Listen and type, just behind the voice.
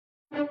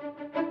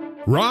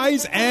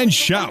Rise and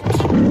shout.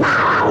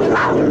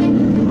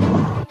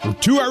 We're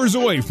 2 hours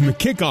away from the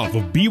kickoff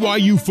of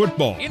BYU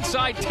football.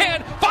 Inside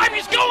 10, 5,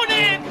 he's going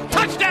in!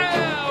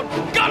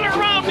 Touchdown! Gunner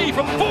Romney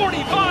from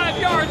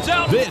 45 yards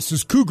out. This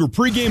is Cougar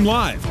Pregame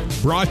Live,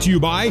 brought to you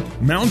by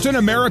Mountain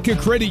America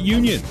Credit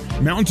Union.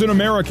 Mountain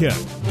America,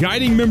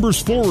 guiding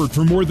members forward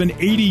for more than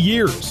 80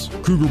 years.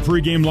 Cougar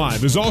Pregame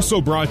Live is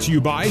also brought to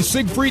you by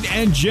Siegfried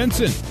and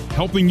Jensen,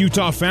 helping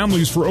Utah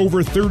families for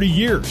over 30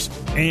 years.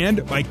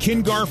 And by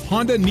Kingarf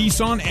Honda,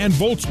 Nissan, and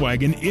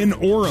Volkswagen in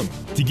Orem.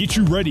 To get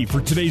you ready for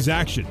today's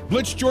action,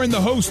 let's join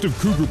the host of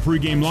Cougar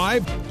Pregame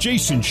Live,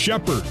 Jason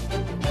Shepard.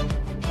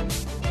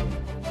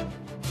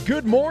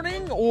 Good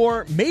morning,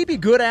 or maybe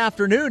good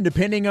afternoon,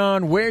 depending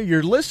on where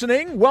you're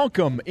listening.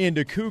 Welcome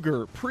into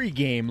Cougar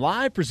Pregame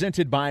Live,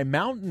 presented by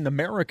Mountain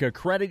America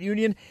Credit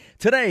Union.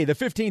 Today, the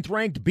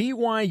 15th-ranked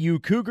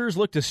BYU Cougars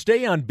look to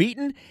stay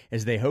unbeaten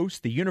as they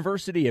host the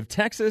University of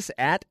Texas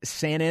at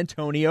San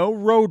Antonio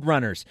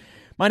Roadrunners.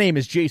 My name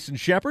is Jason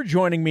Shepard.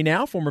 Joining me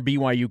now, former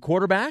BYU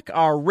quarterback,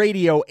 our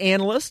radio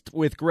analyst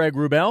with Greg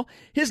Wrubell.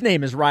 His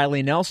name is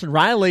Riley Nelson.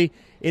 Riley,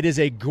 it is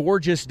a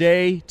gorgeous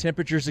day.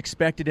 Temperatures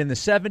expected in the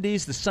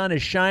 70s. The sun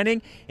is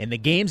shining, and the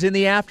game's in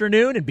the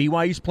afternoon, and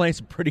BYU's playing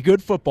some pretty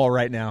good football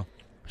right now.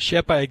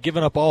 Shep, I had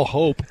given up all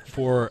hope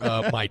for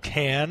my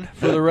tan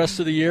for the rest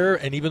of the year,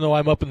 and even though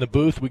I'm up in the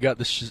booth, we got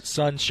the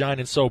sun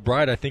shining so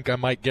bright, I think I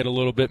might get a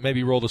little bit,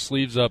 maybe roll the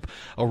sleeves up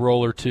a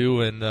roll or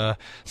two and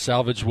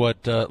salvage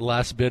what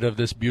last bit of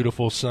this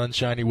beautiful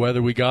sunshiny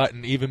weather we got,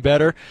 and even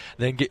better,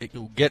 then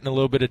getting a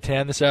little bit of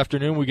tan this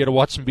afternoon, we get to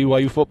watch some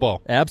BYU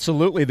football.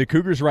 Absolutely. The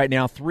Cougars right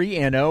now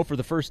 3-0 for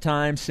the first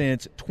time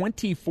since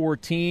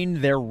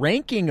 2014. Their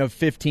ranking of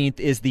 15th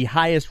is the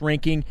highest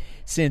ranking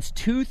since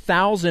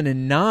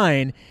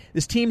 2009.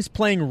 This team's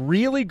playing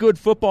really good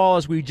football,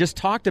 as we just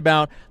talked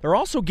about. They're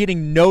also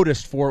getting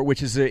noticed for it,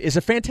 which is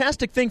a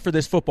fantastic thing for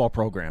this football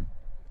program.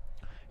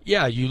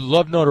 Yeah, you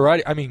love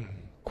notoriety. I mean,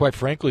 quite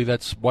frankly,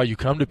 that's why you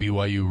come to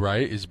BYU,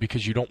 right, is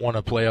because you don't want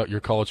to play out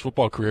your college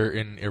football career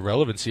in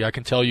irrelevancy. I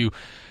can tell you,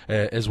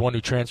 as one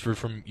who transferred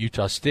from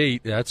Utah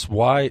State, that's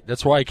why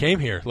I came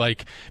here.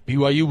 Like,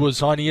 BYU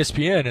was on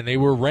ESPN, and they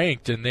were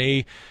ranked, and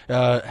they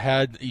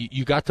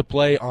you got to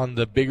play on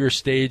the bigger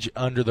stage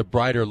under the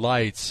brighter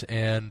lights.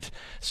 And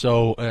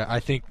so I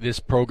think this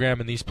program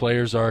and these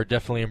players are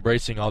definitely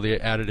embracing all the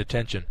added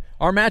attention.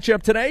 Our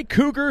matchup today,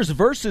 Cougars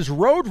versus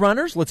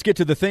Roadrunners. Let's get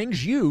to the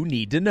things you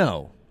need to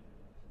know.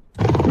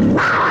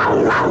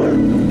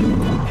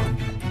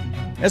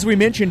 As we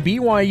mentioned,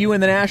 BYU in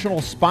the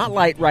national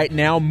spotlight right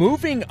now,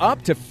 moving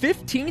up to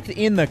 15th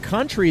in the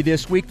country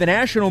this week. The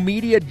national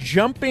media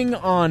jumping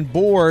on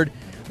board.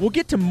 We'll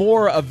get to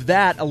more of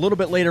that a little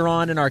bit later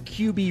on in our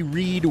QB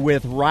read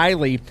with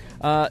Riley.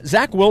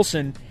 Zach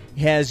Wilson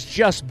has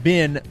just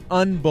been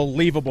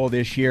unbelievable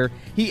this year.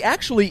 He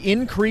actually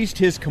increased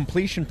his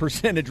completion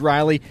percentage,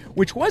 Riley,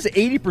 which was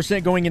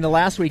 80% going into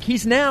last week.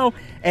 He's now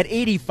at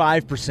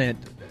 85%.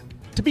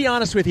 To be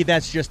honest with you,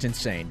 that's just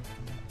insane.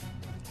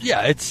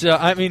 Yeah, it's.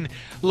 I mean,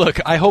 look,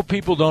 I hope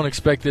people don't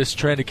expect this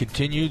trend to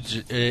continue.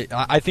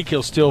 I think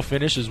he'll still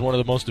finish as one of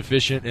the most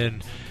efficient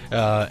and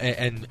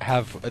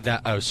have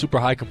that super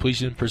high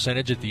completion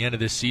percentage at the end of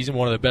this season,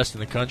 one of the best in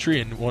the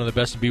country and one of the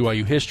best in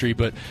BYU history.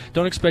 But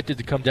don't expect it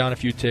to come down a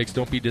few ticks.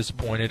 Don't be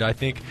disappointed. I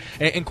think,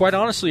 and quite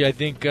honestly, I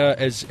think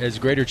as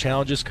greater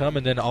challenges come,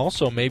 and then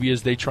also maybe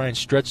as they try and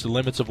stretch the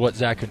limits of what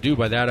Zach can do.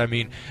 By that I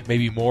mean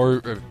maybe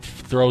more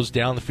throws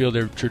down the field.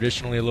 They're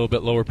traditionally a little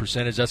bit lower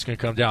percentage. That's going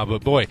to come down.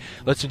 But boy,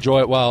 let's enjoy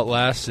it while it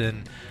lasts.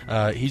 And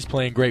he's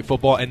playing great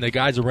football, and the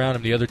guys around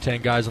him, the other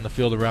 10 guys on the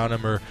field around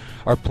him,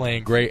 are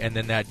playing great. And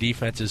then that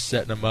defense is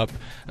setting them up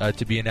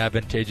to be in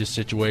advantageous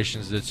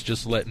situations. That's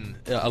just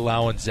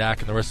allowing Zach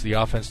and the rest of the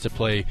offense to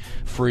play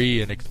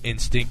free and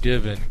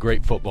instinctive and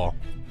great football.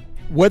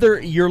 Whether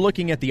you're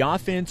looking at the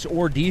offense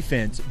or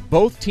defense,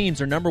 both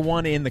teams are number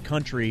one in the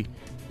country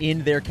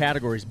in their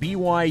categories.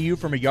 BYU,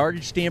 from a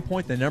yardage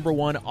standpoint, the number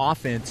one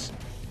offense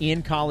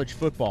in college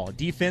football.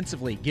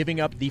 Defensively,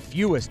 giving up the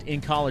fewest in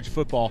college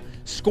football.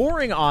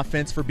 Scoring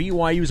offense for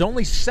BYU is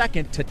only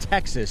second to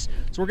Texas.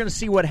 So we're going to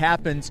see what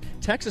happens.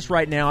 Texas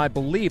right now, I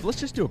believe, let's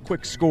just do a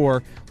quick score,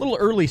 a little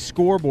early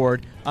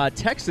scoreboard.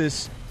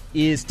 Texas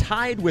is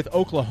tied with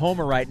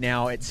Oklahoma right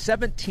now at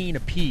 17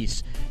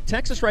 apiece.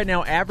 Texas right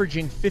now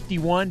averaging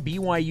 51,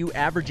 BYU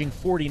averaging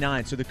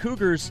 49. So the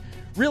Cougars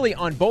really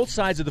on both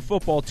sides of the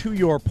football, to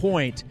your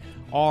point,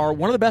 are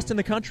one of the best in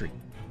the country.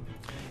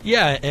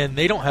 Yeah, and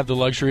they don't have the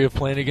luxury of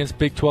playing against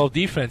Big 12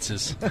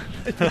 defenses.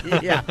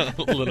 Yeah,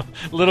 a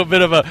little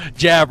bit of a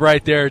jab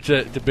right there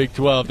to Big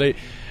 12.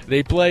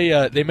 They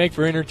play. They make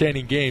for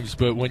entertaining games,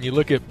 but when you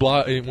look at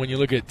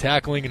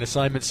tackling and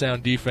assignment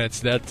sound defense,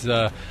 that's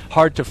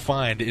hard to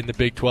find in the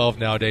Big 12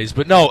 nowadays.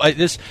 But no,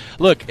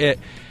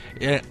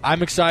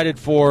 I'm excited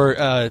for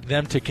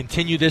them to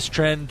continue this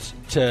trend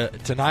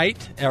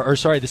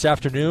this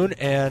afternoon,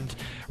 and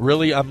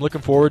really I'm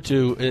looking forward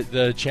to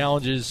the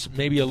challenges,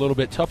 maybe a little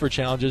bit tougher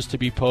challenges to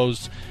be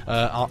posed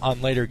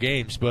on later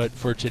games. But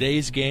for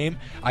today's game,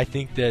 I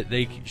think that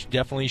they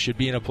definitely should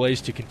be in a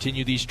place to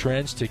continue these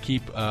trends, to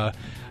keep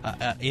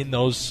in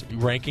those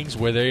rankings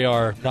where they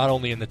are not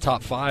only in the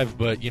top 5,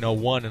 but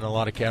one in a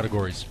lot of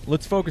categories.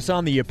 Let's focus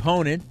on the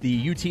opponent.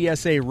 The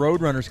UTSA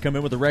Roadrunners come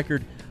in with a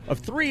record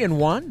of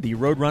 3-1. The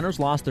Roadrunners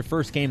lost their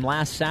first game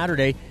last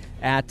Saturday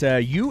at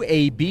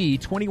UAB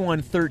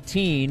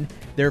 21-13.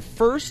 Their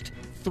first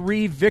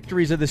 3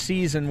 victories of the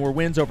season were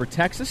wins over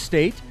Texas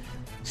State,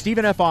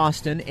 Stephen F.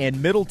 Austin,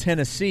 and Middle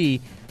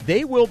Tennessee.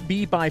 They will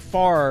be by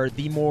far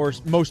the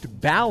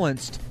most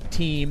balanced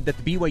team that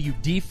the BYU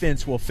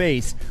defense will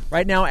face.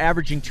 Right now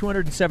averaging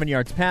 207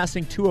 yards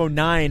passing,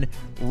 209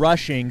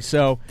 rushing.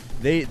 So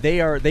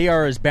they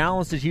are as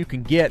balanced as you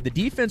can get. The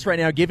defense right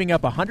now giving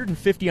up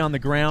 150 on the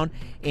ground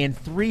and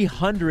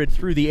 300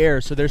 through the air.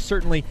 So there's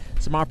certainly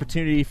some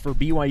opportunity for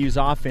BYU's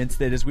offense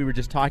that, as we were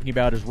just talking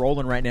about, is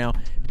rolling right now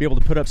to be able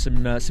to put up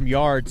some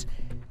yards.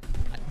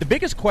 The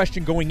biggest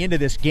question going into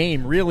this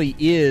game really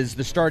is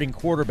the starting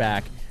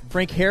quarterback.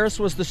 Frank Harris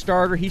was the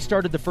starter. He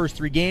started the first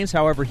 3 games.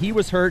 However, he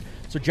was hurt,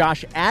 so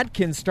Josh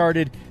Adkins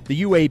started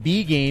the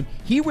UAB game.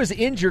 He was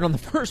injured on the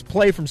first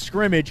play from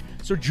scrimmage,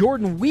 so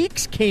Jordan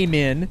Weeks came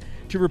in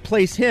to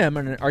replace him.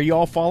 And are you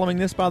all following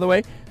this, by the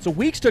way? So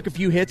Weeks took a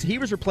few hits. He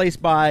was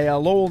replaced by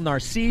Lowell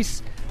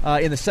Narcisse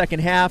in the second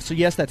half. So,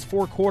 yes, that's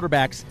 4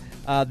 quarterbacks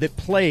that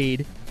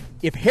played.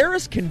 If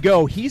Harris can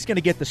go, he's going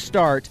to get the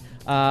start.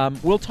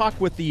 We'll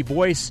talk with the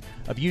voice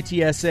of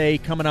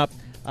UTSA coming up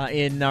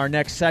in our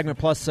next segment,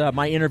 plus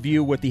my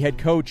interview with the head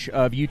coach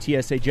of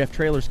UTSA, Jeff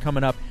Traylor's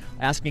coming up,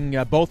 asking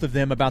both of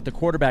them about the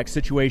quarterback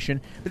situation.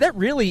 But that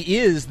really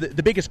is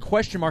the biggest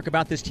question mark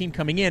about this team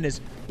coming in, is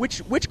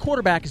which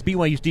quarterback is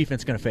BYU's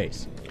defense going to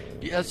face?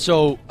 Yeah,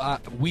 so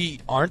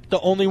we aren't the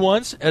only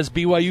ones as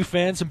BYU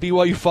fans and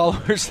BYU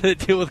followers that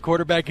deal with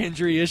quarterback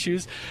injury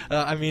issues.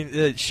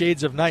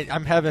 Shades of night.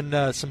 I'm having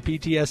some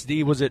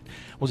PTSD. Was it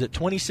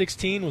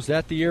 2016? Was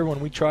that the year when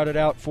we trotted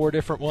out 4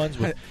 different ones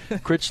with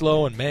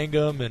Critchlow and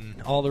Mangum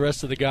and all the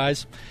rest of the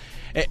guys?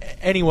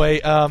 Anyway,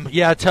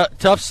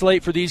 tough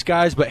slate for these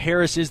guys, but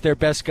Harris is their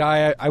best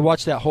guy. I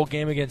watched that whole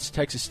game against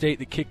Texas State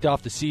that kicked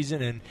off the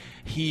season, and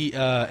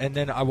and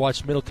then I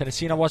watched Middle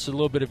Tennessee, and I watched a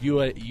little bit of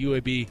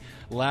UAB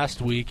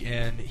last week,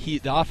 and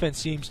the offense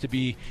seems to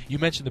be, you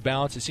mentioned the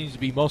balance, it seems to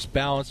be most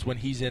balanced when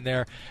he's in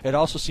there. It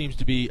also seems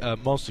to be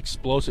most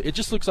explosive. It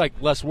just looks like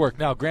less work.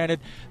 Now,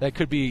 granted,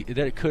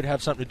 it could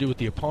have something to do with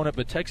the opponent,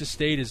 but Texas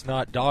State is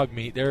not dog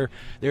meat. They're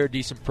a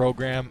decent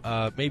program,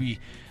 maybe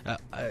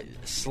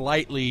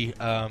slightly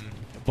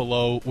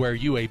below where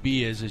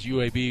UAB is, as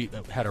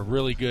UAB had a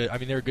really good,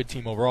 they're a good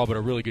team overall, but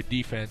a really good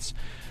defense.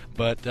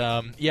 But,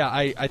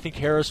 I think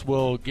Harris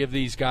will give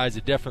these guys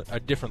a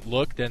different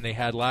look than they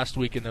had last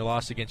week in their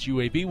loss against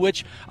UAB,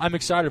 which I'm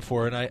excited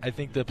for, and I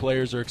think the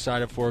players are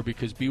excited for,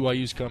 because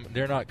BYU's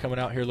they're not coming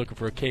out here looking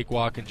for a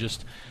cakewalk and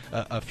just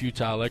a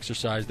futile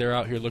exercise. They're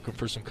out here looking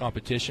for some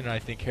competition, and I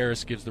think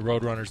Harris gives the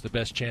Roadrunners the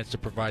best chance to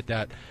provide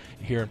that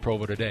here in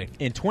Provo today.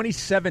 In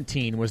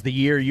 2017 was the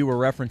year you were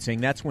referencing.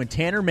 That's when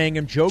Tanner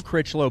Mangum, Joe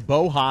Critchlow,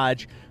 Bo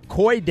Hodge,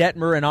 Coy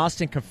Detmer, and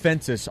Austin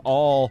Confensis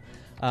all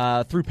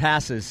threw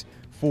passes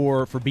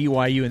for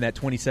BYU in that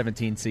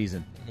 2017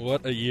 season.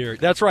 What a year.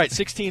 That's right.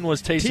 16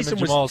 was Taysom and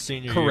Jamal's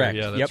senior correct.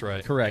 year. Yeah, that's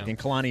right. Correct. Yeah. And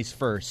Kalani's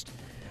first.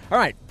 All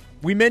right.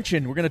 We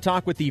mentioned we're going to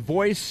talk with the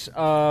voice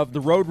of the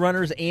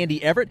Roadrunners,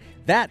 Andy Everett.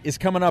 That is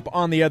coming up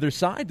on the other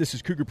side. This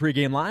is Cougar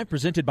Pregame Live,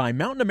 presented by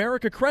Mountain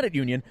America Credit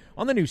Union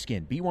on the new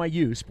skin,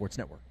 BYU Sports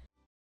Network.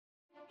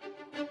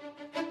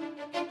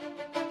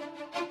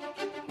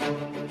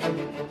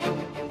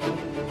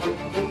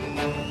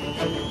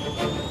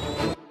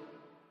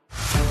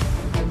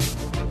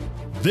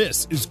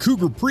 This is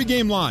Cougar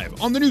Pregame Live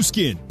on the new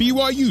skin,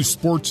 BYU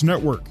Sports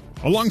Network.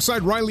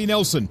 Alongside Riley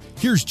Nelson,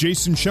 here's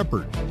Jason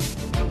Shepard.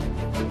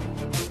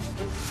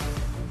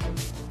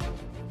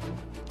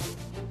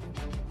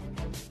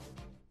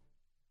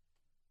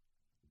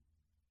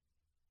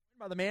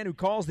 By the man who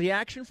calls the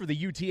action for the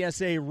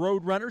UTSA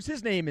Roadrunners.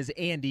 His name is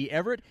Andy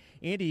Everett.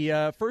 Andy,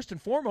 first and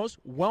foremost,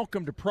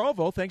 welcome to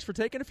Provo. Thanks for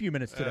taking a few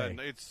minutes today.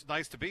 It's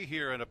nice to be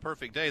here in a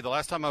perfect day. The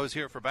last time I was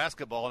here for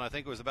basketball, and I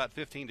think it was about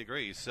 15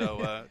 degrees,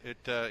 so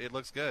it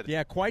looks good.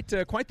 Yeah, quite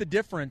the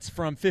difference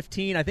from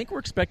 15. I think we're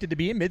expected to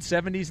be in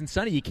mid-70s and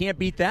sunny. You can't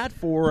beat that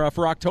for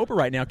October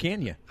right now,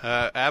 can you?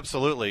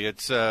 Absolutely.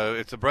 It's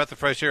a breath of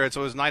fresh air. It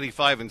was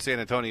 95 in San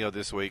Antonio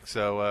this week,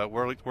 so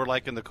we're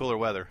liking the cooler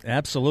weather.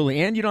 Absolutely,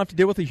 and you don't have to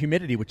deal with the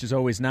humidity, which is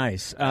always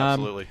nice.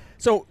 Absolutely.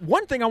 So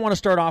one thing I want to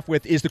start off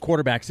with is the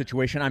quarterback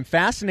situation. I'm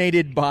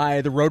fascinated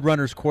by the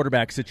Roadrunners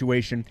quarterback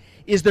situation.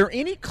 Is there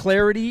any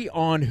clarity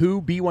on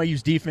who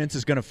BYU's defense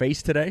is going to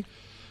face today?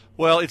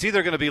 Well, it's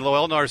either going to be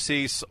Lowell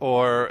Narcisse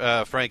or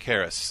Frank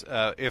Harris.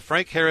 If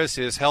Frank Harris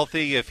is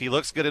healthy, if he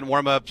looks good in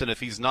warm-ups, and if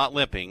he's not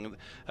limping,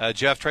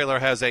 Jeff Traylor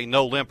has a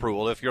no-limp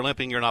rule. If you're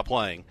limping, you're not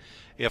playing.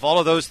 If all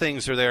of those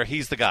things are there,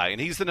 he's the guy, and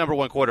he's the number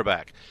one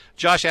quarterback.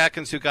 Josh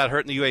Atkins, who got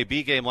hurt in the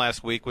UAB game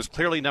last week, was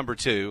clearly number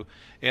 2,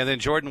 and then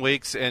Jordan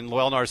Weeks and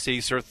Lowell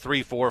Narcisse are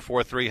 3-4,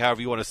 4-3,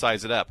 however you want to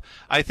size it up.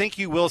 I think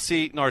you will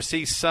see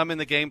Narcisse some in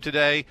the game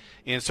today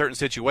in certain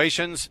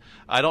situations.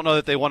 I don't know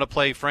that they want to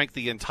play Frank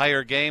the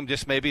entire game,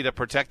 just maybe to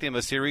protect him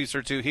a series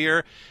or two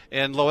here.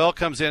 And Lowell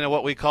comes in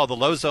what we call the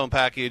low zone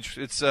package.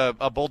 It's a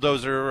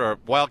bulldozer or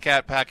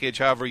wildcat package,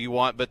 however you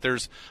want, but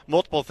there's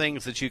multiple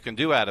things that you can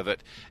do out of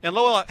it. And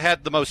Lowell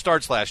had the most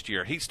starts last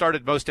year. He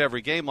started most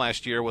every game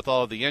last year with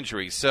all of the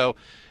injuries. So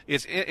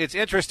it's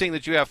interesting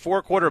that you have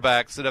 4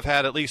 quarterbacks that have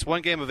had at least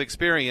one game of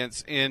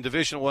experience in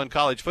Division I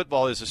college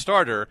football as a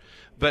starter,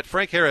 but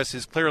Frank Harris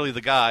is clearly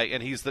the guy,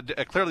 and he's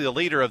clearly the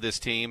leader of this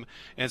team,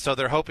 and so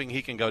they're hoping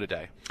he can go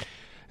today.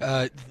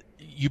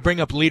 You bring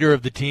up leader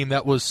of the team.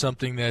 That was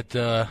something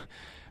that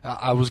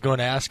I was going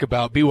to ask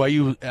about.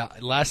 BYU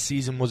last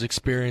season was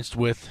experienced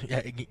with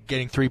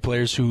getting 3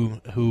 players who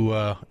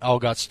all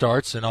got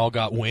starts and all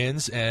got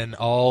wins and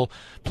all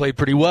played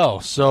pretty well.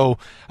 So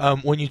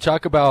when you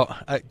talk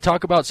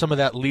about some of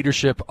that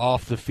leadership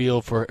off the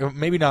field, for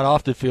maybe not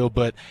off the field,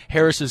 but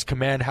Harris's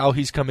command, how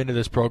he's come into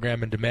this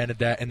program and demanded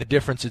that, and the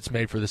difference it's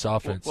made for this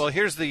offense. Well,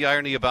 here's the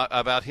irony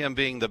about him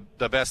being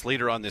the best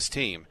leader on this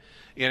team.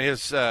 In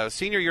his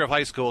senior year of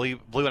high school, he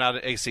blew out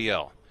an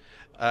ACL.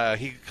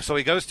 So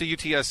he goes to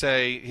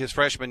UTSA his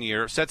freshman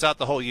year, sets out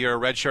the whole year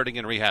redshirting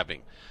and rehabbing.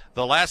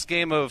 The last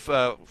game of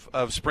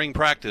spring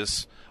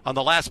practice, on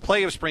the last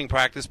play of spring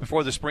practice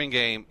before the spring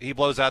game, he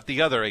blows out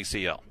the other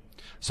ACL.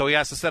 So he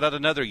has to set out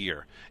another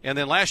year. And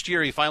then last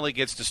year he finally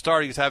gets to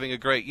start. He's having a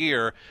great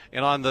year.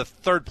 And on the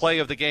third play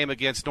of the game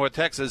against North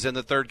Texas in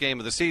the third game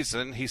of the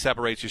season, he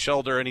separates his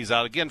shoulder and he's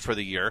out again for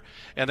the year.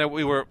 And then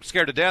we were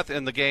scared to death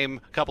in the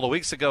game a couple of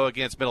weeks ago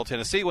against Middle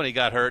Tennessee when he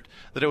got hurt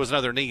that it was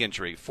another knee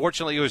injury.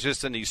 Fortunately, it was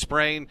just a knee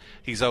sprain.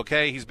 He's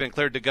okay. He's been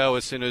cleared to go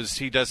as soon as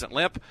he doesn't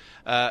limp.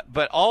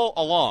 But all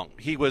along,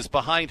 he was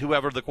behind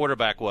whoever the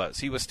quarterback was.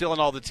 He was still in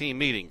all the team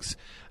meetings.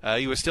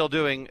 He was still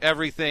doing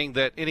everything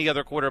that any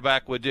other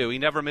quarterback would do. He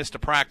never missed a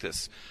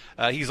practice.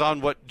 He's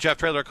on what Jeff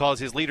Traylor calls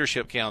his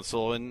leadership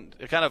council, and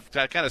it kind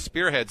of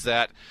spearheads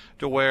that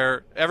to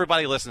where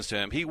everybody listens to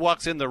him. He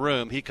walks in the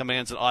room, he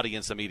commands an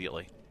audience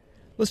immediately.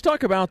 Let's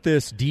talk about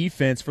this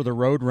defense for the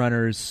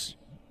Roadrunners.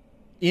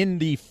 In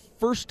the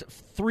first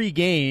 4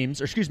 games,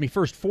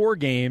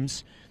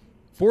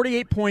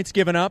 48 points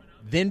given up,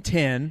 then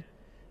 10,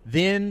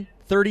 then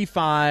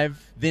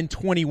 35, then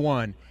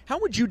 21. How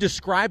would you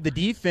describe the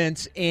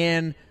defense,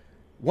 and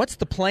what's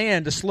the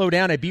plan to slow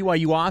down a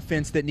BYU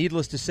offense that,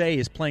 needless to say,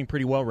 is playing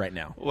pretty well right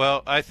now?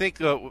 Well, I think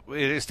the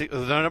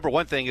number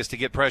one thing is to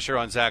get pressure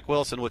on Zach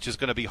Wilson, which is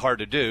going to be hard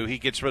to do. He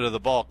gets rid of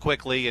the ball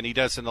quickly, and he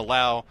doesn't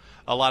allow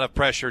a lot of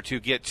pressure to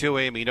get to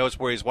him. He knows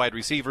where his wide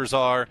receivers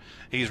are.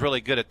 He's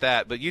really good at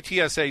that. But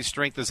UTSA's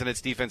strength is in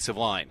its defensive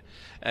line.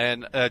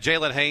 And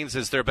Jalen Haynes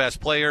is their best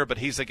player, but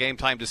he's a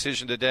game-time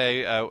decision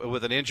today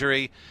with an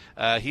injury.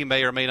 He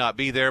may or may not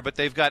be there, but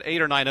they've got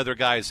 8 or 9 other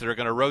guys that are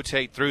going to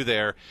rotate through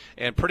there.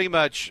 And pretty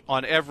much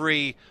on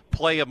every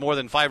play of more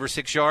than 5 or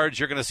 6 yards,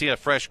 you're going to see a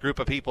fresh group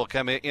of people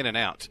come in and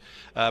out.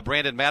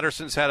 Brandon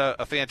Matterson's had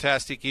a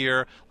fantastic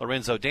year.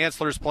 Lorenzo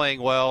Dantzler's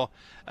playing well.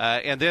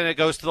 And then it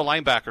goes to the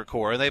linebacker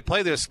core. And they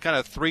play this kind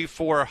of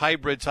 3-4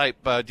 hybrid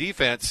type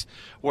defense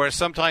where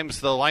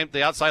sometimes the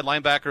outside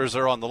linebackers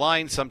are on the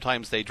line,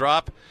 sometimes they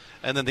drop.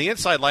 And then the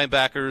inside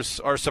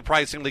linebackers are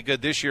surprisingly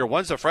good this year.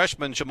 One's a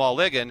freshman, Jamal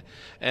Ligon,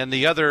 and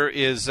the other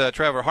is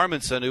Trevor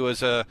Harmonson, who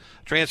was a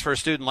transfer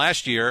student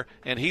last year,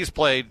 and he's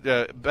played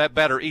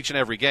better each and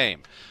every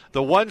game.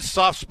 The one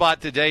soft spot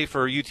today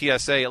for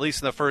UTSA, at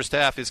least in the first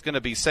half, is going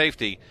to be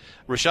safety.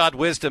 Rashad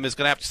Wisdom is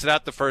going to have to sit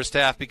out the first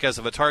half because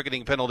of a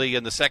targeting penalty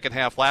in the second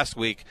half last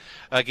week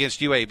against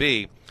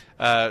UAB.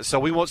 So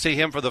we won't see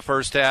him for the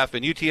first half,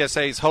 and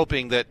UTSA is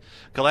hoping that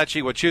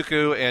Kelechi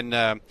Nwachukwu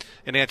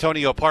and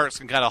Antonio Parks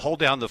can kind of hold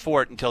down the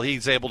fort until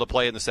he's able to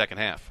play in the second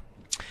half.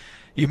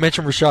 You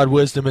mentioned Rashad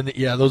Wisdom, and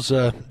those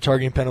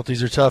targeting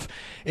penalties are tough.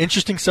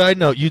 Interesting side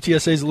note,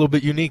 UTSA is a little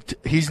bit unique.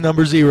 He's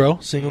number 0,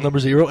 single number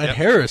 0, and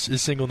Harris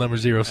is single number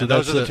 0. So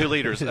those are the 2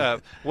 leaders.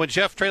 When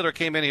Jeff Traylor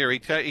came in here, he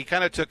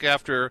kind of took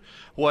after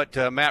what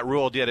Matt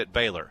Rule did at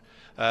Baylor.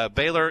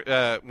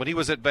 Baylor, when he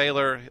was at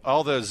Baylor,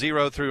 all the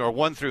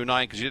 1 through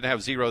 9, because you didn't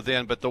have 0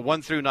 then, but the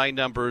 1 through 9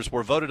 numbers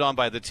were voted on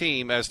by the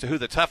team as to who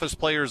the toughest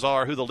players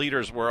are, who the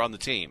leaders were on the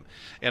team.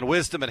 And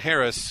Wisdom and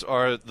Harris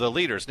are the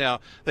leaders. Now,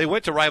 they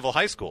went to rival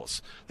high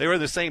schools. They were in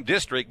the same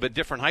district, but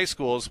different high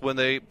schools when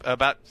they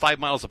about 5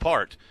 miles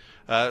apart.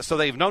 So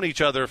they've known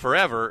each other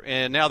forever,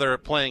 and now they're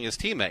playing as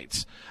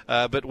teammates.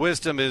 But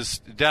Wisdom is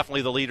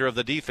definitely the leader of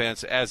the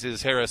defense, as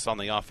is Harris on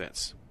the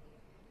offense.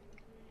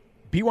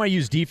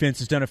 BYU's defense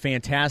has done a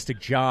fantastic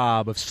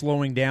job of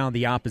slowing down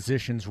the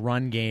opposition's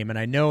run game, and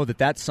I know that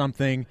that's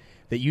something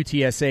that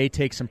UTSA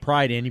takes some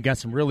pride in. You've got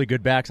some really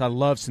good backs. I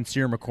love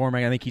Sincere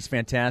McCormick. I think he's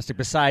fantastic,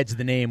 besides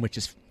the name, which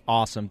is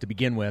awesome to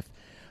begin with.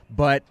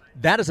 But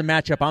that is a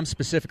matchup I'm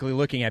specifically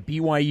looking at,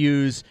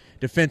 BYU's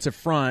defensive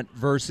front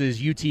versus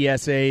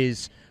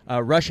UTSA's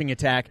rushing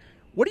attack.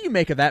 What do you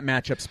make of that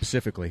matchup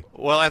specifically?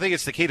 Well, I think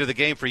it's the key to the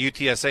game for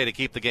UTSA to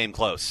keep the game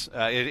close.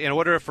 In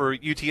order for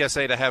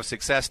UTSA to have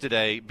success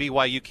today,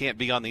 BYU can't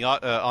be on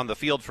the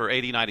field for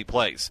 80, 90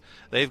 plays.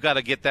 They've got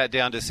to get that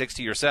down to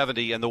 60 or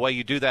 70, and the way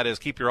you do that is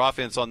keep your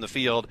offense on the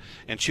field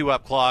and chew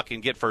up clock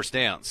and get first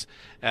downs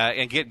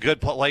and get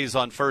good plays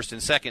on first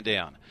and second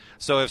down.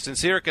 So if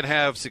Sincere can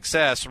have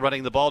success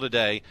running the ball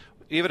today,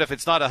 even if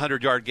it's not a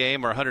 100-yard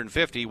game or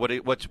 150,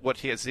 what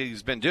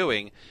he's been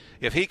doing,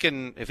 if he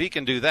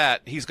can do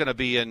that, he's going to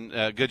be in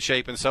good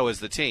shape, and so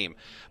is the team.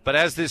 But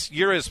as this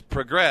year has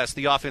progressed,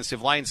 the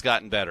offensive line's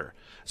gotten better.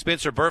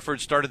 Spencer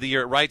Burford started the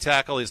year at right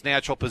tackle. His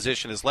natural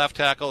position is left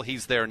tackle.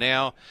 He's there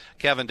now.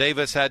 Kevin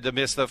Davis had to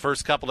miss the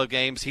first couple of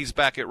games. He's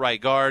back at right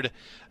guard.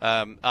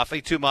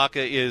 Afi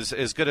Tumaka is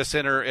as good a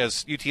center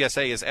as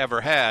UTSA has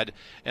ever had.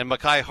 And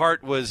Mekhi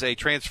Hart was a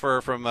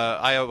transfer from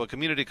Iowa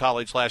Community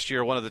College last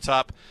year, one of the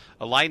top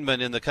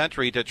linemen in the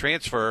country to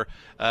transfer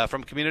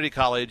from community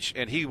college,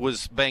 and he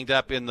was banged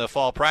up in the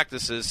fall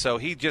practices, so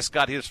he just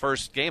got his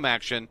first game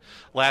action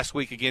last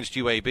week against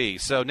UAB.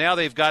 So now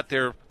they've got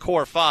their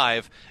core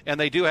five, and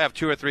they do have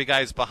 2 or 3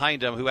 guys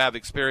behind them who have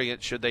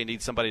experience should they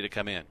need somebody to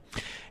come in.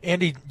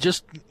 Andy,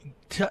 just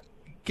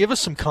give us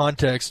some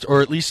context,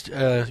 or at least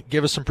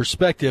give us some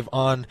perspective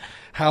on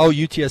how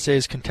UTSA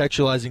is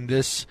contextualizing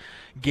this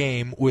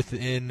game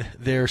within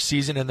their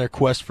season and their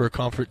quest for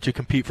to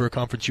compete for a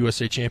Conference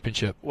USA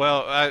championship.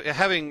 Well,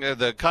 having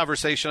the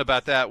conversation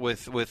about that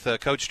with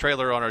Coach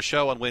Traylor on our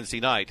show on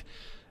Wednesday night,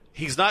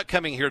 he's not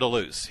coming here to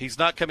lose. He's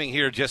not coming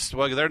here just,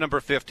 well, they're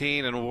number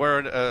 15 and we're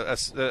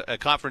a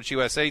Conference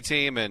USA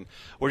team and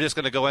we're just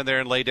going to go in there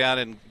and lay down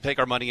and take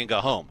our money and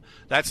go home.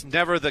 That's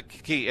never the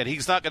key, and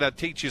he's not going to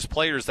teach his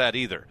players that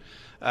either.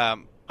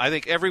 I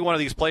think every one of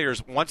these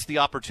players wants the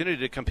opportunity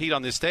to compete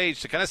on this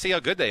stage to kind of see how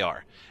good they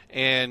are.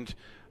 And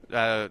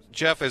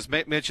Jeff has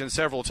mentioned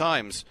several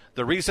times,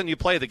 the reason you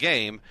play the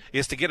game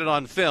is to get it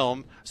on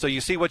film so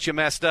you see what you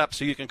messed up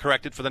so you can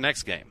correct it for the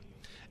next game.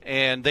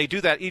 And they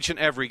do that each and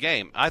every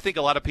game. I think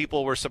a lot of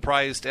people were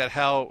surprised at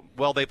how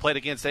well they played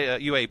against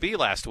UAB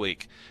last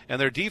week.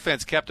 And their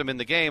defense kept them in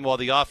the game while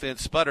the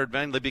offense sputtered,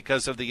 mainly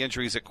because of the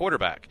injuries at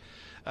quarterback.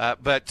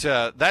 But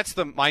that's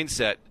the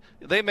mindset.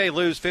 They may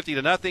lose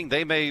 50-0.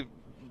 They may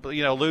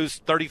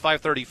lose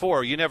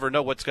 35-34. You never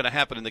know what's going to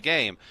happen in the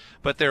game.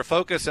 But their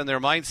focus and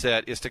their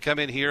mindset is to come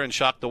in here and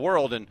shock the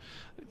world. And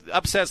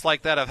upsets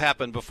like that have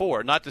happened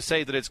before. Not to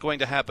say that it's going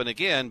to happen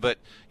again, but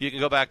you can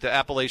go back to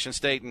Appalachian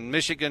State and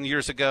Michigan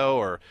years ago,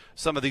 or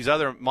some of these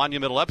other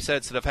monumental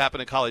upsets that have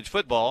happened in college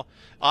football.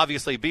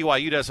 Obviously,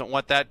 BYU doesn't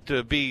want that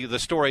to be the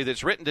story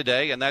that's written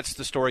today, and that's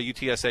the story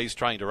UTSA is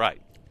trying to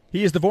write.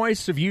 He is the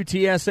voice of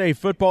UTSA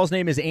football. His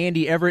name is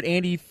Andy Everett.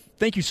 Andy,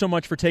 thank you so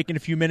much for taking a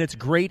few minutes.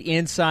 Great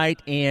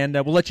insight, and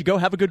we'll let you go.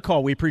 Have a good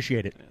call. We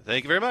appreciate it.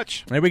 Thank you very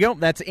much. There we go.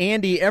 That's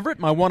Andy Everett.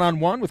 My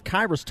one-on-one with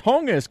Kairos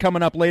Tonga is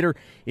coming up later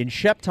in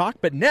Shep Talk.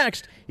 But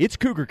next, it's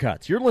Cougar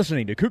Cuts. You're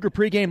listening to Cougar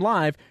Pregame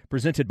Live,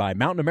 presented by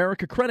Mountain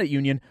America Credit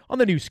Union on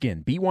the new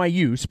skin,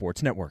 BYU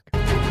Sports Network.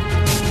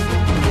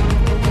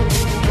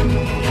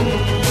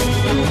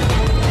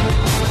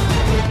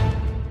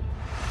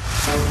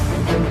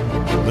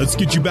 Let's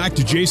get you back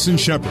to Jason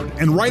Shepard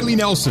and Riley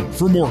Nelson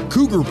for more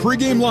Cougar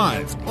Pregame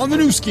Live on the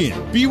new skin,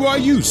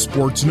 BYU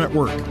Sports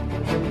Network.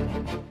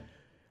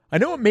 I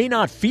know it may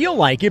not feel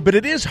like it, but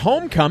it is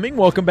homecoming.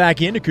 Welcome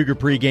back into Cougar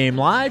Pregame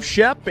Live.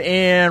 Shep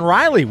and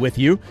Riley with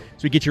you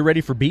as we get you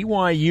ready for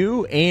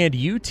BYU and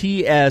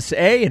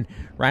UTSA. And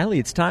Riley,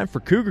 it's time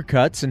for Cougar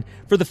Cuts. And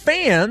for the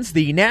fans,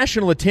 the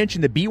national attention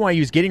that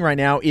BYU is getting right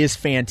now is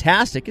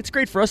fantastic. It's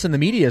great for us in the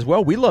media as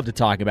well. We love to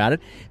talk about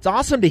it. It's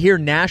awesome to hear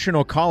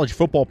national college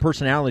football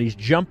personalities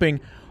jumping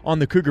on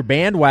the Cougar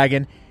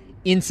bandwagon.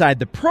 Inside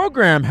the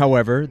program,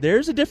 however,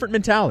 there's a different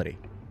mentality.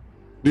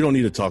 We don't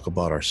need to talk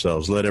about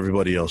ourselves. Let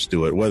everybody else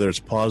do it. Whether it's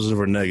positive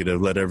or negative,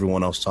 let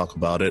everyone else talk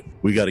about it.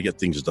 We got to get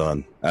things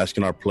done.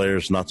 Asking our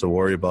players not to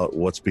worry about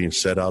what's being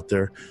said out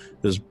there.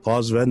 There's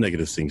positive and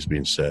negative things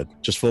being said.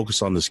 Just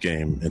focus on this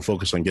game and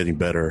focus on getting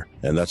better,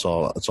 and that's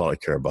all I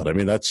care about. I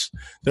mean,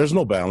 there's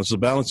no balance. The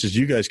balance is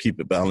you guys keep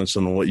it balanced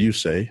on what you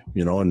say,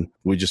 and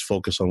we just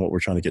focus on what we're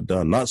trying to get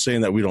done. Not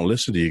saying that we don't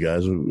listen to you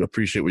guys. We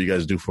appreciate what you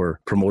guys do for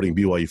promoting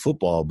BYU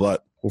football,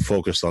 but we're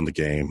focused on the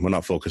game. We're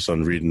not focused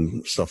on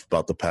reading stuff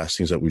about the past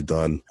things that we've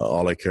done.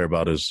 All I care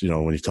about is,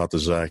 when you talk to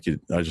Zach,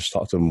 I just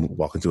talked to him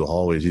walking through the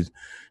hallways.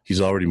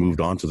 He's already moved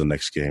on to the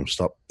next game.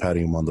 Stop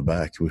patting him on the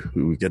back.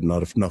 We get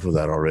enough of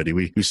that already.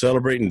 We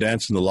celebrate and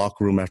dance in the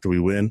locker room after we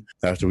win.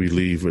 After we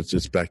leave,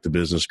 it's back to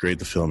business, grade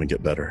the film, and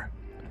get better.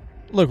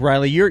 Look,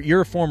 Riley,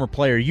 you're a former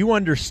player. You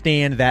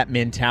understand that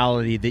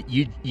mentality that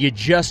you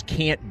just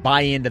can't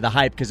buy into the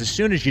hype, because as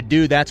soon as you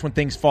do, that's when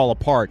things fall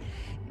apart.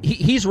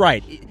 He's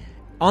right.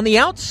 On the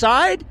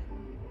outside,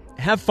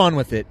 have fun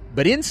with it.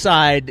 But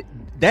inside,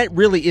 that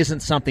really isn't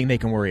something they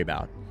can worry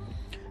about.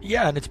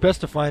 Yeah, and it's best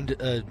to find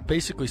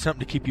basically something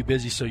to keep you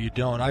busy so you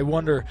don't. I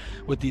wonder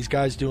with these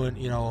guys doing,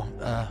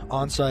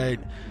 on-site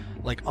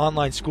like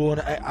online school,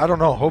 and I don't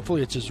know,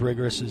 hopefully it's as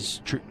rigorous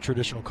as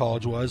traditional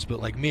college was, but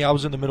like me, I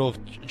was in the middle of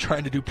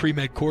trying to do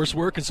pre-med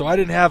coursework, and so I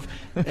didn't have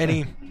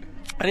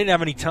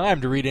any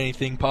time to read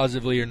anything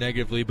positively or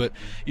negatively, but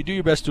you do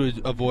your best to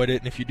avoid it,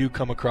 and if you do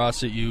come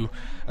across it,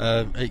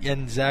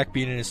 and Zach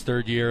being in his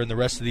third year, and the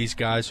rest of these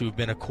guys who have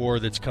been a core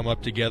that's come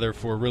up together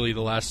for really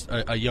the last,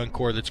 a young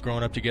core that's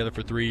grown up together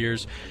for 3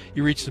 years,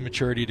 you reach the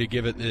maturity to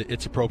give it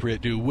its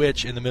appropriate due,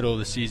 which in the middle of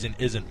the season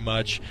isn't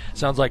much.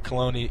 Sounds like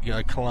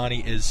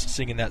Kalani is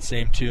singing that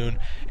same tune,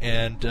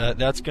 and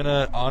that's going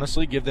to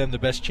honestly give them the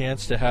best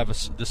chance to have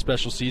the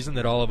special season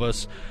that all of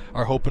us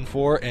are hoping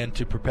for, and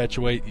to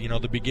perpetuate,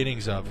 the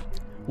beginnings of.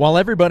 While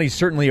everybody's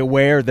certainly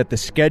aware that the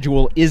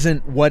schedule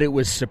isn't what it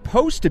was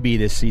supposed to be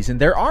this season,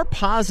 there are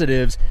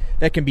positives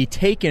that can be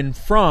taken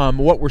from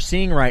what we're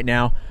seeing right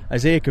now.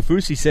 Isaiah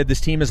Kaufusi said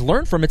this team has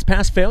learned from its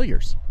past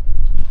failures.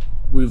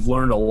 We've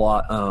learned a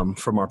lot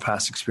from our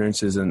past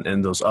experiences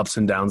and those ups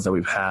and downs that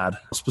we've had.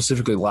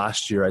 Specifically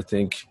last year, I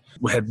think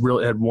we had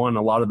won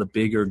a lot of the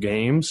bigger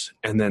games,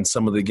 and then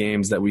some of the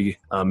games that we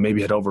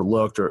maybe had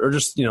overlooked, or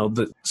just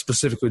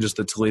specifically just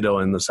the Toledo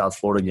and the South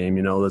Florida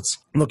game. That's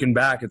looking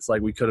back, it's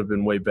like we could have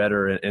been way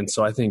better, and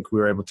so I think we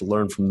were able to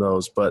learn from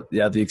those. But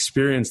yeah, the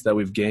experience that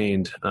we've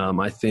gained,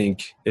 I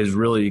think, has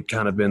really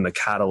kind of been the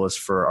catalyst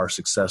for our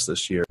success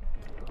this year.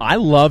 I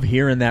love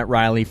hearing that,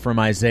 Riley, from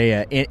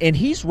Isaiah, and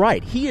he's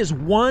right. He is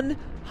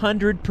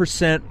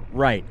 100%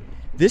 right.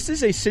 This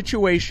is a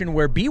situation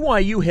where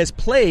BYU has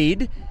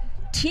played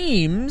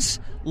teams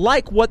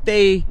like what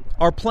they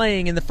are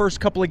playing in the first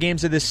couple of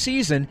games of this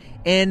season,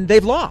 and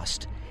they've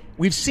lost.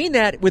 We've seen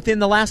that within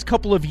the last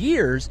couple of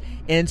years,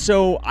 and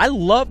so I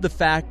love the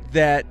fact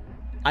that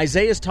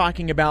Isaiah's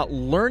talking about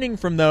learning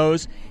from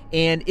those,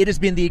 and it has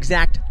been the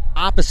exact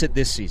opposite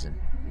this season.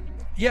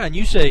 Yeah, and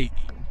you say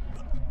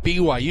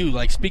BYU,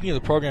 like speaking of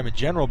the program in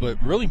general, but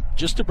really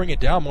just to bring it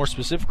down more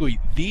specifically,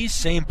 these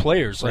same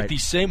players, like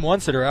these same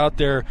ones that are out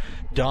there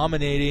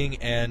dominating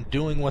and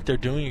doing what they're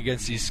doing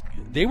against these,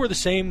 they were the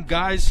same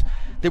guys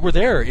that were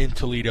there in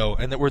Toledo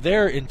and that were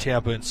there in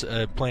Tampa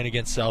and playing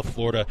against South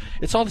Florida.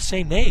 It's all the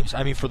same names.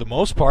 I mean, for the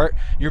most part,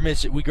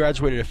 we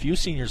graduated a few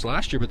seniors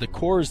last year, but the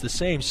core is the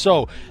same.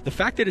 So the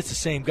fact that it's the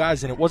same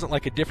guys and it wasn't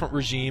like a different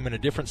regime and a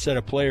different set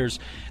of players,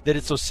 that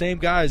it's those same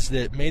guys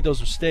that made those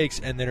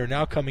mistakes and that are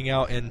now coming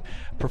out and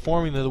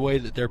performing the way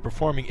that they're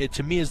performing, it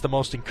to me is the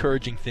most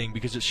encouraging thing,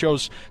 because it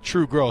shows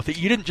true growth.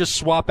 You didn't just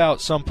swap out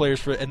some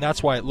players and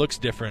that's why it looks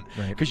different,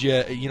 because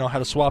you know how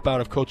to swap out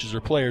of coaches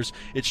or players.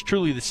 It's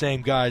truly the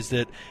same guys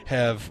that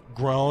have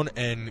grown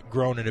and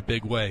grown in a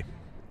big way.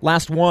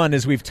 Last one,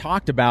 as we've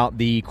talked about,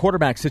 the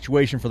quarterback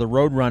situation for the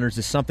Roadrunners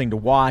is something to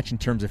watch in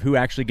terms of who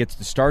actually gets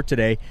to start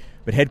today.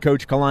 But head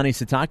coach Kalani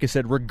Sitake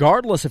said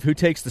regardless of who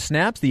takes the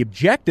snaps, the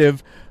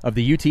objective of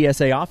the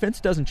UTSA offense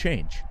doesn't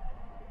change.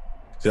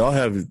 They all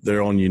have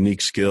their own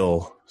unique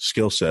skill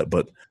set,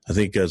 but I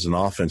think as an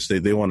offense,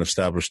 they want to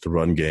establish the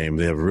run game.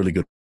 They have a really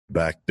good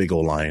back, big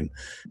O-line,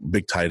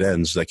 big tight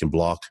ends that can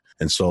block.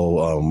 And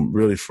so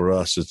really for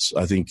us, it's,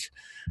 I think,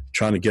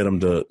 trying to get them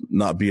to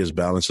not be as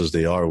balanced as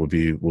they are will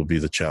be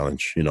the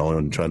challenge,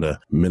 and trying to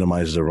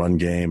minimize the run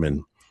game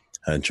and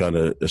trying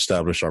to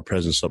establish our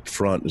presence up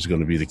front is going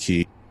to be the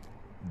key.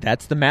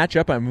 That's the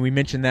matchup. I mean, we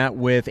mentioned that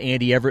with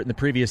Andy Everett in the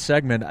previous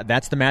segment.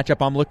 That's the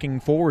matchup I'm looking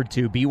forward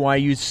to,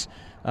 BYU's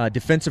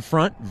defensive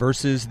front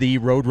versus the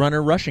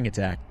Roadrunner rushing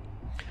attack.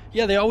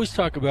 Yeah, they always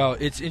talk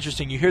about, it's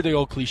interesting, you hear the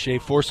old cliche,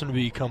 force them to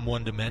become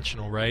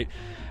one-dimensional, right?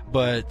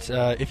 But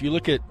if you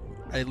look at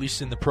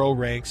least in the pro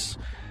ranks,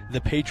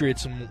 the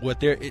Patriots and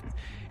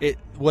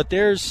what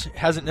theirs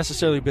hasn't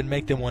necessarily been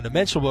make them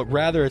one-dimensional, but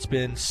rather it's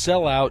been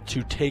sell out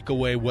to take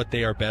away what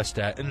they are best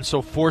at, and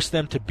so force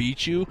them to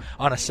beat you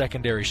on a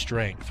secondary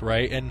strength,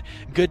 right? And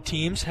good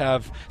teams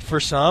have, for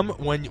some,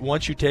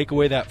 once you take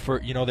away that for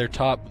their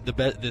top,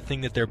 the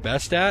thing that they're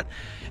best at,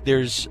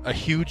 there's a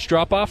huge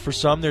drop off. For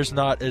some, there's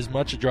not as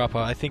much a drop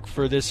off. I think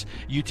for this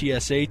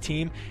UTSA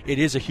team, it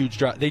is a huge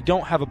drop. They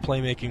don't have a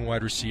playmaking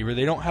wide receiver.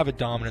 They don't have a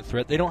dominant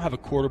threat. They don't have a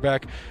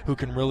quarterback who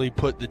can really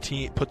put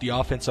the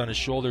offense on his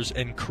shoulders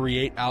and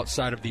create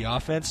outside of the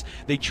offense.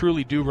 They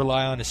truly do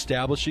rely on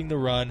establishing the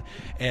run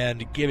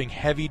and giving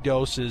heavy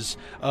doses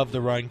of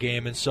the run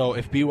game. And so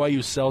if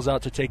BYU sells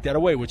out to take that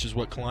away, which is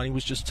what Kalani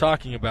was just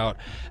talking about,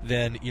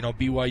 then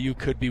BYU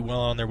could be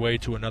well on their way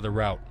to another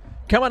route.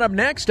 Coming up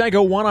next, I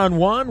go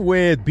one-on-one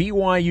with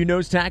BYU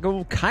nose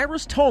tackle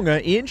Khyiris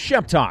Tonga in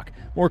Shep Talk.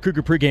 More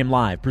Cougar Pregame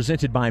Live,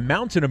 presented by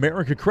Mountain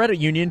America Credit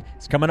Union.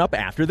 It's coming up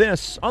after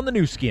this on the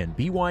new skin,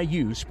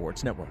 BYU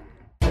Sports Network.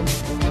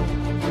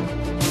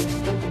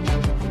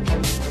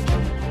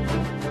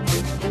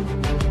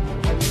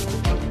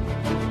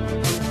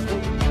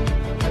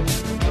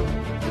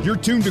 You're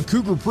tuned to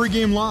Cougar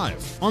Pregame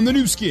Live on the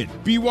new skin,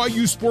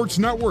 BYU Sports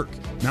Network.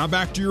 Now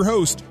back to your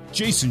host,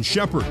 Jason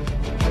Shepard.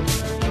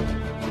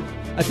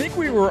 I think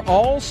we were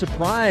all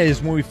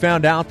surprised when we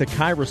found out that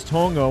Khyiris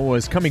Tonga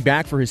was coming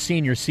back for his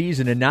senior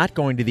season and not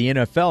going to the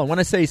NFL. And when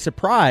I say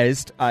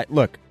surprised,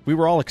 look, we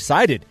were all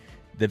excited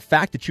the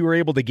fact that you were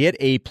able to get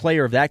a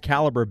player of that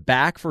caliber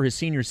back for his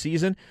senior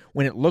season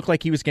when it looked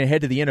like he was going to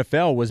head to the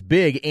NFL was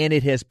big, and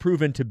it has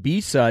proven to be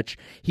such.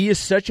 He is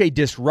such a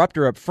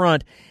disruptor up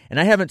front, and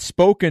I haven't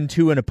spoken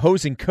to an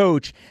opposing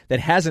coach that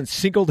hasn't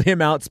singled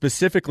him out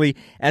specifically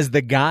as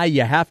the guy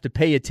you have to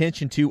pay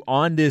attention to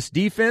on this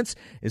defense.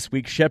 This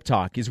week's Shep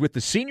Talk is with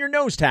the senior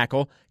nose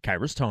tackle,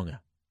 Khyiris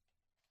Tonga.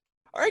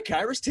 All right,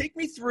 Khyiris, take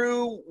me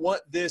through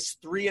what this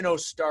 3-0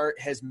 start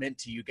has meant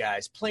to you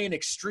guys. Playing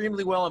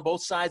extremely well on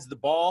both sides of the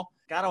ball.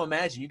 Got to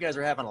imagine you guys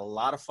are having a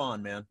lot of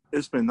fun, man.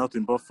 It's been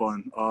nothing but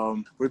fun.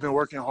 We've been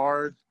working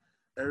hard.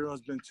 Everyone's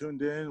been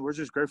tuned in. We're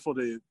just grateful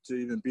to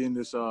even be in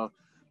this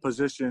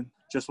position,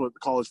 just with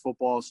college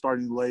football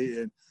starting late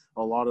and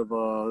a lot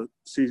of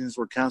seasons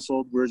were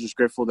canceled. We're just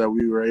grateful that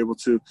we were able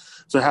to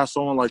have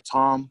someone like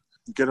Tom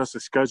get us a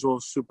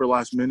schedule super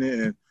last minute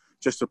and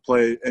just to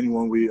play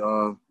anyone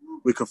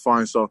we could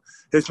find. So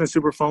it's been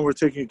super fun. We're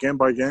taking it game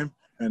by game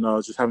and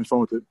just having fun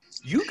with it.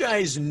 You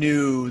guys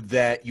knew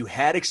that you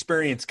had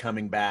experience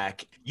coming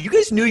back. You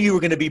guys knew you were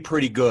going to be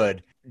pretty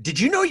good. Did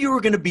you know you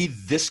were going to be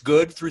this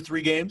good through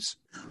 3 games?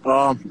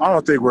 I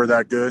don't think we're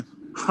that good.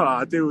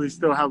 I think we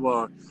still have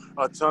a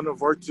ton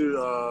of work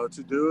to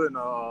do and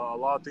a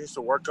lot of things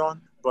to work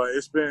on. But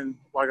it's been,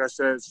 like I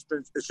said,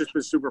 it's just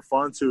been super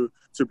fun to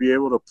be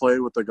able to play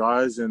with the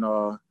guys and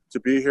to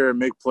be here and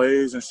make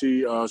plays and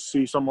see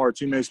some of our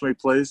teammates make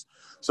plays.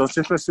 So it's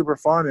just been super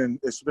fun, and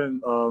it's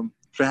been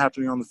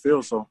happening on the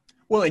field. So.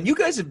 Well, and you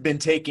guys have been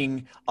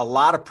taking a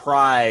lot of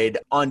pride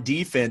on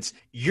defense.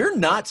 You're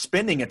not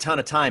spending a ton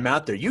of time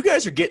out there. You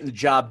guys are getting the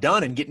job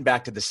done and getting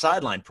back to the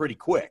sideline pretty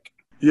quick.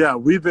 Yeah,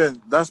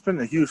 that's been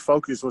a huge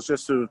focus, was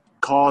just to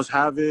cause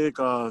havoc,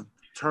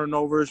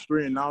 turnovers,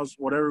 3 and outs,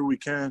 whatever we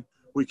can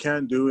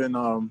do,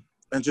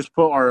 and just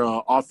put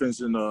our offense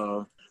in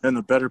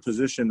a better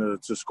position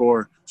to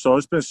score. So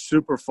it's been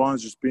super fun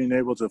just being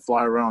able to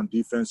fly around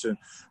defense and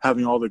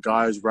having all the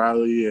guys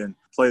rally and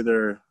play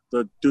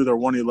do their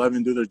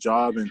 111, do their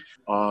job, and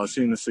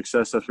seeing the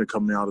success that's been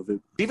coming out of it.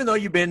 Even though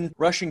you've been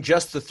rushing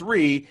just the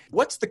 3,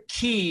 what's the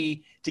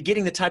key to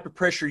getting the type of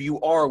pressure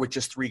you are with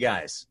just 3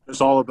 guys?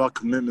 It's all about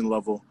commitment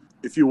level.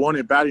 If you want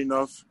it bad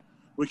enough,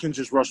 we can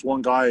just rush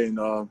one guy,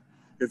 and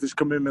if his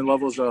commitment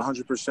level is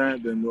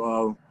 100%,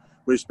 then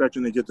we expect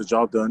him to get the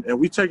job done. And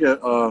we take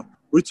it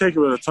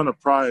with a ton of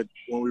pride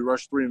when we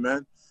rush 3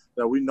 men,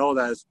 that we know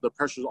that the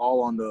pressure's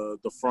all on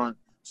the front.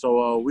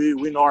 So we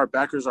know our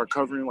backers are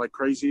covering like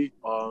crazy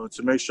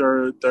to make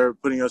sure they're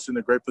putting us in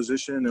a great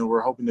position, and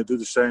we're hoping to do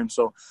the same.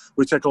 So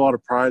we take a lot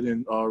of pride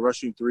in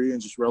rushing 3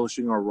 and just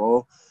relishing our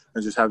role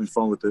and just having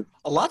fun with it.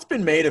 A lot's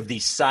been made of the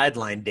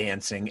sideline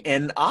dancing,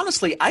 and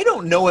honestly, I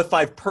don't know if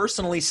I've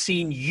personally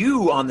seen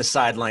you on the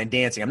sideline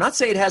dancing. I'm not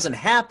saying it hasn't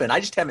happened.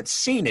 I just haven't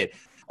seen it.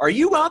 Are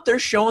you out there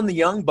showing the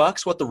young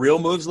bucks what the real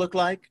moves look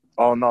like?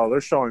 Oh, no,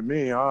 they're showing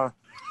me.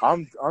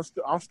 I'm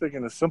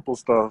sticking to simple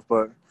stuff,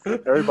 but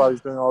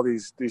everybody's doing all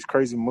these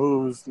crazy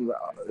moves.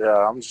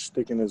 Yeah, I'm just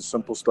sticking to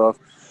simple stuff.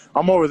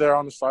 I'm over there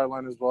on the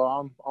sideline as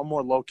well. I'm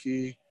more low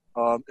key,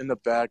 in the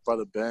back by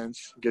the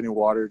bench, getting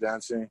water,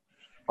 dancing.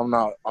 I'm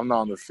not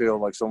on the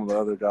field like some of the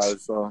other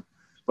guys. So,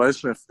 but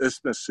it's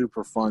been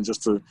super fun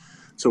just to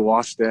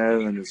watch that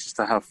and just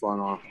to have fun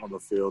on the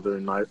field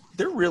during night.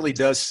 There really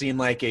does seem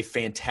like a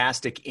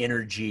fantastic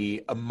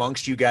energy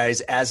amongst you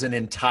guys as an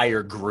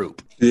entire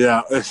group.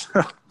 Yeah,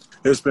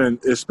 it's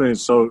been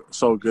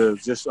so good.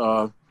 Just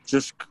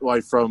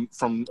like from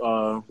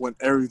when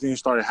everything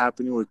started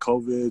happening with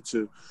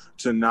COVID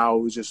to now,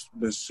 we've just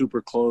been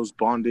super close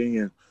bonding,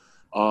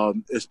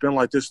 and it's been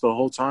like this the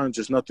whole time.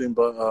 Just nothing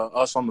but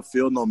us on the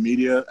field, no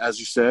media, as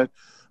you said,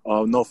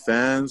 no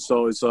fans.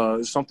 So it's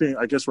something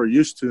I guess we're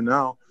used to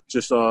now.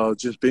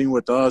 Just being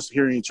with us,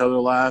 hearing each other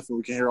laugh, and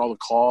we can hear all the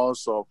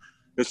calls. So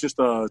it's just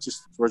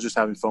we're just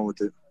having fun with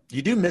it.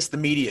 You do miss the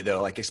media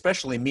though, like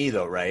especially me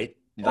though, right?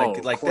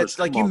 Like that's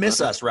like you miss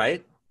us,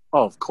 right?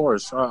 Oh, of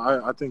course.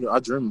 I think I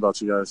dream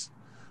about you guys.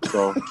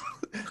 So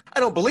I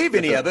don't believe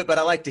any of it, but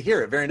I like to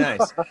hear it. Very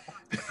nice.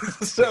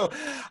 So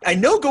I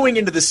know going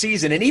into the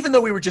season, and even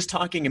though we were just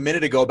talking a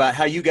minute ago about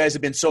how you guys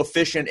have been so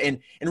efficient and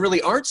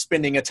really aren't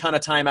spending a ton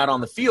of time out on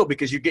the field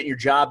because you're getting your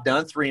job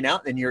done, 3 and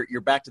out, and then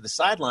you're back to the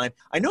sideline.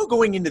 I know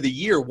going into the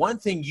year, one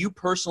thing you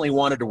personally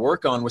wanted to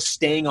work on was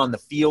staying on the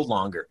field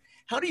longer.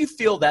 How do you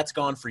feel that's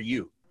gone for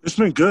you? It's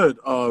been good.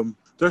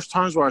 There's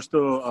times where I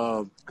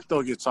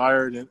still get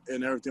tired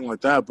and everything like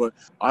that, but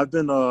I've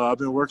been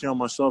working on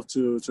myself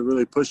to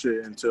really push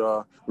it and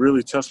to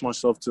really test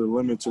myself to the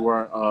limit to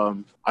where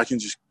I can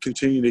just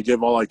continue to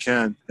give all I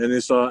can. And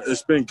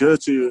it's been good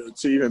to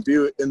even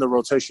be in the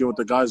rotation with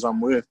the guys I'm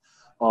with.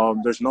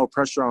 There's no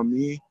pressure on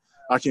me.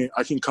 I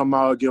can come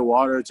out, get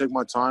water, take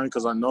my time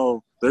because I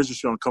know they're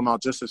just going to come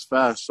out just as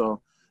fast.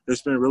 So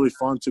it's been really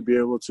fun to be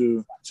able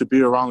to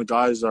be around the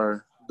guys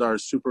that that are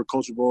super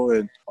coachable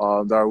and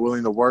that are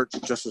willing to work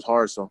just as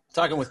hard. So,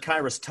 talking with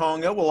Khyiris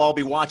Tonga, we'll all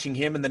be watching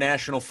him in the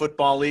National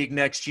Football League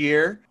next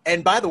year.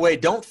 And by the way,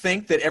 don't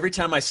think that every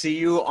time I see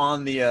you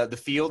on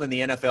the field in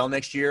the NFL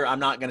next year, I'm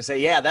not going to say,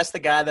 yeah, that's the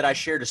guy that I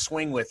shared a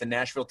swing with in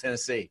Nashville,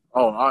 Tennessee.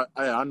 Oh,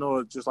 I know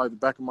it just like the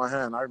back of my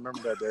hand. I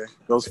remember that day.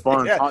 It was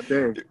fun, Yeah. hot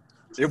day.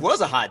 It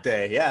was a hot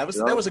day. Yeah,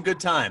 that was a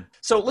good time.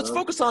 So let's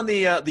focus on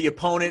the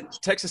opponent,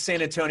 Texas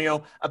San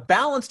Antonio. A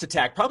balanced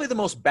attack, probably the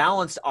most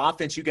balanced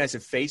offense you guys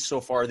have faced so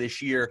far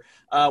this year.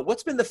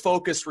 What's been the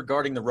focus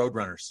regarding the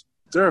Roadrunners?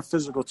 They're a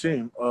physical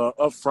team.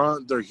 Up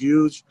front, they're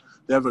huge.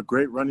 They have a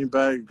great running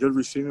back, good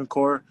receiving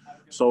core,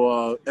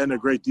 and a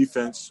great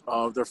defense.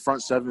 Their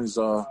front seven is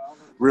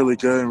really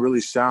good and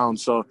really sound.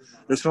 So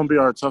it's going to be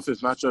our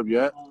toughest matchup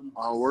yet.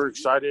 We're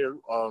excited.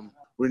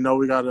 We know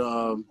we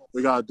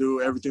gotta do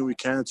everything we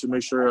can to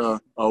make sure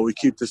we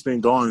keep this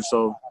thing going.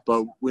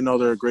 But we know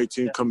they're a great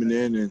team coming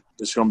in, and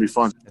it's gonna be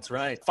fun. That's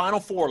right. Final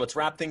four. Let's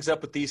wrap things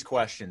up with these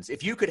questions.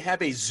 If you could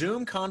have a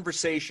Zoom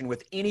conversation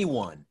with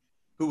anyone,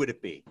 who would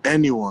it be?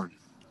 Anyone.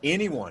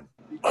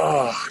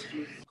 Conor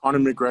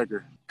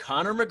McGregor.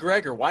 Conor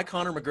McGregor. Why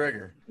Conor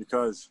McGregor?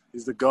 Because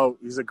he's the GOAT.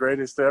 He's the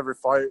greatest to ever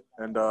fight,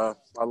 and I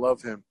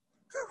love him.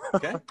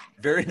 Okay,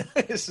 very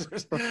nice.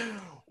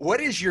 What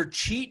is your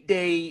cheat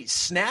day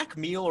snack,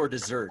 meal, or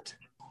dessert?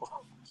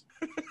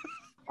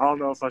 I don't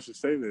know if I should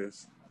say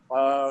this.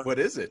 What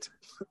is it?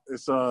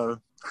 It's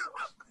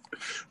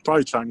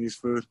probably Chinese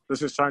food.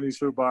 This is Chinese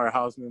food by our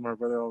house. Me and my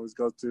brother always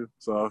go to.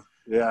 So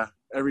yeah,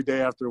 every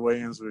day after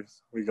weigh-ins,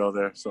 we go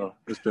there. So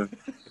it's been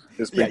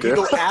good.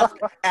 You go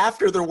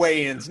after the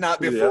weigh-ins, not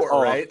before,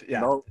 right? Yeah.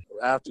 No,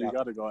 after. You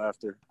got to go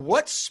after.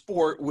 What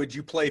sport would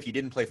you play if you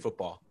didn't play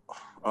football?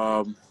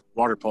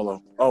 Water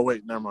polo. Oh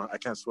wait, never mind. I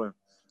can't swim.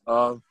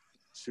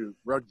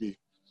 Rugby.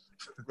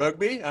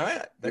 Rugby? All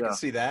right. I can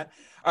see that.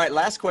 All right,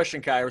 last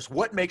question, Khyiris.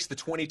 What makes the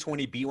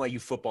 2020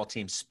 BYU football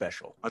team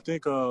special? I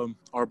think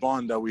our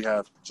bond that we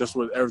have, just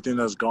with everything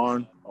that's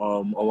gone, a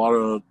lot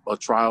of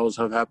trials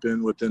have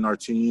happened within our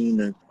team,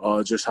 and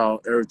just how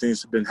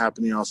everything's been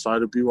happening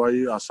outside of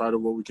BYU, outside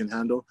of what we can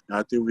handle. And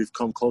I think we've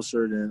come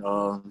closer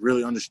and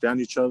really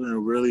understand each other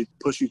and really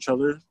push each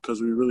other because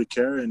we really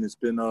care. And it's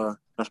been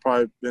that's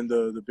probably been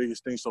the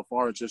biggest thing so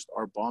far, just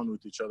our bond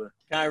with each other.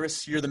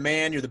 Khyiris, you're the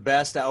man. You're the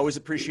best. I always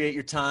appreciate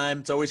your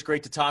time. It's always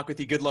great to talk with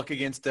you. Good luck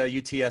against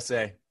UTSA.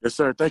 Yes,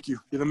 sir. Thank you.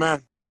 You're the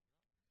man.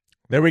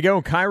 There we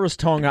go. Khyiris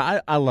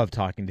Tonga. I love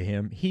talking to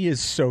him. He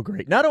is so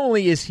great. Not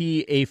only is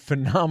he a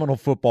phenomenal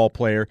football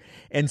player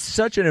and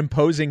such an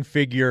imposing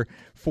figure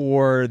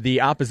for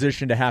the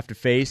opposition to have to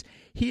face,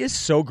 he is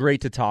so great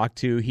to talk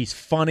to. He's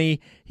funny.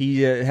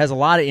 He has a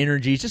lot of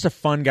energy. He's just a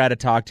fun guy to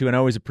talk to, and I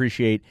always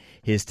appreciate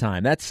his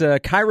time. That's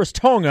Khyiris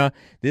Tonga,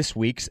 this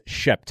week's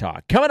Shep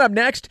Talk. Coming up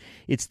next,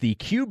 it's the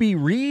QB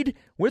Read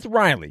with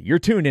Riley. You're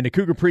tuned into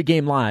Cougar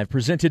Pregame Live,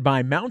 presented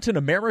by Mountain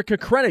America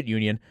Credit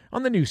Union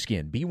on the new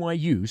skin,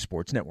 BYU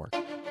Sports Network.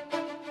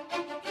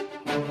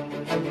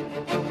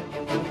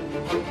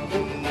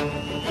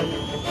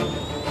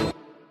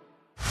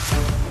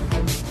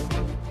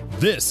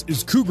 This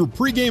is Cougar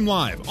Pregame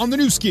Live on the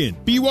new skin,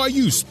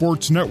 BYU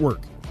Sports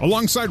Network.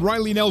 Alongside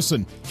Riley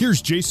Nelson,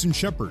 here's Jason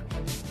Shepard.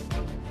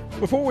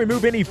 Before we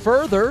move any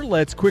further,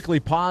 let's quickly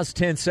pause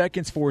 10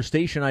 seconds for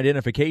station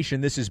identification.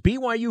 This is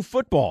BYU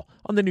football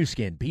on the new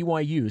skin,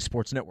 BYU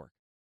Sports Network.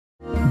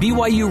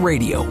 BYU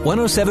Radio,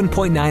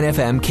 107.9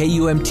 FM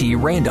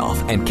KUMT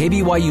Randolph and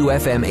KBYU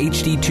FM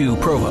HD2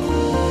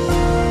 Provo.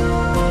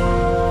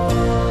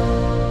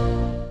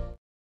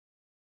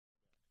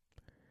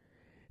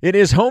 It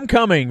is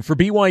homecoming for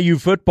BYU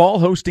football,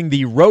 hosting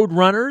the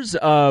Roadrunners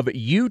of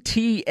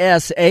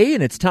UTSA,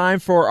 and it's time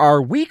for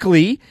our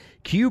weekly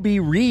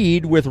QB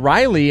Read with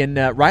Riley. And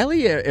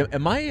Riley,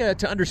 am I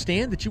to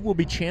understand that you will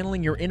be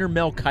channeling your inner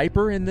Mel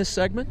Kiper in this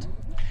segment?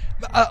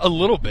 A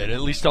little bit.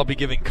 At least I'll be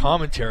giving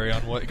commentary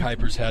on what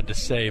Kuiper's had to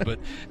say. But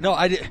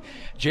no,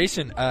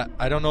 Jason,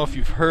 I don't know if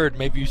you've heard.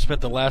 Maybe you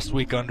spent the last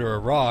week under a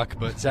rock,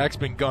 but Zach's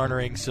been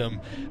garnering some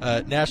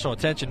national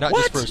attention, not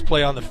just for his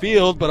play on the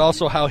field, but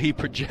also how he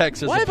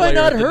projects as a player. Why have I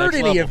not heard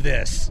any of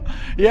this?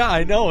 Yeah,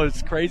 I know.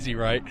 It's crazy,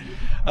 right?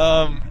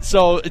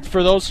 So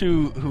for those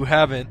who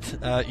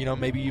haven't,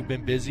 maybe you've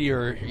been busy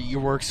or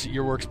your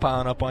work's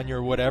piling up on you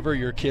or whatever.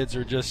 Your kids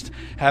are just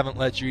haven't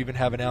let you even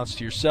have an ounce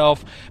to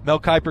yourself. Mel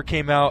Kiper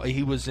came out.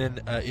 He was in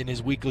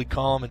his weekly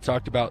column and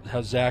talked about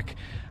how Zach,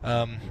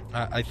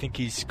 I think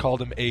he's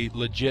called him a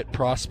legit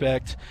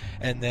prospect.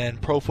 And then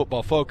Pro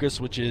Football Focus,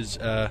 which is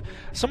a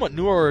somewhat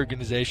newer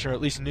organization, or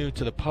at least new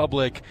to the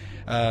public,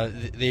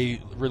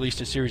 they released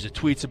a series of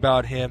tweets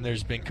about him.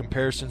 There's been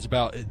comparisons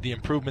about the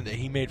improvement that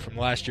he made from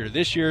last year to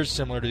this year,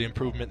 similar to the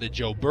improvement that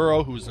Joe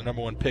Burrow, who was the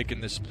number one pick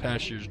in this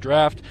past year's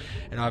draft,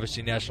 and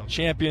obviously national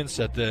champion,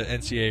 set the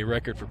NCAA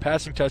record for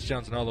passing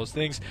touchdowns and all those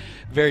things.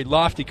 Very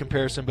lofty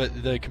comparison,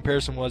 but the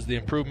comparison was the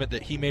improvement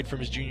that he made from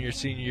his junior,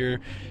 senior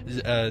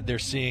year. They're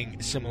seeing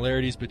seeing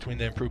similarities between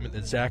the improvement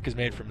that Zach has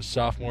made from his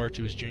sophomore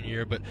to his junior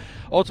year. But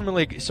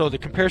ultimately, so the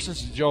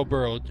comparisons to Joe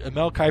Burrow,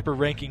 Mel Kiper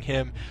ranking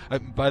him,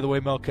 by the way,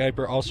 Mel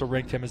Kiper also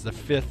ranked him as the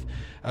 5th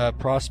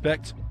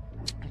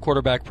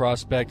quarterback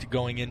prospect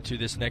going into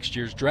this next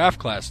year's draft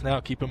class. Now,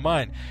 keep in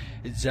mind,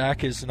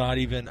 Zach is not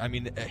even,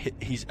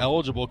 he's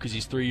eligible because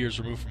he's 3 years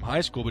removed from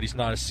high school, but he's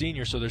not a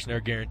senior, so there's no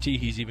guarantee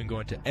he's even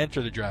going to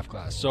enter the draft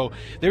class. So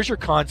there's your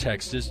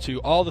context as to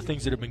all the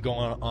things that have been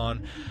going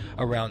on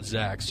around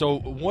Zach. So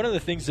one of the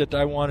things that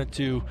I wanted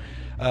to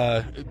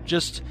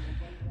just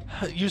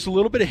use a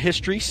little bit of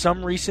history,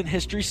 some recent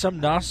history, some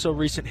not so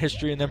recent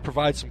history, and then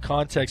provide some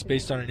context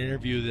based on an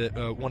interview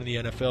that one of the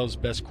NFL's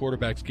best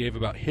quarterbacks gave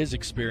about his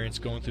experience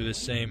going through this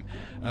same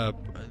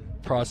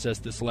process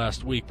this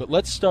last week. But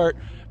let's start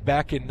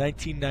back in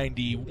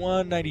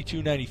 1991,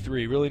 92,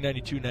 93, really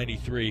 92,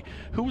 93.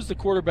 Who was the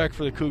quarterback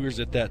for the Cougars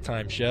at that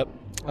time, Shep?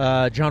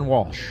 John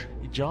Walsh.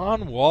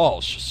 John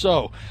Walsh.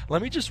 So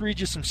let me just read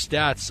you some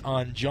stats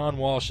on John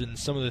Walsh and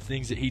some of the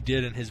things that he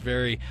did in his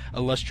very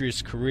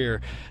illustrious career.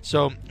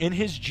 So in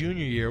his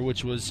junior year,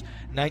 which was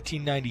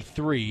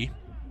 1993,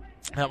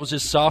 that was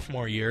his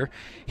sophomore year,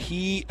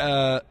 he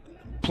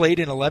played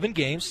in 11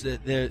 games.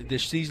 The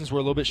seasons were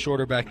a little bit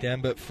shorter back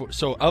then, but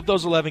so of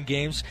those 11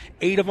 games,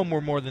 8 of them were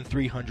more than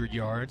 300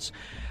 yards.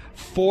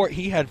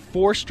 He had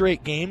 4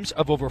 straight games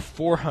of over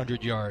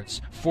 400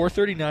 yards.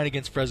 439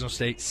 against Fresno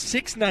State,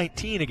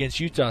 619 against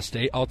Utah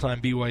State,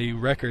 all-time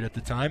BYU record at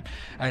the time,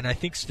 and I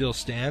think still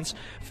stands.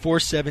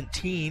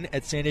 417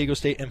 at San Diego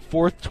State, and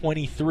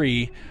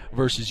 423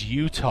 versus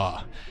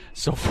Utah.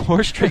 So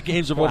 4 straight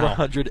games of over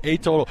 100,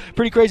 8 total.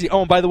 Pretty crazy.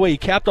 Oh, and by the way, he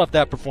capped off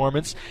that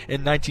performance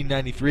in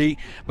 1993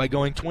 by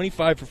going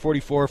 25 for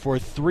 44 for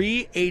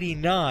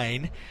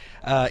 389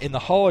 in the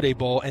Holiday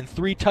Bowl and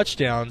 3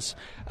 touchdowns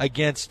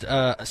against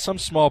some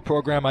small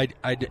program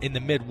in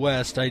the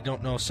Midwest. I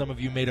don't know. Some of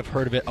you may have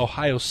heard of it,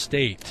 Ohio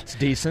State. It's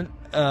decent.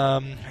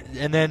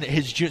 And then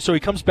so he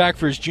comes back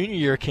for his junior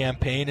year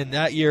campaign, and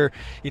that year,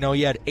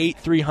 he had 8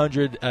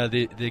 300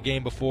 the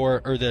game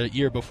before, or the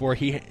year before.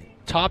 He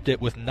topped it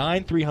with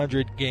 9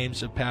 300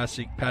 games of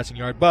passing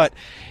yard, but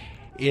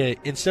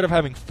instead of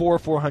having 4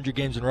 400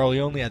 games in a row, he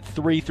only had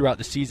 3 throughout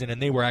the season,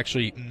 and they were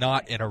actually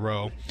not in a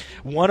row.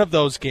 One of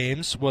those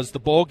games was the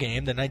bowl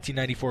game, the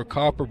 1994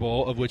 Copper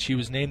Bowl, of which he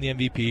was named the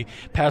MVP,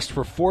 passed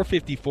for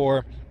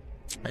 454.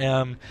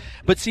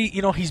 But see,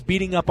 he's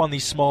beating up on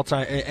these small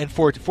time and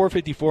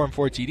 454 and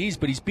 4 TDs,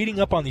 but he's beating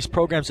up on these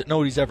programs that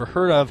nobody's ever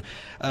heard of.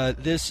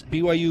 This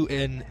BYU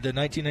in the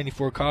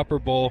 1994 Copper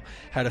Bowl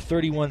had a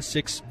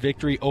 31-6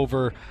 victory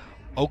over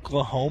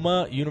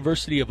Oklahoma,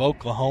 University of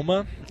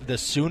Oklahoma, the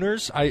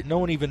Sooners. No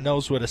one even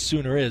knows what a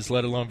Sooner is,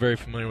 let alone very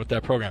familiar with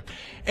that program.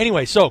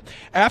 Anyway, so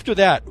after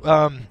that,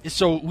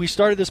 so we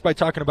started this by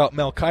talking about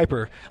Mel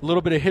Kiper. A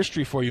little bit of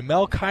history for you.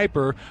 Mel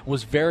Kiper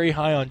was very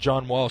high on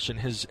John Walsh in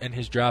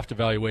his draft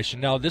evaluation.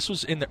 Now, this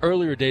was in the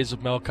earlier days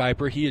of Mel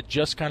Kiper. He had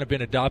just kind of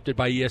been adopted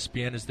by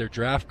ESPN as their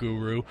draft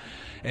guru,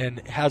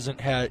 and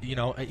hasn't had,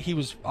 he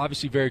was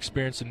obviously very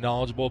experienced and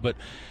knowledgeable, but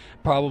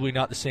probably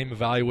not the same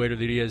evaluator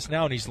that he is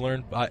now, and he's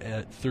learned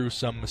through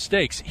some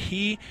mistakes.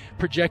 He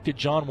projected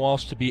John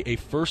Walsh to be a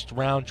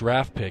first-round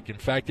draft pick. In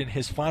fact, in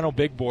his final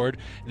big board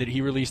that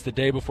he released the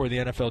day before the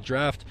NFL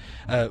draft,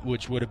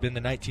 which would have been the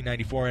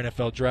 1994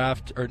 NFL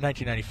draft, or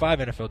 1995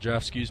 NFL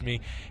draft,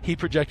 he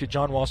projected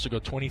John Walsh to go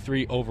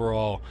 23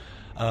 overall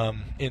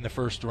in the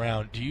first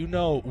round. Do you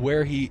know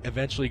where he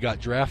eventually got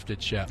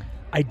drafted, Shep?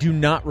 I do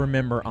not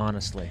remember,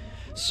 honestly.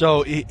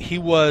 So he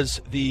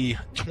was the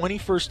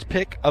 21st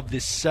pick of the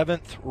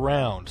 7th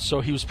round. So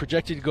he was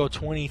projected to go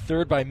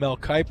 23rd by Mel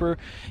Kiper.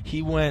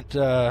 He went,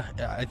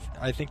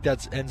 I think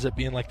that ends up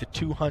being like the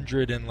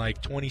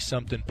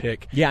 220-something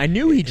pick. Yeah, I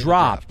knew he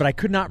dropped, but I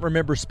could not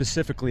remember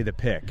specifically the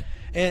pick.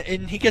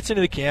 And he gets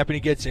into the camp and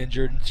he gets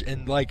injured.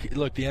 And look,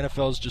 the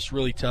NFL is just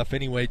really tough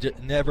anyway.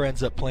 Never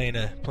ends up playing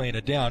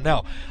a down.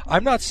 Now,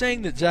 I'm not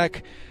saying that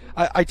Zach.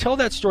 I tell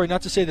that story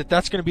not to say that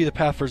that's going to be the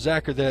path for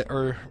Zach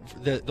or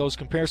those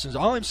comparisons.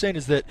 All I'm saying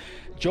is that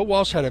Joe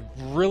Walsh had a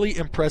really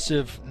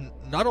impressive,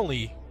 not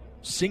only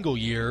single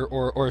year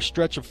or a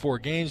stretch of 4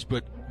 games,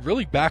 but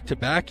really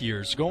back-to-back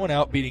years, going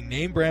out, beating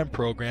name-brand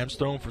programs,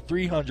 throwing for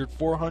 300,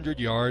 400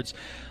 yards,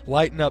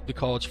 lighting up the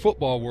college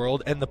football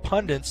world, and the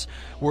pundits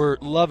were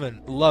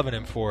loving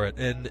him for it.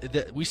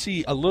 And we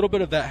see a little bit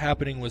of that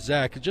happening with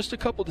Zach. Just a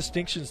couple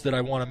distinctions that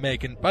I want to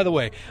make. And by the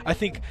way, I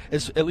think,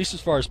 at least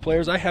as far as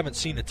players, I haven't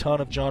seen a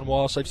ton of John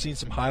Walsh. I've seen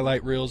some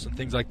highlight reels and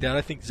things like that.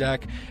 I think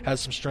Zach has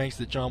some strengths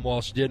that John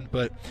Walsh didn't,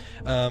 but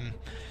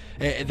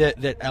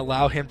that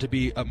allow him to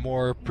be a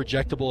more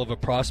projectable of a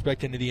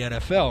prospect into the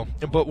NFL.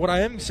 But what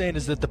I am saying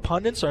is that the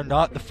pundits are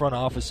not the front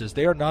offices.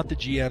 They are not the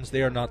GMs.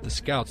 They are not the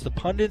scouts. The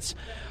pundits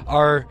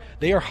are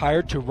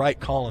hired to write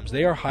columns.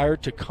 They are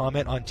hired to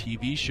comment on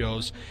TV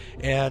shows.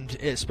 And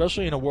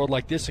especially in a world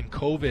like this in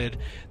COVID,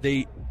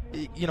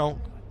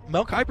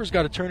 Mel Kiper's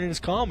got to turn in his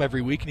column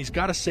every week, and he's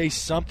got to say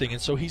something,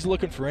 and so he's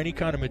looking for any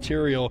kind of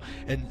material,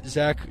 and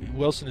Zach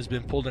Wilson has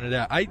been pulled into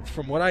that.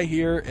 From what I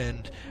hear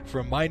and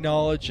from my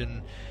knowledge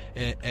and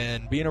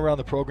and being around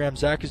the program.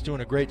 Zach is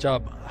doing a great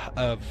job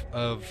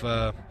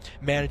of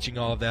managing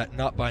all of that,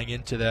 not buying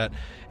into that,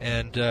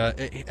 and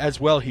as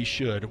well he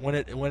should.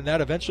 When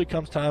that eventually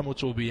comes time,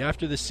 which will be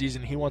after this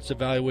season, he wants to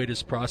evaluate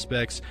his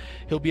prospects.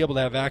 He'll be able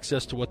to have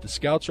access to what the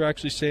scouts are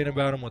actually saying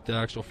about him, what the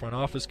actual front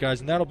office guys,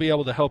 and that'll be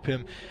able to help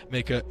him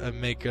make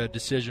a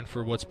decision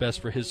for what's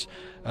best for his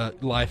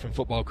life and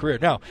football career.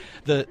 Now,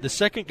 the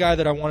second guy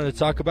that I wanted to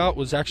talk about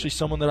was actually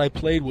someone that I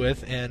played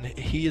with, and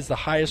he is the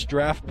highest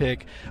draft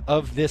pick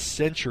of this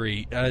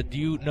century. Do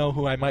you know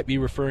who I might be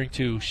referring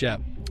to,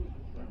 Shep?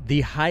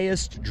 The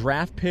highest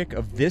draft pick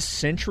of this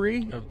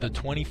century? Of the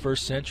 21st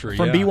century.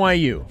 From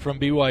BYU. From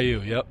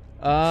BYU, yep.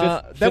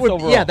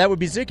 That would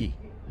be Ziggy.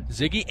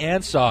 Ziggy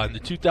Ansah in the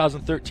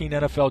 2013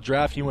 NFL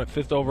Draft. He went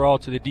 5th overall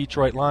to the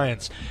Detroit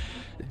Lions.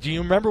 Do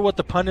you remember what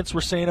the pundits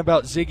were saying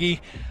about Ziggy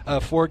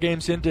 4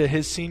 games into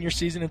his senior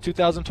season in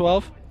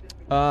 2012?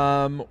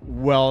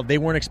 Well, they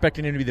weren't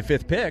expecting him to be the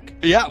 5th pick.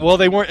 Yeah, well,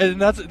 they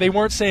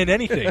weren't saying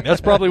anything.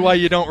 That's probably why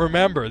you don't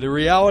remember. The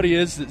reality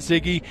is that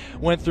Ziggy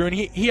went through, and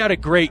he had a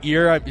great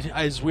year.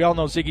 As we all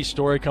know, Ziggy's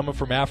story, coming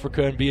from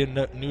Africa and being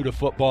new to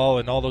football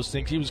and all those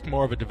things, he was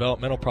more of a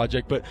developmental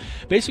project. But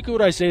basically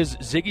what I say is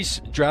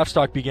Ziggy's draft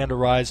stock began to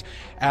rise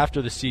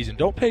after the season.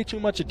 Don't pay too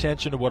much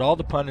attention to what all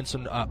the pundits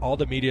and all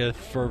the media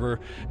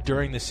fervor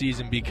during the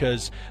season,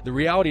 because the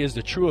reality is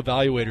the true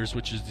evaluators,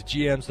 which is the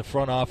GMs, the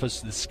front office,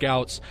 the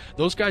scouts,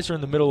 those guys are in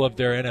the middle of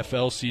their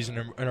NFL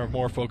season and are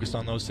more focused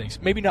on those things.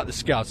 Maybe not the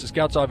scouts. The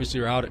scouts obviously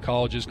are out at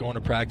colleges, going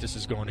to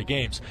practices, going to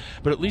games.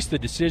 But at least the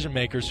decision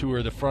makers, who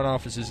are the front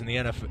offices in the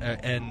NFL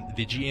and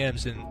the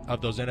GMs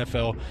of those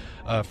NFL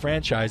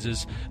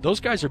franchises, those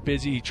guys are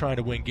busy trying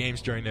to win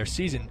games during their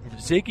season.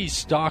 Ziggy's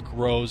stock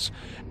rose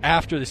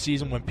after the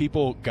season when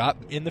people got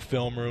in the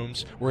film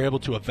rooms, were able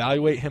to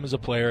evaluate him as a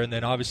player, and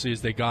then obviously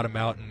as they got him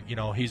out, and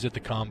he's at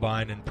the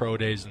combine and pro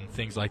days and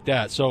things like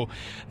that. So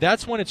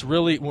that's when it's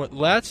really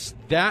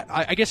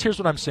I guess here's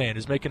what I'm saying,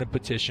 is making a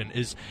petition,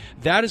 is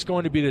that is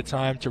going to be the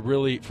time to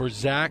really, for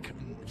Zach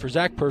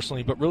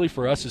personally, but really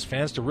for us as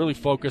fans, to really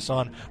focus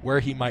on where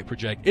he might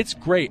project. It's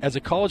great. As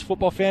a college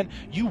football fan,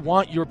 you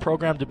want your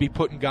program to be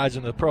putting guys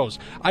into the pros.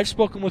 I've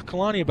spoken with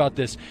Kalani about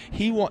this.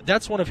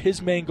 That's one of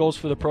his main goals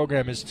for the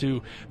program, is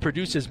to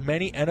produce as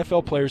many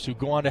NFL players who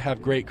go on to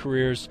have great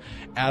careers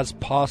as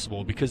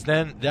possible, because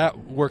then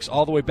that works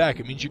all the way back.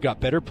 It means you got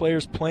better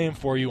players playing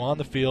for you on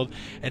the field,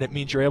 and it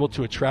means you're able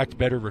to attract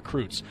better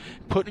recruits.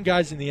 Putting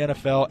guys in the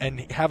NFL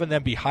and having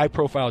them be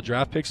high-profile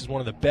draft picks is one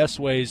of the best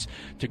ways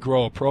to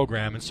grow a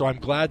program. And so I'm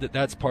glad that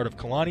that's part of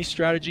Kalani's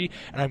strategy,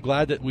 and I'm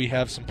glad that we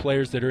have some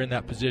players that are in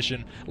that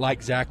position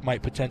like Zach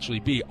might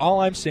potentially be.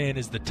 All I'm saying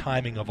is the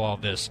timing of all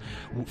this.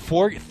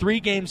 3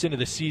 games into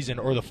the season,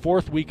 or the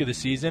 4th week of the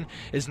season,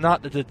 is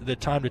not the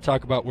time to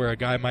talk about where a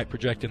guy might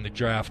project in the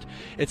draft.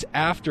 It's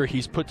after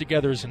he's put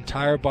together his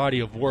entire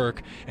body of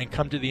work and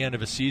come to the end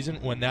of a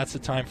season, when that's the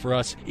time for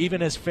us,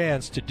 even as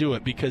fans, to do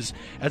it. Because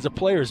as a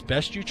player, as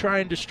best you try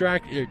and to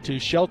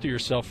shelter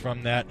yourself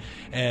from that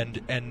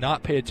and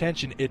not pay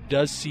attention, it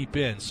does seep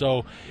in.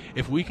 So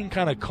if we can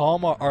kind of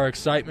calm our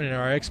excitement and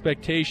our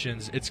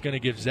expectations, it's going to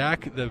give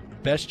Zach the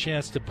best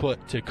chance to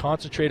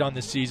concentrate on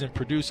this season,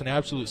 produce an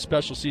absolute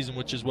special season,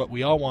 which is what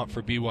we all want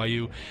for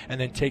BYU, and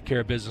then take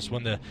care of business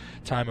when the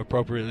time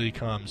appropriately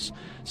comes.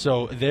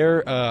 So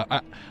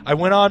I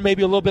went on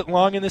maybe a little bit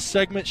long in this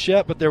segment,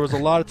 Shep, but there was a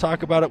lot of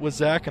talk about it with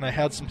Zach, and I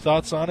had some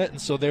thoughts on it, and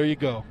so there you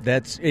go.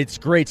 It's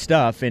great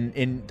stuff,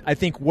 and I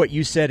think what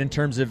you said in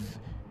terms of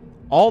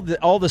all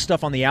the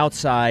stuff on the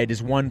outside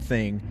is one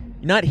thing.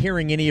 You're not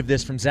hearing any of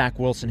this from Zach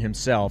Wilson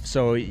himself,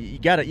 so you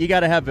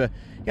gotta have the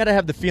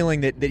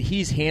feeling that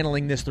he's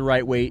handling this the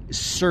right way,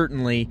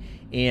 certainly.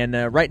 And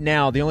right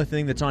now, the only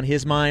thing that's on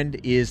his mind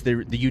is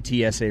the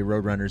UTSA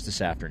Roadrunners this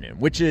afternoon,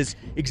 which is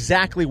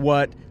exactly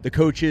what the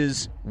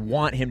coaches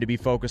want him to be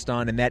focused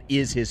on, and that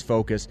is his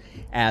focus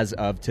as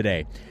of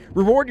today.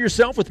 Reward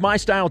yourself with My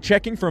Style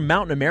checking from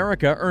Mountain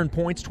America. Earn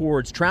points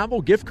towards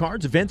travel, gift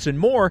cards, events, and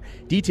more.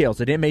 Details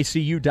at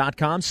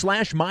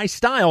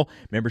macu.com/mystyle.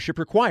 Membership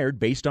required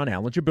based on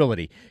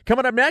eligibility.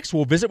 Coming up next,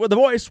 we'll visit with The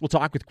Voice. We'll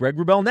talk with Greg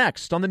Wrubell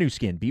next on the new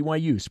skin,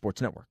 BYU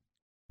Sports Network.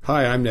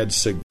 Hi, I'm Ned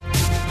Sig.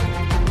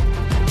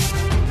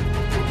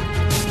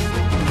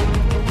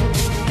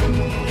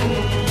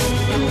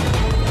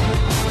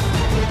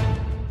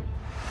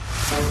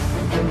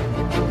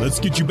 Let's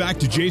get you back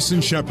to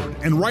Jason Shepard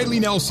and Riley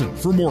Nelson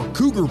for more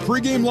Cougar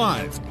Pregame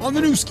Live on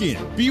the new skin,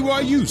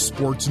 BYU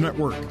Sports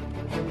Network.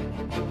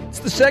 It's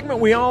the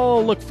segment we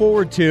all look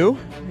forward to.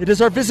 It is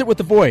our visit with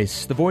the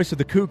voice of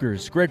the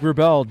Cougars, Greg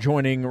Wrubell,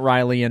 joining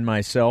Riley and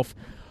myself.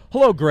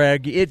 Hello,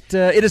 Greg. It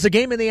is a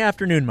game in the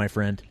afternoon, my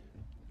friend.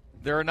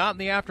 There are not in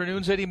the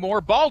afternoons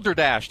anymore.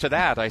 Balderdash to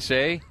that, I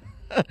say.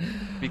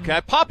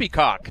 Because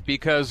poppycock,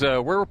 because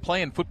we're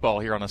playing football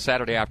here on a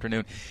Saturday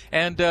afternoon,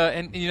 and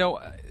you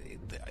know,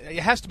 it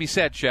has to be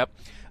said, Shep.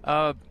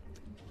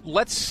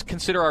 Let's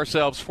consider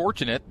ourselves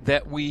fortunate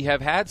that we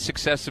have had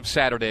successive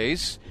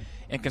Saturdays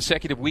and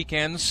consecutive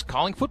weekends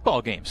calling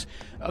football games.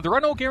 There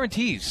are no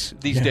guarantees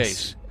these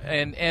days.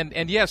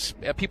 And yes,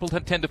 people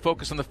tend to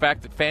focus on the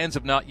fact that fans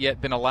have not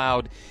yet been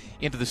allowed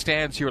into the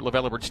stands here at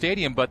LaVell Edwards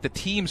Stadium, but the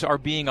teams are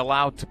being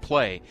allowed to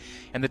play,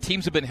 and the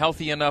teams have been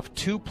healthy enough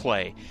to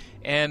play.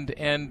 And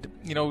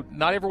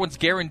not everyone's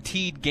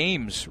guaranteed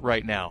games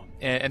right now.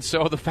 And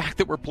so the fact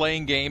that we're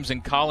playing games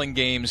and calling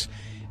games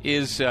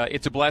is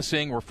it's a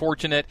blessing. We're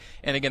fortunate.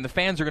 And again, the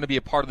fans are going to be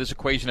a part of this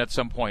equation at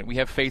some point. We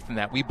have faith in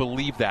that. We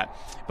believe that.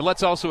 But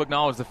let's also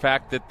acknowledge the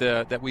fact that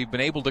that we've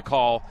been able to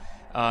call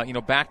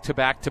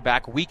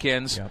back-to-back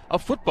weekends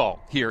of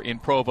football here in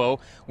Provo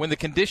when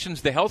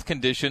the health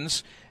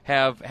conditions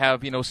have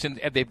since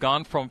they've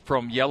gone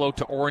from yellow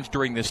to orange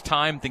during this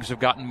time. Things have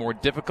gotten more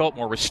difficult,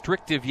 more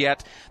restrictive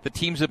yet. The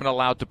teams have been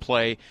allowed to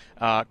play,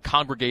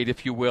 congregate,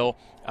 if you will,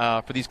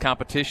 for these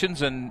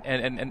competitions, and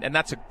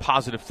that's a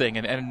positive thing.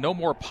 And no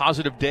more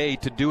positive day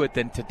to do it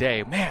than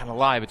today. Man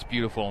alive, it's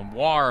beautiful and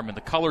warm, and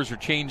the colors are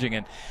changing,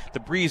 and the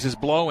breeze is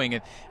blowing.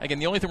 And again,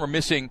 the only thing we're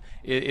missing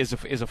is a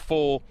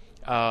full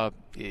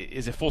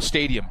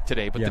stadium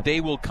today, but the day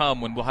will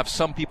come when we'll have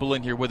some people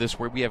in here with us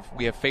where we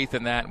have faith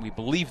in that and we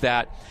believe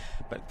that.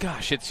 But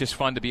gosh, it's just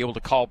fun to be able to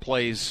call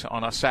plays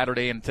on a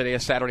Saturday, and today a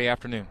Saturday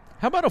afternoon.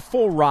 How about a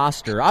full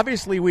roster?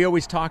 Obviously, we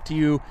always talk to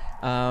you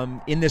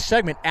in this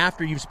segment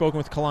after you've spoken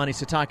with Kalani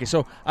Sitake.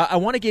 So I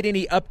want to get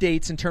any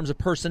updates in terms of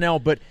personnel,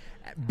 but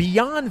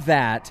beyond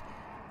that,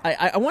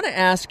 I want to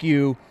ask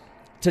you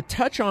to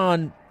touch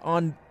on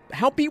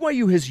how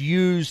BYU has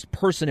used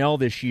personnel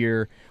this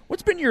year.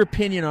 What's been your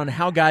opinion on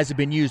how guys have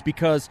been used?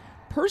 Because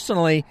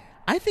personally,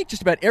 I think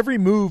just about every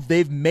move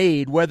they've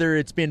made, whether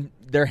it's been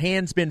their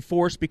hands been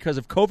forced because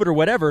of COVID or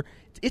whatever,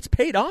 it's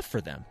paid off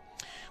for them.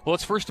 Well,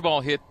 let's first of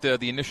all hit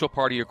the initial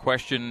part of your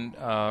question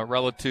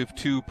relative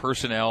to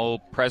personnel,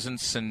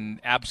 presence and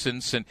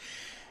absence. And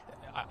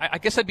I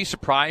guess I'd be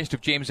surprised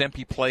if James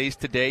Empey plays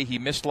today. He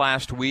missed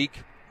last week.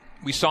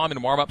 We saw him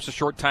in warm-ups a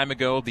short time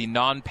ago, the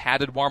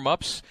non-padded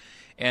warm-ups.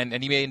 And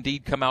he may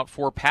indeed come out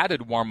for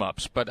padded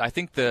warm-ups, but I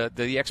think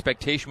the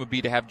expectation would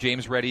be to have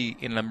James ready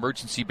in an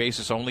emergency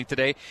basis only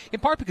today, in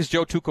part because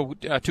Joe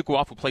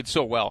Tukuafu played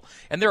so well.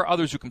 And there are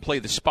others who can play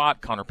the spot.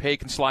 Connor Pay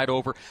can slide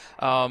over.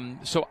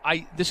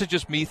 This is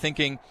just me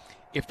thinking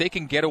if they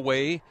can get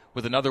away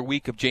with another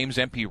week of James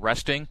Empey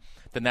resting,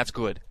 then that's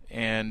good.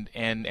 And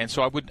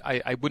so I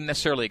wouldn't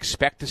necessarily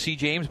expect to see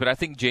James, but I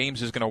think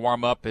James is going to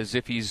warm up as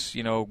if he's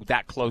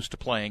that close to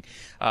playing.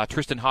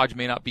 Tristan Hodge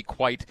may not be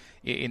quite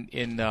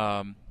in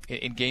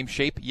game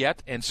shape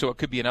yet, and so it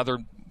could be another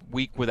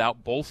week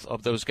without both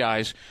of those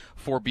guys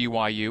for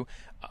BYU.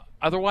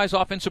 Otherwise,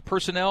 offensive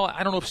personnel,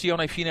 I don't know if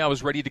Sione Finau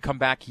is ready to come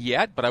back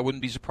yet, but I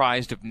wouldn't be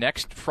surprised if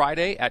next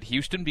Friday at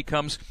Houston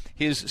becomes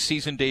his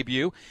season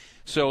debut.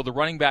 So the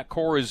running back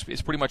core is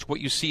pretty much what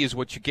you see is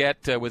what you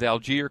get with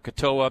Algier,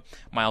 Katoa,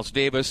 Miles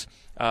Davis.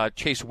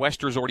 Chase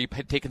Wester's already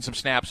taken some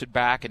snaps at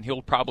back, and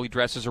he'll probably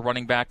dress as a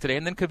running back today.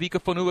 And then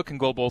Kavika Fonua can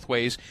go both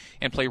ways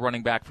and play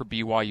running back for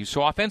BYU.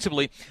 So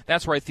offensively,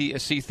 that's where I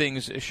see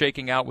things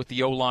shaking out with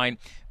the O-line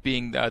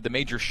being the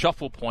major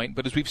shuffle point.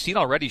 But as we've seen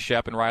already,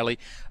 Shep and Riley,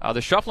 the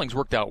shuffling's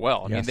worked out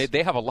well. I mean,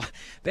 they have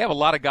a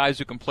lot of guys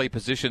who can play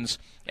positions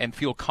and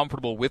feel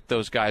comfortable with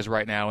those guys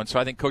right now. And so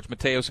I think Coach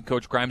Mateos and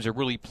Coach Grimes are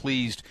really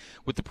pleased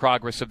with the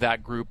progress of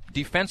that group.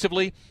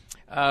 Defensively,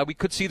 we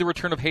could see the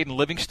return of Hayden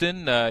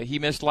Livingston. He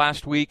missed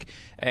last week,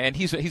 and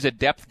he's a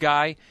depth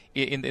guy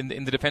in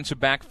the defensive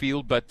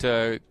backfield, but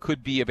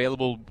could be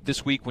available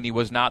this week when he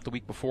was not the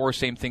week before.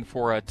 Same thing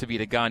for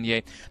Tavita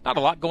Gagne. Not a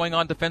lot going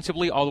on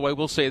defensively, although I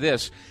will say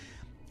this,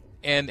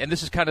 and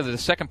this is kind of the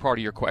second part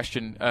of your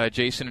question,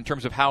 Jason, in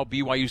terms of how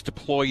BYU's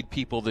deployed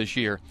people this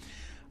year.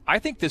 I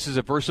think this is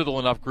a versatile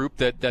enough group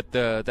that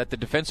the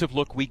defensive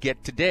look we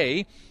get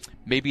today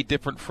may be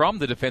different from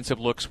the defensive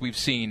looks we've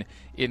seen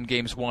in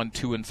games 1,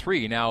 2, and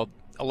 3. Now,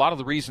 a lot of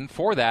the reason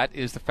for that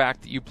is the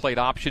fact that you played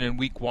option in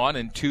week 1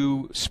 and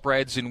 2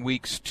 spreads in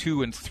weeks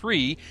 2 and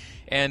 3,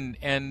 and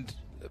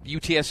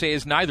UTSA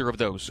is neither of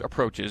those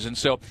approaches, and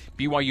so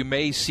BYU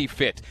may see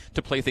fit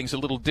to play things a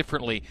little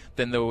differently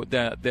than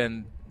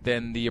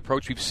the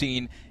approach we've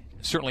seen.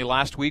 Certainly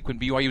last week when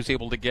BYU was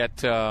able to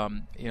get a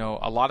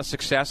lot of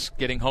success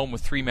getting home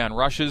with 3-man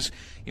rushes,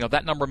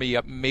 that number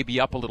may be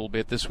up a little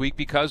bit this week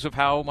because of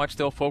how much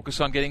they'll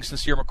focus on getting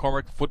Sincere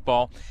McCormick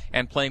football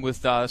and playing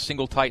with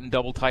single tight and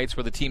double tights,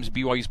 where the teams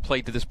BYU's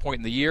played to this point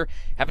in the year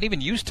haven't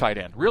even used tight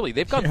end. Really,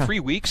 they've gone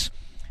 3 weeks.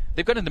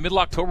 They've gone into middle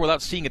October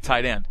without seeing a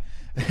tight end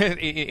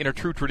in a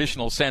true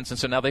traditional sense, and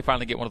so now they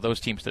finally get one of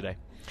those teams today.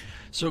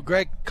 So,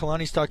 Greg,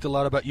 Kalani's talked a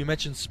lot about, you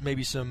mentioned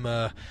maybe some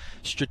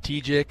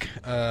strategic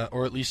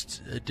or at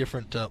least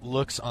different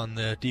looks on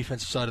the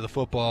defensive side of the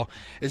football.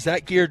 Is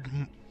that geared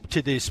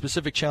to the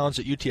specific challenge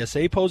that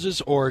UTSA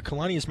poses, or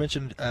Kalani has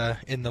mentioned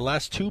in the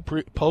last 2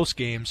 post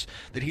games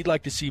that he'd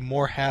like to see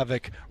more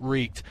havoc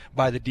wreaked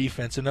by the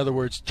defense? In other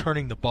words,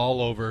 turning the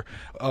ball over.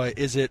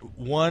 Is it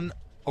one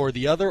or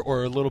the other,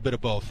 or a little bit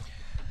of both?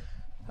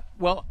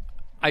 Well,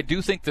 I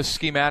do think the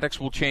schematics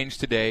will change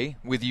today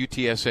with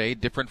UTSA,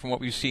 different from what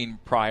we've seen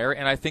prior.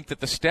 And I think that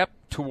the step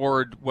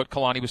toward what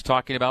Kalani was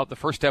talking about, the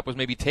first step was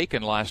maybe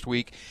taken last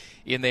week,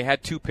 in they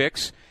had 2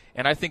 picks.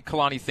 And I think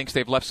Kalani thinks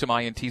they've left some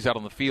INTs out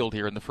on the field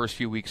here in the first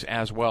few weeks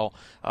as well.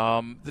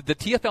 The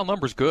TFL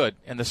number's good,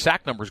 and the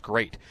sack number's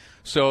great.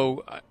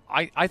 So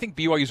I think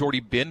BYU's already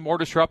been more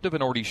disruptive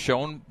and already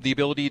shown the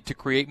ability to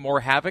create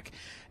more havoc.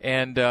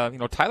 And,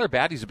 Tyler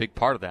Batty's a big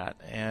part of that.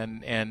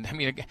 And I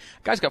mean, a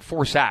guy's got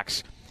 4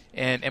 sacks.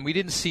 And we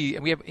didn't see,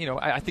 and we have,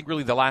 I think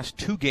really the last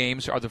 2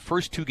 games are the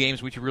first 2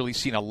 games which we've really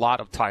seen a lot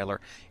of Tyler.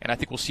 And I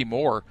think we'll see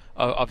more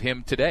of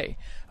him today.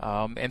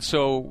 And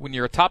so when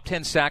you're a top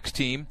 10 sacks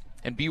team,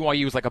 and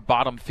BYU was like a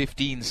bottom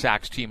 15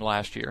 sacks team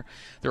last year.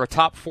 They're a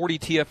top 40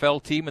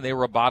 TFL team, and they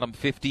were a bottom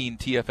 15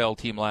 TFL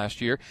team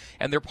last year.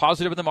 And they're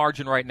positive in the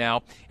margin right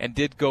now and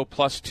did go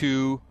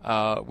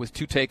 +2 with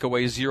 2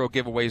 takeaways, 0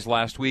 giveaways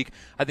last week.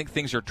 I think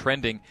things are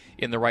trending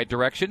in the right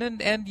direction. And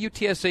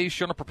UTSA has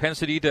shown a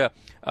propensity to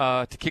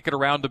kick it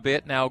around a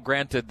bit. Now,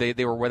 granted,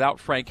 they were without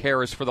Frank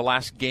Harris for the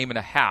last game and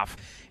a half.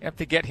 And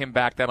to get him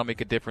back, that'll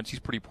make a difference. He's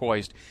pretty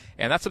poised.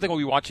 And that's something we'll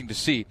be watching to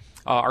see.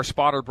 Our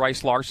spotter,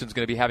 Bryce Larson, is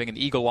going to be having an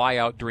eagle eye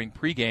out during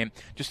pregame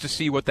just to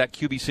see what that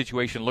QB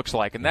situation looks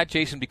like. And that,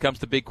 Jason, becomes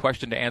the big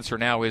question to answer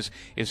now is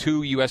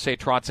who USA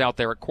trots out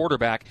there at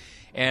quarterback.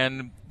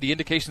 And the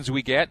indications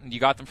we get, and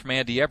you got them from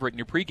Andy Everett in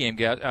your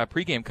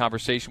pregame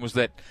conversation, was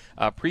that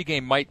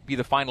pregame might be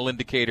the final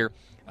indicator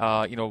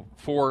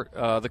for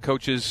the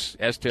coaches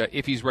as to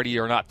if he's ready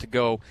or not to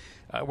go,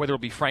 whether it'll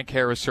be Frank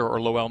Harris or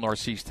Lowell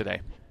Narcisse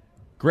today.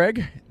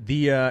 Greg,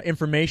 the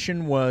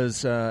information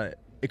was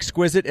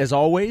exquisite as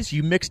always.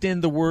 You mixed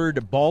in the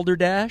word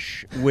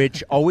balderdash,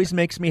 which always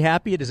makes me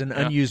happy. It is an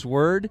unused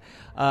word.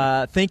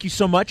 Thank you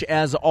so much,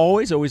 as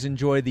always. Always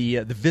enjoy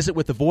the visit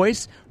with the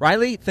voice.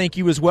 Riley, thank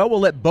you as well. We'll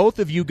let both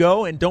of you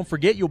go, and don't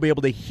forget you'll be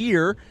able to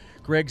hear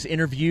Greg's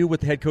interview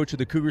with the head coach of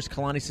the Cougars,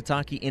 Kalani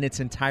Sitake, in its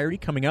entirety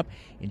coming up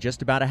in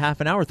just about a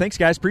half an hour. Thanks,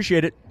 guys.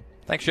 Appreciate it.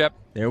 Thanks, Shep.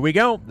 There we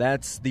go.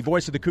 That's the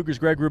voice of the Cougars,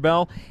 Greg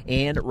Wrubell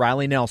and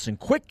Riley Nelson.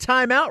 Quick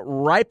timeout.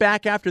 Right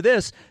back after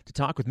this to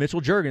talk with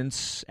Mitchell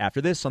Juergens. After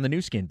this on the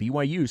new skin,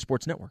 BYU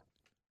Sports Network.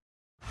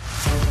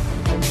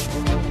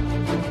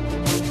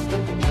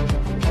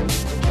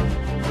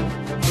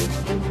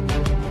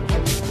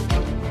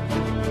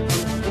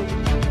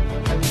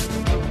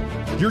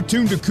 You're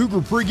tuned to Cougar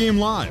Pregame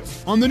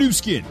Live on the new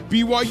skin,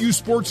 BYU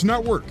Sports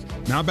Network.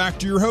 Now back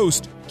to your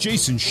host,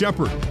 Jason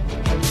Shepard.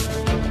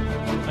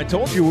 I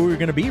told you we were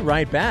going to be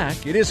right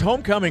back. It is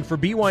homecoming for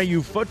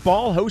BYU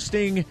football,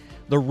 hosting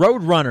the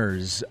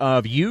Roadrunners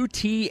of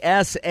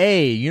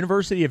UTSA,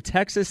 University of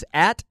Texas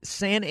at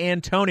San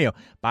Antonio.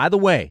 By the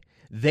way,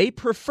 they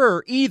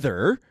prefer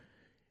either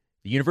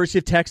the University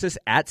of Texas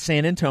at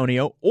San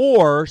Antonio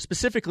or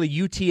specifically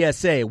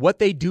UTSA. What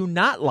they do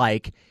not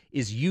like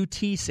is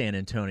UT San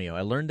Antonio.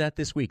 I learned that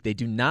this week. They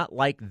do not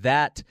like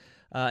that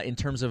in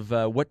terms of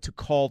what to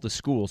call the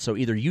school. So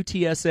either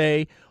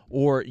UTSA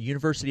or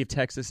University of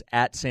Texas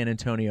at San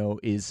Antonio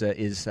is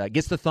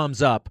gets the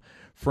thumbs up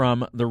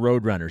from the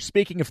Roadrunners.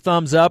 Speaking of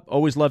thumbs up,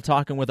 always love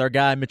talking with our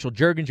guy Mitchell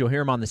Juergens. You'll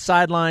hear him on the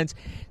sidelines.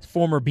 He's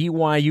former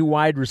BYU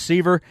wide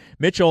receiver.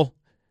 Mitchell,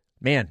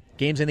 man,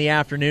 game's in the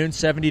afternoon,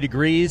 70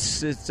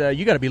 degrees. It's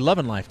you got to be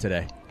loving life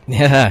today.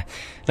 Yeah,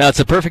 no, it's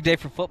a perfect day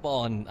for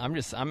football, and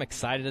I'm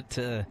excited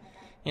to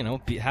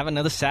have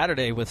another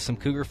Saturday with some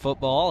Cougar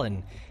football,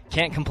 and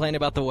can't complain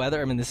about the weather.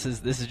 I mean, this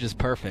is just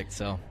perfect.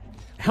 So.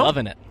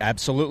 Loving it.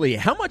 Absolutely.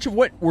 How much of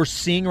what we're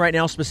seeing right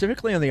now,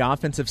 specifically on the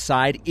offensive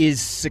side,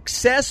 is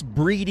success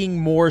breeding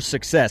more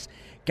success?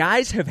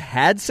 Guys have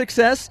had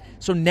success,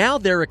 so now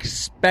they're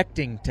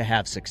expecting to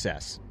have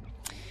success.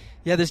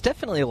 Yeah, there's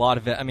definitely a lot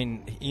of it. I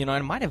mean, I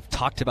might have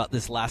talked about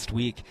this last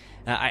week.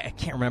 I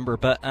can't remember,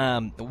 but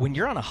when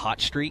you're on a hot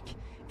streak,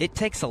 it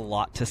takes a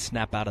lot to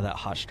snap out of that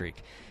hot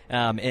streak.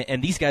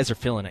 And these guys are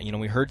feeling it.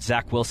 We heard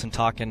Zach Wilson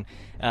talking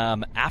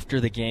after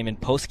the game and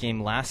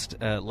post-game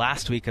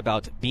last week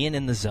about being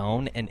in the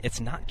zone, and it's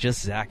not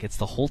just Zach, it's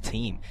the whole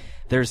team.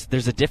 There's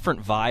a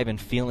different vibe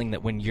and feeling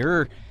that when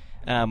you're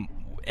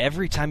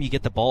every time you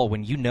get the ball,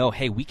 when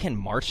hey, we can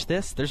march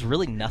this, there's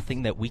really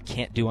nothing that we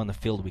can't do on the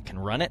field. We can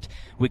run it,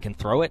 we can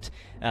throw it,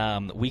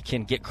 we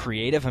can get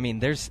creative. I mean,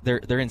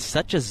 they're in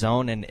such a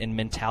zone and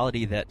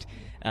mentality that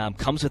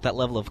comes with that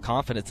level of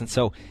confidence. And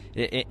so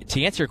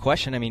to answer your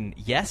question, I mean,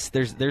 yes,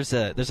 there's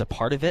a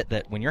part of it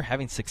that when you're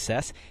having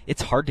success,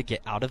 it's hard to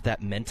get out of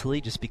that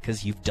mentally just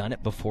because you've done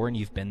it before and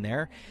you've been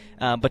there.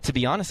 But to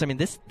be honest, I mean,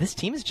 this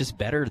team is just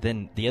better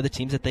than the other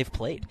teams that they've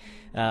played.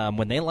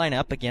 When they line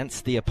up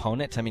against the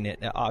opponent, I mean,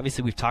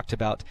 obviously we've talked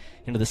about,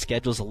 the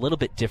schedule's a little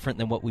bit different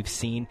than what we've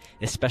seen,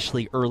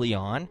 especially early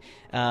on.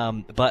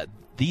 But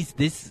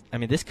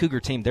this Cougar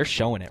team, they're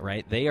showing it,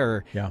 right?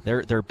 They're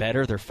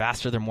better, they're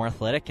faster, they're more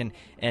athletic,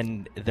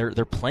 and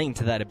they're playing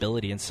to that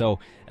ability. And so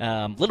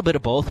a little bit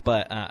of both,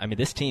 but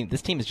this team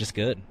is just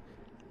good.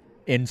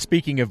 And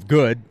speaking of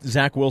good,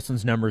 Zach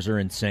Wilson's numbers are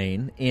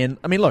insane. And,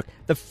 I mean, look,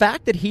 the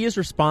fact that he is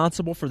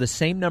responsible for the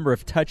same number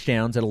of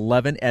touchdowns at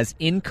 11 as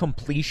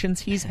incompletions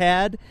he's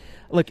had,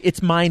 look,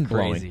 it's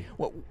mind-blowing.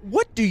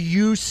 What do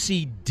you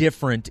see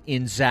different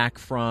in Zach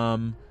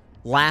from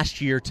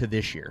last year to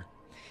this year?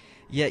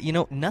 Yeah,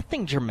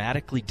 nothing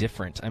dramatically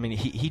different. I mean,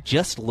 he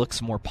just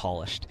looks more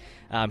polished.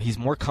 He's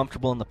more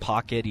comfortable in the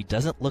pocket. He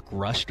doesn't look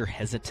rushed or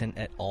hesitant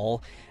at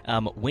all.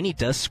 When he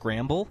does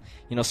scramble,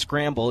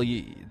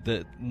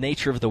 the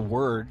nature of the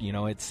word,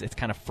 it's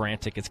kind of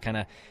frantic. It's kind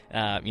of,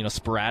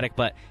 sporadic.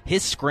 But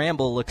his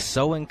scramble looks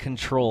so in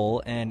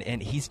control,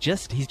 and he's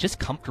just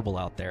comfortable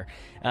out there.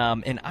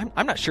 And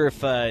I'm not sure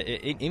if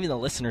even the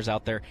listeners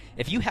out there,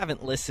 if you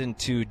haven't listened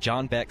to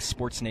John Beck's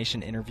Sports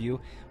Nation interview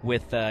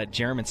with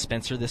Jeremy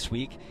Spencer this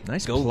week,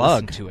 go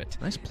listen to it.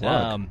 Nice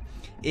plug.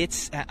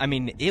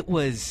 It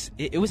was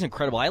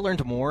incredible. I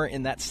learned more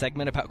in that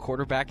segment about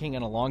quarterbacking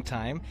in a long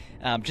time,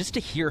 just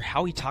to hear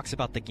how he talks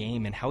about the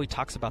game and how he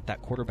talks about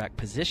that quarterback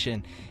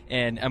position.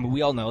 And I mean,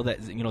 we all know that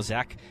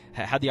Zach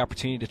had the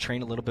opportunity to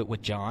train a little bit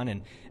with John,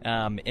 and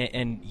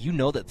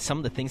that some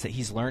of the things that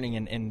he's learning.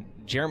 And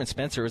Jeremy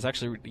Spencer was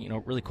actually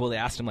really cool. They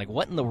asked him, like,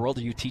 what in the world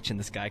are you teaching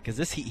this guy?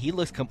 Because he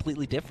looks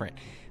completely different,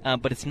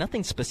 but it's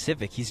nothing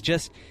specific. He's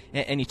just,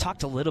 and he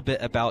talked a little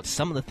bit about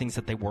some of the things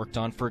that they worked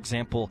on. For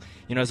example,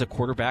 as a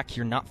quarterback,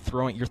 you're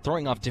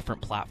throwing off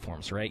different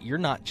platforms, right? You're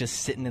not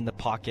just sitting in the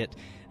pocket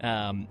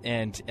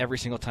and every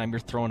single time you're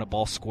throwing a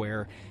ball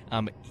square.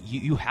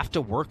 You have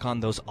to work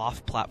on those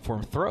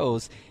off-platform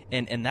throws,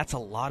 and that's a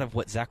lot of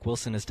what Zach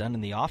Wilson has done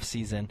in the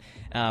offseason.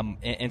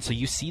 And so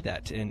you see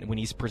that, and when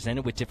he's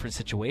presented with different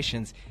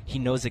situations, he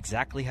knows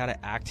exactly how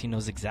to act. He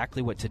knows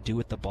exactly what to do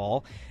with the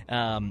ball,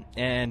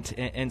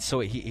 and so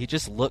he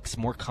just looks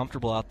more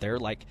comfortable out there.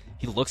 Like,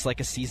 he looks like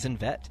a seasoned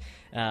vet.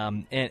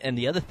 And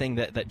the other thing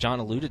that John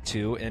alluded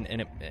to,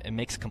 and it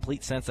makes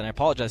complete sense, and I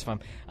apologize if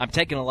I'm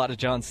taking a lot of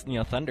John's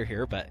thunder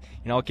here, but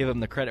I'll give him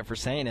the credit for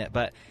saying it.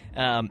 But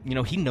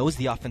he knows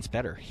the offense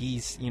better.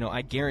 He's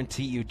I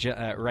guarantee you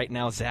right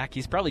now, Zach,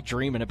 he's probably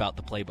dreaming about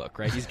the playbook,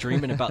 right? He's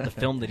dreaming about the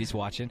film that he's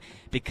watching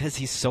because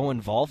he's so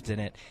involved in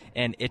it,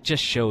 and it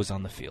just shows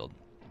on the field.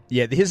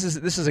 Yeah, this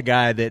is a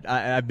guy that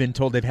I've been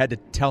told they've had to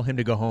tell him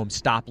to go home,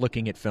 stop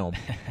looking at film.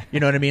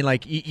 You know what I mean?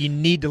 Like, you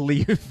need to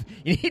leave.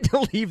 You need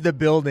to leave the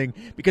building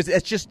because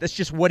that's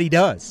just what he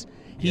does.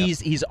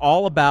 He's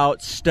all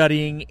about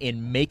studying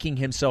and making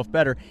himself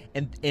better.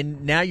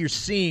 And now you're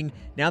seeing,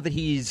 now that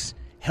he's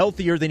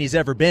healthier than he's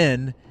ever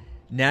been,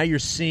 now you're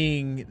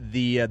seeing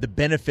the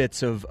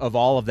benefits of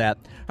all of that.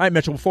 All right,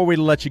 Mitchell, before we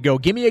let you go,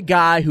 give me a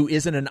guy who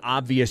isn't an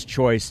obvious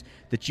choice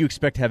that you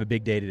expect to have a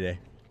big day today.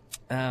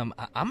 I'm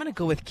going to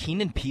go with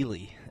Keenan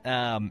Pili.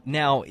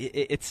 Now,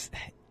 it's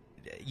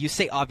you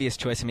say obvious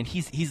choice. I mean,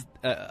 he's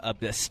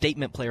a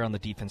statement player on the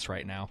defense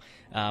right now,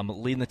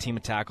 leading the team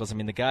in tackles. I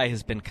mean, the guy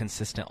has been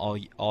consistent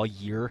all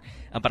year.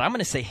 But I'm going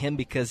to say him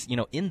because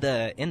in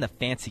the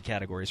fancy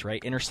categories,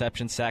 right,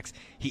 interception, sacks,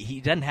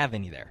 he doesn't have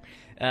any there.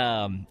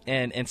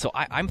 And so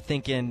I'm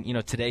thinking,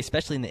 today,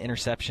 especially in the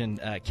interception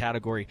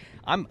category,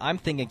 I'm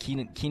thinking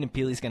Keenan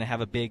Pili is going to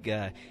have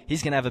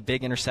a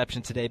big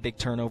interception today, big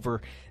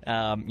turnover.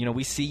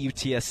 We see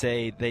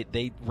UTSA,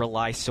 they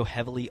rely so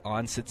heavily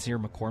on Sincere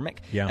McCormick,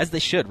 as they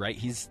should, right?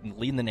 He's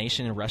leading the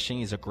nation in rushing.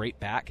 He's a great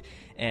back.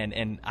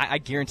 And I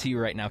guarantee you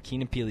right now,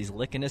 Keenan Pili's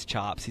licking his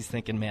chops. He's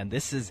thinking, man,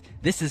 this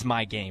is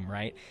my game,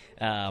 right?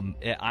 I'm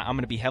going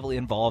to be heavily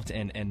involved,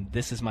 and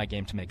this is my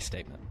game to make a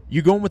statement.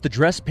 You going with the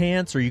dress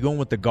pants, or are you going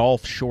with the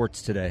golf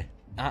shorts today?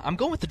 I'm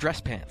going with the dress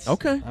pants.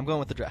 Okay. I'm going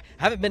with the dress.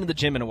 I haven't been to the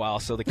gym in a while,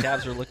 so the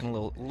calves are looking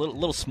a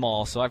little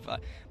small. So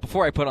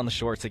before I put on the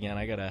shorts again,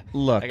 I gotta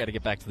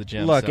get back to the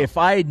gym. Look, if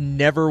I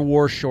never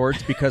wore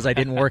shorts because I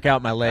didn't work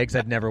out my legs,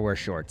 I'd never wear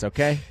shorts.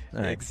 Okay.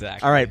 All right.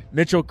 Exactly. All right,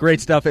 Mitchell. Great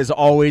stuff as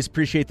always.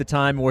 Appreciate the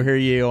time. We'll hear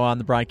you on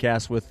the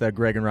broadcast with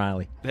Greg and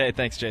Riley. Hey,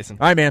 thanks, Jason.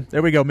 All right, man.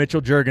 There we go.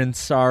 Mitchell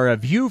Juergens, our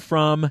view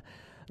from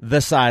the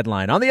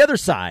sideline. On the other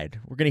side,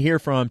 we're going to hear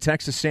from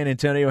Texas San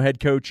Antonio head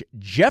coach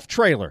Jeff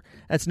Traylor.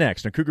 That's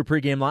next on Cougar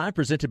Pregame Live,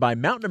 presented by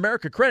Mountain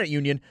America Credit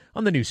Union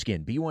on the new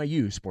skin,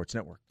 BYU Sports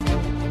Network.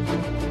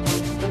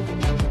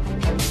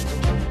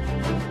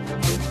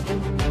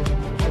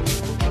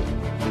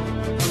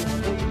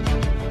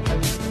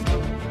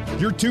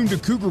 You're tuned to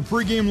Cougar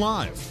Pregame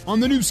Live on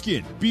the new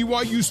skin,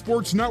 BYU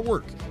Sports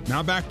Network.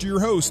 Now back to your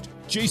host,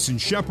 Jason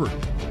Shepard.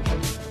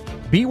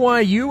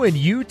 BYU and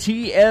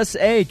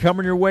UTSA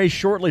coming your way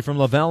shortly from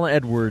LaVell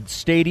Edwards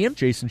Stadium.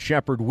 Jason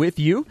Shepard with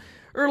you.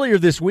 Earlier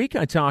this week,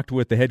 I talked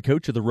with the head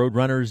coach of the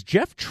Roadrunners,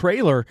 Jeff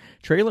Traylor.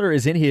 Traylor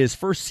is in his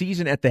first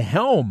season at the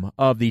helm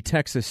of the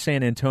Texas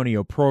San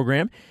Antonio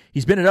program.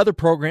 He's been at other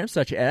programs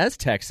such as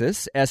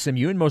Texas,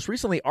 SMU, and most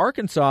recently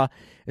Arkansas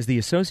as the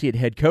associate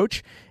head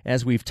coach.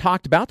 As we've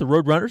talked about, the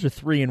Roadrunners are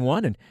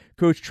 3-1, and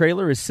Coach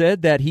Traylor has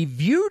said that he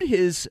viewed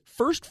his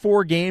first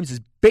 4 games as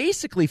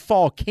basically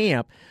fall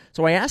camp.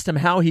 So I asked him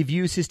how he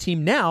views his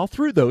team now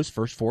through those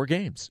first 4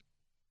 games.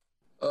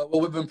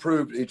 Well, we've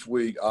improved each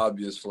week,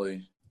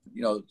 obviously.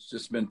 It's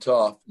just been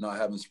tough not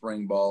having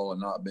spring ball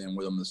and not being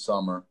with them this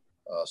summer.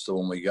 So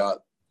when we got,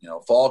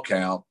 fall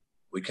camp,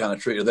 we kind of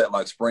treated that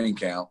like spring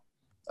camp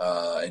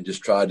and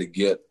just tried to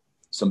get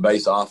some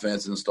base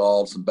offense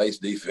installed, some base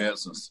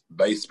defense, and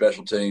base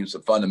special teams,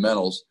 some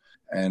fundamentals.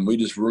 And we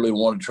just really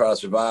wanted to try to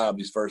survive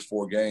these first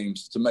 4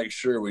 games to make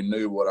sure we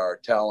knew what our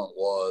talent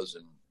was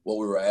and what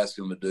we were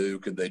asking them to do.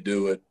 Could they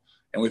do it?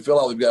 And we feel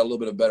like we've got a little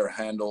bit of better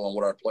handle on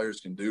what our players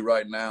can do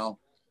right now.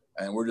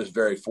 And we're just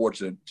very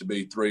fortunate to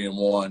be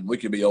 3-1. We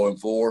could be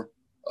 0-4,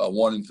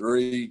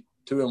 1-3,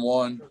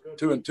 2-1,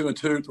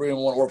 2-2, 3-1,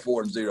 or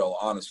 4-0.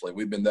 Honestly,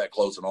 we've been that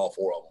close in all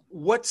 4 of them.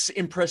 What's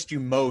impressed you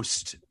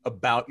most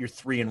about your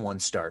 3-1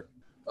 start?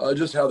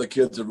 Just how the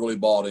kids have really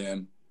bought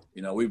in.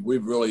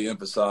 We've really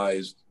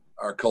emphasized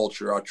our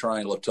culture, our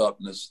triangle of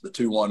toughness, the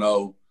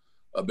 2-1-0,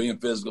 being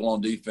physical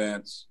on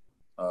defense,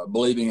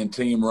 believing in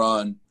team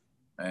run,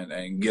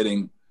 and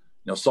getting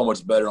so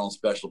much better on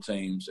special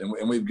teams.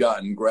 And we've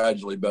gotten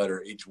gradually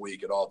better each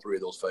week at all 3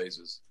 of those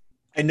phases.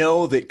 I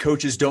know that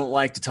coaches don't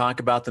like to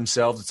talk about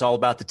themselves. It's all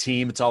about the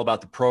team. It's all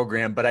about the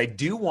program. But I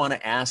do want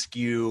to ask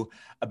you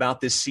about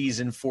this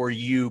season for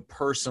you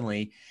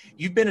personally.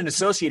 You've been an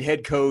associate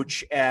head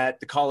coach at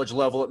the college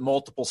level at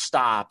multiple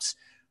stops,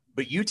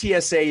 but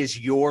UTSA is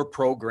your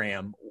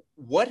program.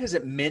 What has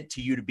it meant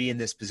to you to be in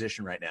this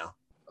position right now?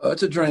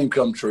 It's a dream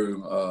come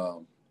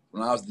true.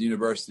 When I was at the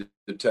University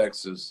of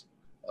Texas,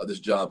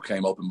 this job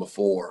came open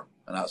before.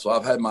 So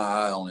I've had my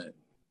eye on it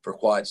for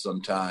quite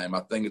some time. I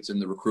think it's in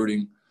the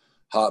recruiting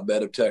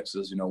hotbed of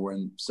Texas. We're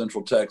in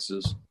Central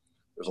Texas.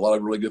 There's a lot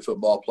of really good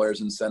football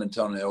players in San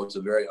Antonio. It's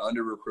a very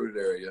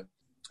under-recruited area.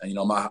 And,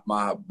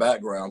 my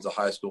background's a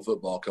high school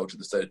football coach in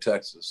the state of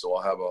Texas, so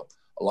I have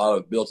a lot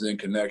of built-in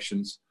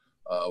connections.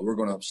 We're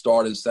going to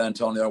start in San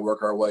Antonio,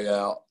 work our way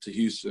out to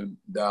Houston,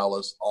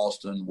 Dallas,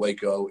 Austin,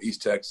 Waco,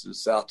 East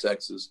Texas, South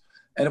Texas.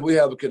 And if we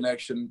have a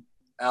connection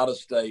out of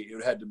state, it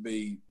would have to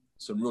be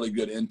some really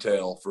good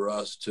intel for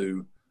us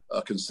to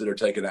consider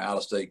taking an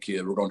out-of-state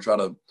kid. We're going to try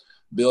to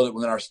build it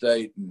within our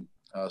state and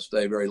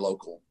stay very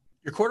local.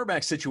 Your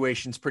quarterback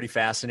situation is pretty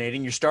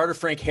fascinating. Your starter,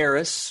 Frank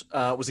Harris,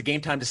 was a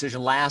game-time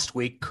decision last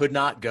week, could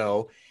not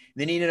go.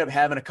 And then he ended up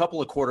having a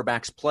couple of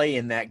quarterbacks play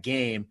in that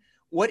game.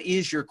 What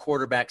is your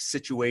quarterback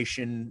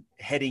situation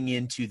heading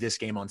into this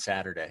game on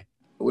Saturday?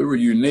 We were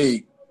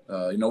unique.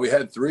 We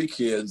had 3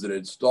 kids that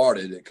had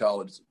started at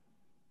college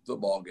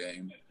football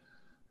game.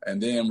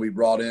 And then we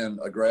brought in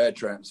a grad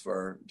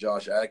transfer,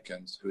 Josh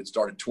Atkins, who had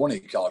started 20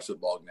 college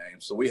football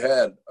games. So we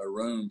had a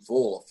room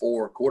full of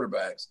 4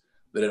 quarterbacks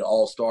that had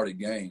all started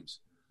games.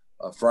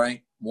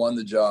 Frank won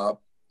the job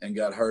and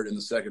got hurt in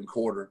the second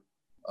quarter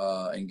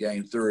in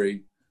game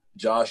 3.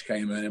 Josh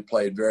came in and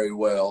played very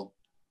well.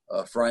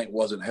 Frank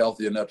wasn't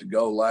healthy enough to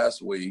go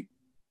last week.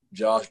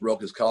 Josh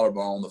broke his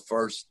collarbone on the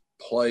first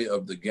play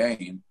of the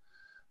game.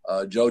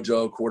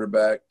 JoJo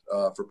quarterback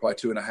for probably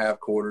 2.5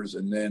 quarters,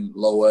 and then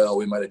Lowell,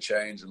 we made a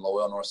change, and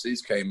Lowell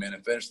Narcisse came in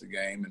and finished the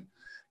game and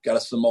got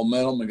us some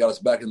momentum and got us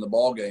back in the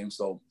ball game.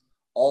 So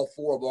all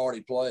 4 have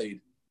already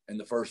played in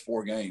the first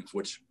 4 games,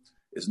 which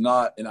is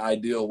not an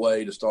ideal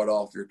way to start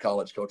off your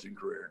college coaching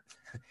career.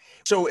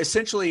 So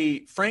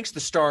essentially, Frank's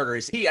the starter.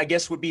 Is he, I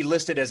guess, would be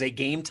listed as a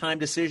game-time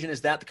decision?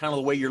 Is that the kind of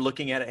the way you're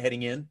looking at it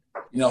heading in?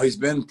 He's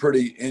been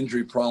pretty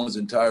injury-prone his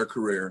entire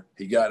career.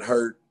 He got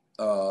hurt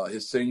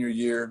his senior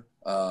year.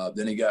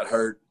 Then he got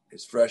hurt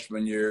his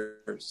freshman year,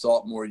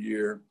 sophomore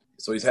year.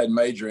 So he's had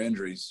major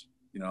injuries,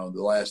 the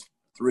last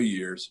 3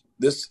 years.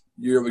 This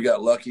year we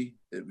got lucky.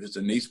 It was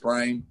a knee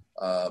sprain.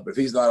 But if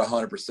he's not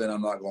 100%,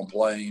 I'm not going to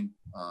play him.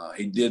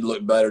 He did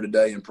look better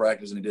today in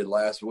practice than he did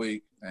last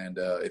week. And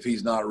if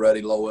he's not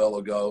ready, Lowell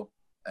will go.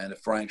 And if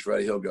Frank's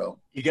ready, he'll go.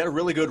 You got a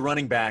really good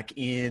running back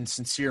in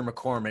Sincere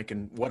McCormick,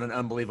 and what an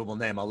unbelievable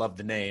name. I love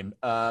the name.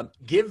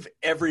 Give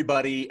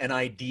everybody an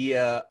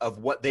idea of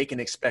what they can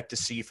expect to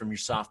see from your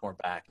sophomore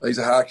back. He's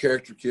a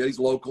high-character kid. He's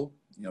local.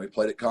 He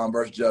played at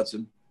Converse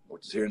Judson,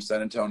 which is here in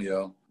San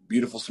Antonio.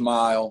 Beautiful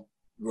smile,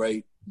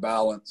 great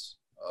balance,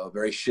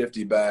 very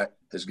shifty back.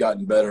 Has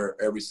gotten better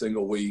every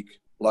single week.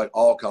 Like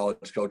all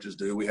college coaches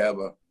do, we have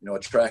a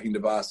tracking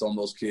device on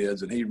those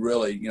kids, and he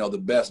really, the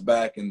best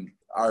back in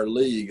our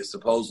league is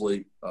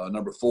supposedly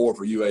number 4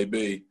 for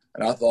UAB.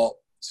 And I thought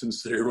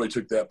Sincere really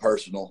took that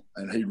personal,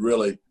 and he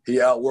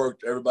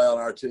outworked everybody on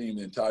our team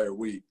the entire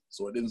week.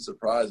 So it didn't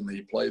surprise me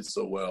he played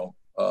so well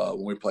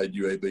when we played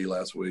UAB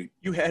last week.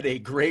 You had a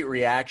great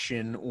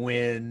reaction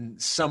when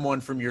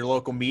someone from your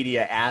local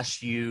media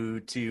asked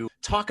you to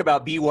talk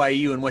about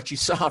BYU and what you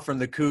saw from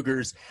the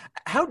Cougars.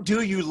 How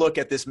do you look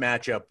at this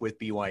matchup with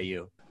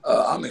BYU?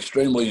 I'm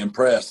extremely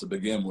impressed to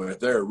begin with.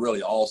 They're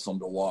really awesome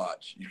to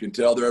watch. You can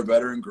tell they're a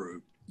veteran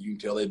group. You can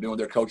tell they've been with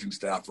their coaching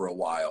staff for a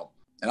while.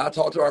 And I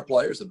talk to our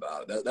players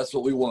about it. That's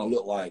what we want to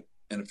look like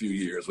in a few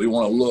years. We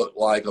want to look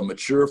like a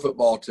mature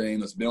football team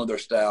that's been with their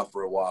staff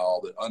for a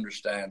while, that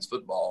understands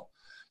football.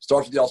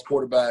 Starts with y'all's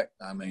quarterback.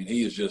 I mean,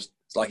 he is just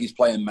It's like he's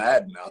playing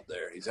Madden out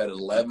there. He's had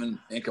 11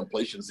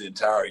 incompletions the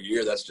entire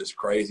year. That's just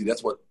crazy.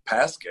 That's what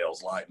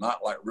Pascal's like,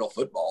 not like real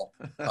football.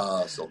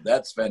 So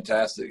that's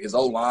fantastic. His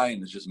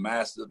O-line is just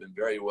massive and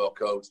very well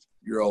coached.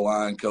 Your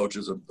O-line coach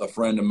is a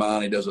friend of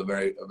mine. He does a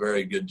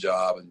very good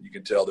job, and you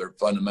can tell they're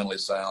fundamentally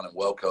sound and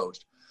well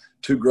coached.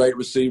 2 great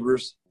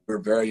receivers we're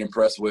very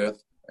impressed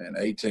with, and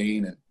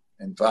 18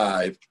 and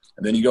 5.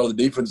 And then you go to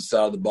the defensive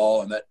side of the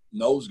ball, and that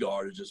nose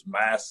guard is just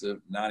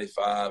massive,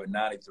 95 and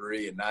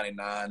 93 and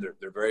 99.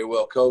 They're very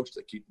well coached.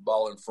 They keep the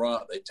ball in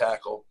front. They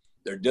tackle.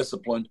 They're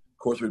disciplined. Of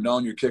course, we've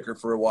known your kicker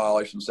for a while.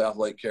 He's from South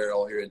Lake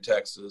Carroll here in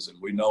Texas, and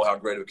we know how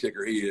great of a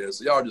kicker he is.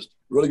 So y'all are just a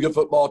really good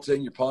football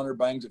team. Your punter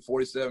bangs at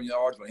 47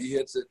 yards when he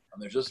hits it,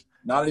 and there's just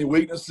not any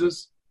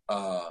weaknesses.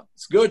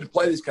 It's good to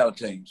play these kind of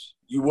teams.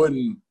 You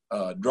wouldn't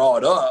draw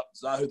it up.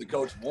 It's not who the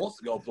coach wants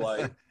to go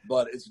play,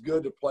 but it's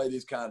good to play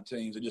these kind of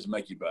teams that just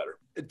make you better.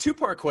 A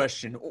 2-part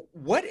question.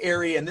 What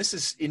area, and this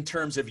is in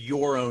terms of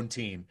your own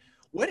team,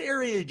 what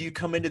area do you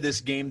come into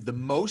this game the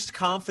most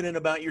confident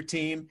about your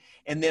team?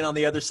 And then on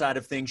the other side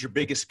of things, your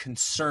biggest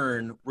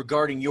concern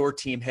regarding your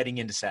team heading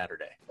into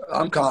Saturday?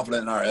 I'm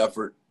confident in our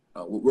effort.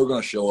 We're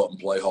going to show up and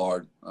play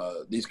hard.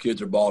 These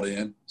kids are bought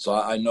in, so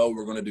I know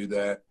we're going to do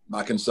that.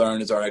 My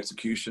concern is our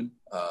execution.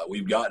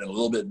 We've gotten a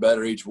little bit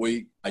better each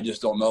week. I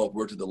just don't know if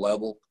we're to the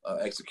level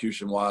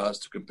execution-wise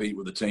to compete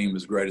with a team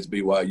as great as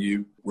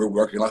BYU. We're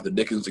working like the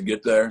Dickens to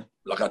get there.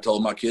 Like I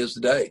told my kids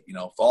today,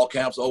 fall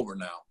camp's over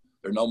now.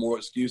 There are no more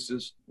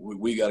excuses.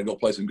 We got to go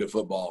play some good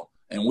football.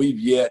 And we've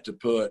yet to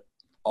put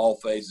all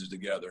phases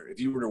together. If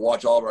you were to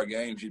watch all of our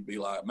games, you'd be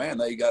like, man,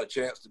 they got a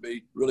chance to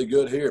be really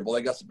good here. Well,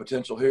 they got some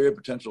potential here,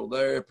 potential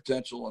there,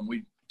 potential. And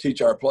we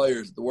teach our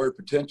players that the word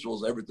potential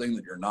is everything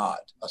that you're not.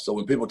 So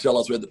when people tell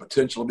us we have the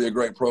potential to be a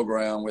great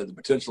program, we have the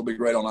potential to be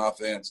great on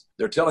offense,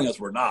 they're telling us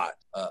we're not.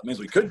 It means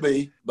we could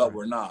be, but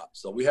we're not.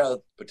 So we have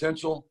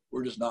potential.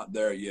 We're just not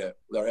there yet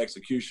with our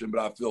execution, but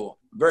I feel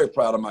very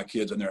proud of my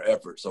kids and their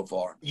efforts so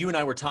far. You and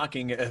I were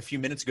talking a few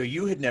minutes ago.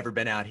 You had never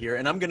been out here,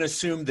 and I'm going to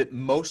assume that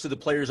most of the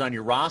players on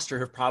your roster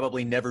have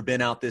probably never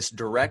been out this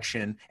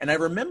direction. And I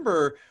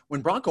remember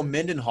when Bronco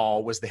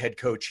Mendenhall was the head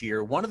coach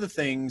here, one of the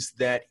things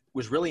that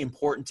was really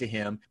important to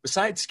him,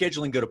 besides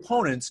scheduling good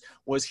opponents,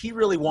 was he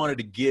really wanted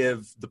to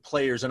give the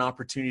players an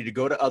opportunity to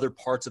go to other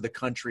parts of the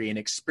country and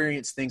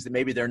experience things that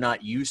maybe they're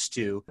not used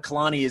to.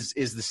 Kalani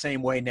is the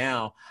same way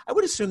now. I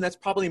would assume that's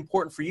probably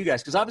important for you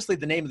guys, because obviously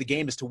the name of the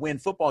game is to win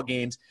football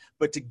games,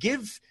 but to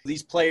give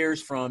these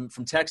players from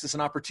Texas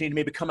an opportunity to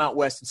maybe come out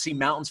west and see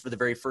mountains for the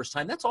very first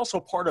time, that's also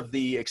part of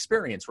the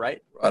experience,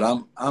 right?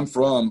 Right. I'm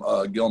from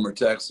Gilmer,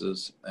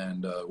 Texas,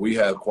 and we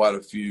have quite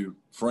a few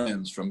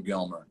friends from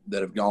Gilmer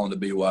that have gone to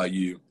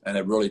BYU and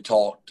have really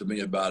talked to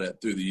me about it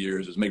through the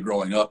years as me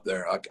growing up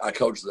there. I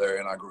coached there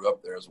and I grew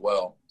up there as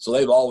well. So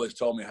they've always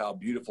told me how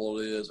beautiful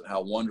it is and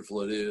how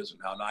wonderful it is and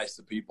how nice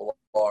the people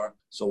are.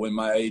 So when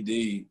my AD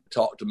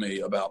talked to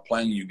me about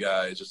playing you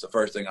guys, just the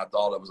first thing I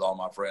thought of was all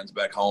my friends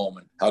back home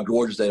and how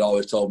gorgeous they'd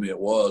always told me it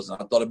was. And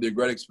I thought it'd be a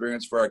great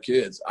experience for our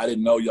kids. I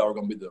didn't know y'all were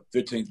going to be the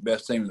 15th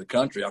best team in the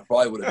country. I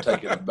probably would have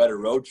taken a better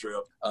road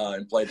trip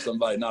and played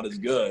somebody not as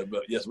good.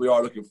 But, yes, we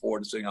are looking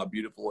forward to seeing how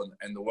beautiful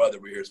and the weather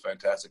we hear is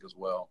fantastic as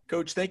well.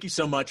 Coach, thank you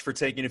so much for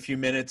taking a few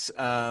minutes.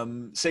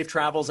 Safe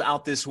travels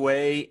out this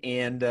way,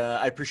 and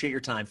I appreciate your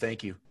time.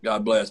 Thank you.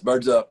 God bless.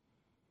 Birds up.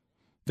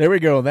 There we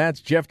go. That's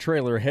Jeff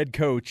Traylor, head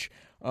coach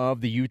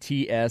of the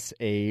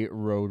UTSA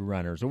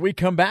Roadrunners. When we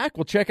come back,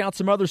 we'll check out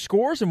some other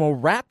scores, and we'll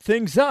wrap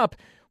things up.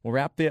 We'll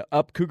wrap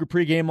up Cougar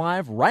Pregame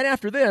Live right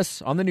after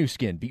this on the new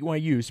skin,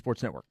 BYU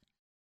Sports Network.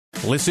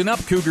 Listen up,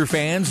 Cougar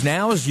fans.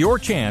 Now is your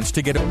chance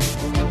to get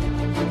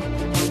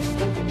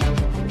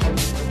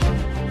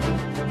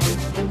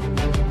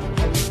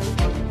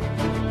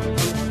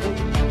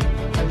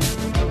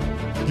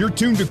You're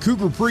tuned to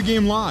Cougar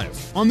Pregame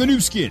Live on the new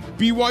skin,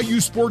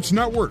 BYU Sports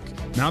Network.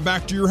 Now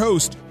back to your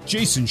host,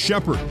 Jason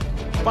Shepard.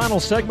 Final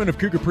segment of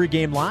Cougar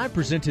Pregame Live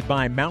presented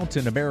by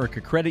Mountain America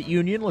Credit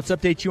Union. Let's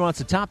update you on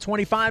some top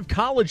 25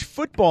 college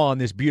football on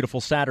this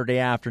beautiful Saturday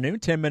afternoon.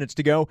 10 minutes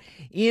to go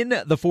in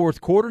the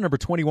fourth quarter. Number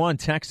 21,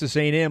 Texas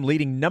A&M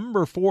leading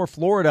number 4,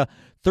 Florida,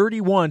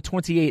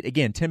 31-28.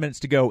 Again, 10 minutes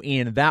to go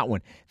in that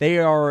one. They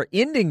are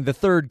ending the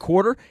third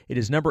quarter. It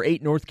is number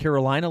 8, North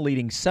Carolina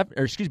leading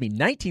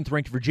 19th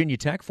ranked Virginia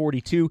Tech,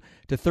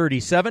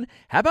 42-37.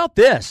 How about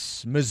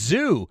this?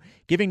 Mizzou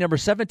giving number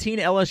 17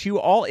 LSU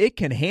all it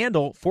can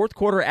handle. Fourth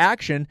quarter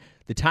action.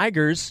 The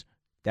Tigers,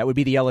 that would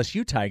be the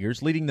LSU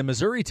Tigers, leading the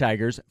Missouri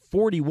Tigers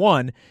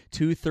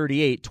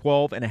 41-38,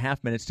 12 and a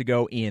half minutes to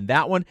go in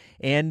that one.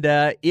 And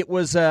it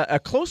was a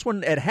close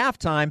one at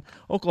halftime.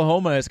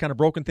 Oklahoma has kind of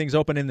broken things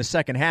open in the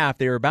second half.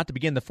 They are about to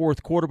begin the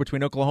fourth quarter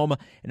between Oklahoma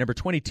and number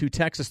 22,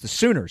 Texas. The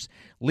Sooners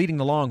leading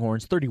the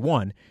Longhorns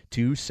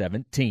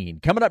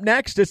 31-17. Coming up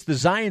next, it's the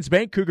Zions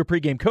Bank Cougar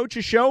Pregame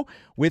Coaches Show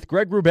with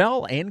Greg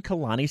Wrubell and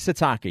Kalani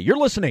Sitake. You're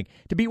listening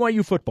to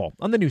BYU Football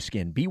on the new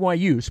skin,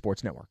 BYU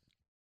Sports Network.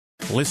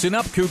 Listen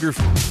up, Cougar.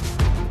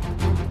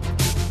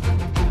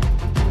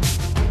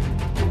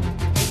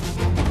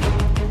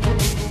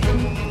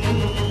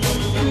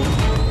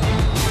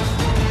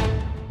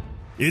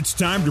 It's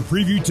time to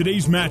preview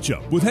today's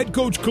matchup with head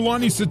coach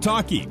Kalani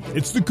Sitake.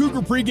 It's the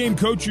Cougar Pregame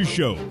Coaches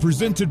Show,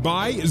 presented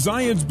by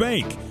Zions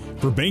Bank.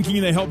 For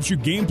banking that helps you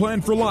game plan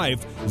for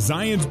life,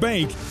 Zions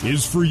Bank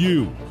is for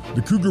you.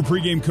 The Cougar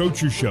Pregame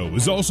Coaches Show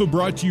is also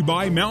brought to you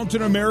by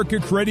Mountain America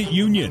Credit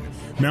Union.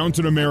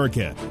 Mountain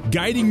America,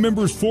 guiding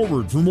members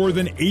forward for more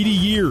than 80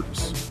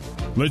 years.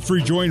 Let's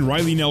rejoin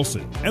Riley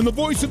Nelson and the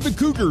voice of the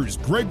Cougars,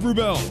 Greg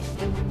Wrubell.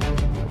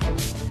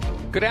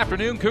 Good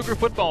afternoon, Cougar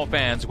football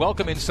fans.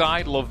 Welcome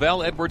inside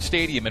Lovell Edwards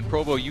Stadium in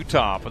Provo,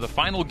 Utah for the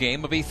final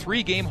game of a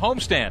 3-game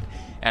homestand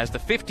as the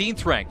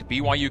 15th-ranked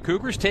BYU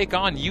Cougars take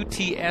on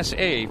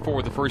UTSA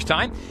for the first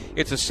time.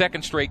 It's a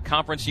second straight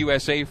Conference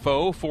USA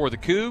foe for the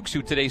Cougs,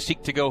 who today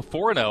seek to go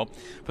 4-0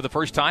 for the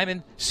first time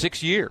in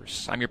 6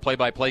 years. I'm your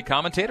play-by-play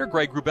commentator,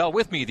 Greg Wrubell.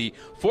 With me, the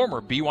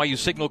former BYU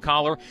signal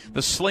caller,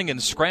 the slinging,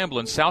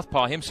 scrambling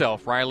southpaw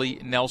himself, Riley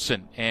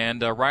Nelson.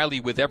 And Riley,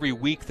 with every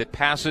week that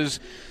passes,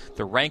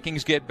 the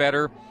rankings get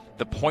better,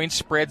 the point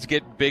spreads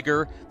get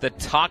bigger, the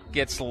talk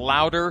gets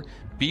louder.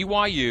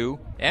 BYU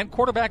and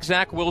quarterback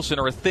Zach Wilson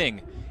are a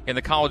thing in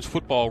the college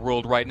football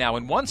world right now.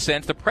 In one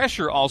sense, the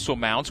pressure also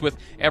mounts with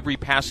every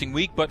passing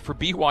week, but for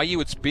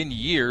BYU, it's been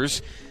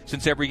years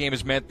since every game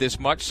has meant this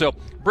much. So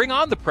bring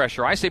on the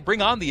pressure. I say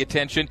bring on the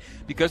attention,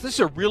 because this is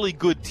a really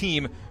good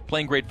team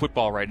playing great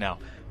football right now.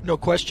 No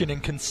question,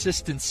 and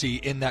consistency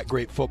in that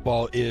great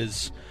football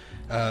is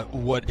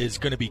what is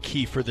going to be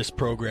key for this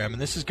program,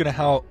 and this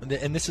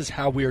is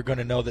how we are going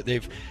to know that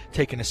they've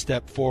taken a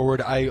step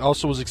forward. I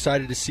also was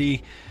excited to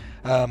see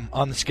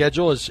on the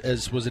schedule,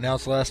 as was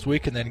announced last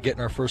week, and then getting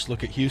our first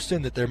look at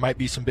Houston, that there might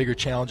be some bigger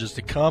challenges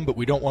to come, but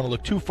we don't want to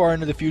look too far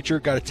into the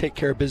future. Got to take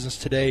care of business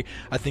today.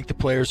 I think the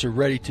players are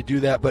ready to do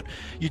that. But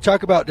you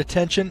talk about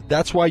attention.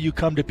 That's why you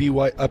come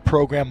to a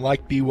program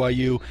like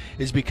BYU,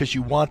 is because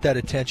you want that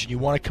attention. You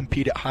want to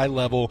compete at high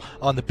level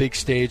on the big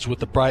stage with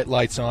the bright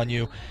lights on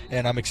you.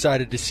 And I'm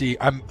excited to see.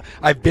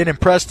 I've been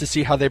impressed to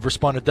see how they've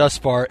responded thus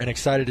far, and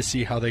excited to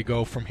see how they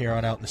go from here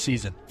on out in the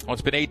season. Well,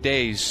 it's been 8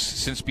 days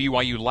since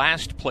BYU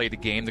last played a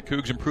game. The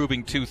Cougs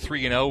improving to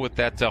 3-0 with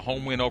that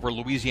home win over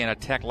Louisiana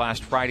Tech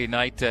last Friday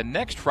night.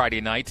 Next Friday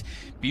night,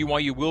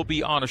 BYU will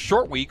be on a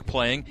short week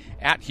playing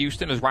at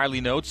Houston, as Riley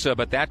notes,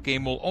 but that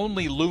game will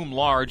only loom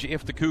large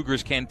if the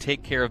Cougars can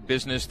take care of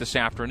business this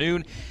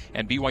afternoon.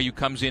 And BYU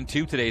comes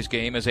into today's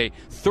game as a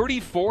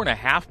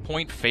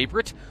 34.5-point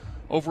favorite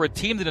over a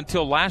team that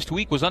until last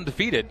week was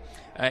undefeated.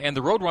 And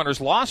the Roadrunners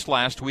lost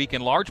last week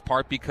in large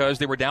part because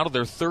they were down to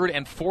their third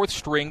and fourth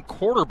string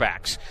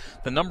quarterbacks.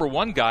 The number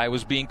one guy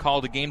was being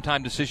called a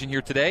game-time decision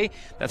here today.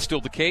 That's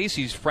still the case.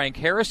 He's Frank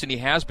Harris, and he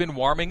has been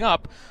warming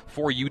up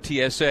for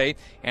UTSA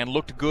and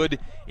looked good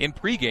in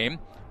pregame,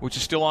 which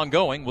is still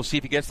ongoing. We'll see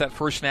if he gets that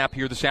first snap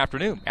here this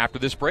afternoon. After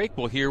this break,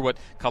 we'll hear what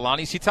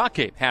Kalani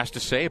Sitake has to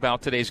say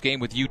about today's game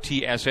with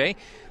UTSA.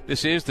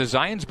 This is the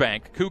Zions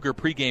Bank Cougar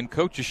Pregame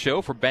Coaches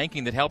Show, for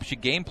banking that helps you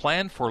game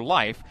plan for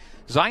life.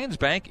 Zions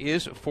Bank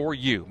is for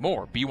you.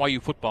 More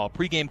BYU football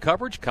pregame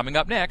coverage coming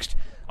up next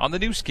on the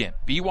new skin,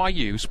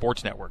 BYU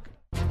Sports Network.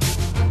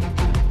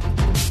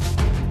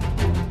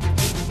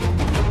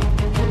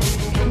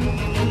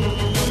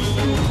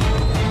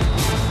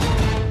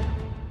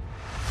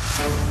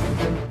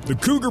 The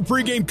Cougar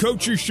Pregame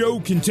Coaches Show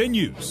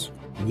continues.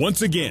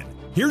 Once again,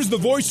 here's the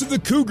voice of the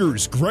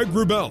Cougars, Greg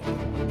Wrubell.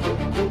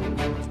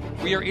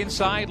 We are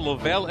inside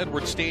Lovell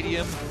Edwards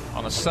Stadium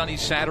on a sunny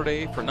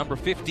Saturday for number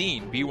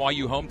 15,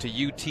 BYU home to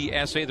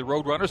UTSA. The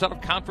Roadrunners out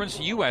of Conference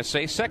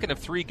USA. Second of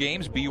 3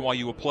 games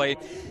BYU will play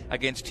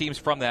against teams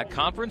from that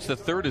conference. The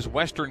third is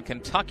Western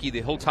Kentucky.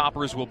 The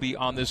Hilltoppers will be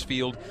on this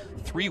field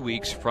 3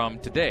 weeks from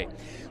today.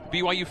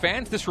 BYU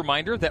fans, this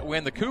reminder that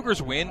when the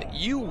Cougars win,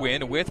 you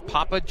win with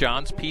Papa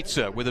John's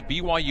Pizza. With a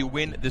BYU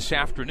win this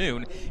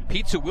afternoon,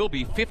 pizza will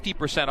be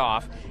 50%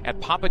 off at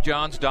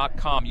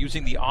papajohns.com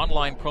using the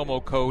online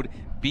promo code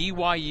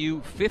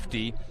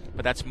BYU50,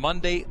 but that's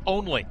Monday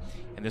only.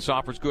 And this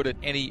offer is good at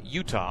any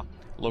Utah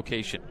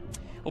location.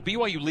 Well,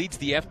 BYU leads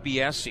the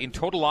FBS in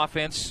total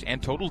offense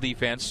and total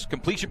defense,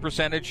 completion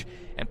percentage,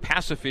 and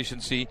pass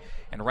efficiency,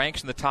 and ranks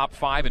in the top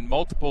 5 in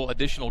multiple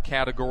additional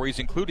categories,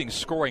 including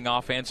scoring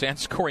offense and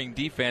scoring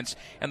defense.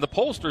 And the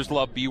pollsters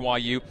love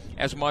BYU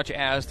as much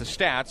as the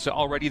stats.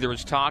 Already there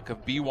is talk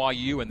of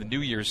BYU and the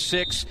New Year's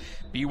Six,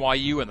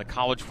 BYU and the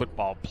college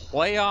football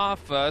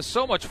playoff.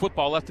 So much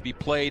football left to be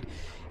played.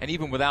 And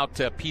even without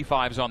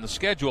P5s on the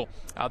schedule,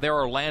 there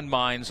are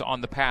landmines on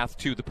the path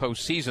to the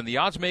postseason. The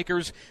odds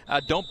makers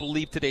don't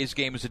believe today's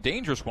game is a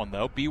dangerous one,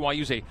 though.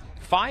 BYU's a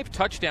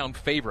 5-touchdown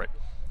favorite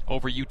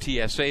over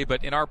UTSA.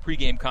 But in our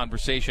pregame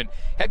conversation,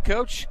 head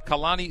coach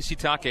Kalani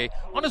Sitake,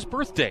 on his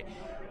birthday,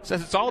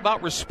 says it's all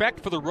about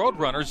respect for the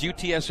Roadrunners.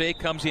 UTSA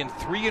comes in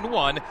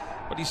 3-1,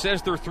 but he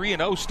says their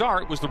 3-0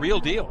 start was the real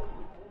deal.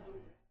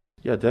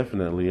 Yeah,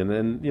 definitely, and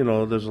then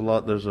there's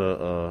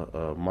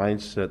a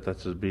mindset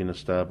that's being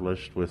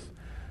established with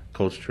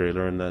Coach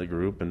Traylor and that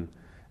group, and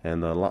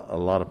a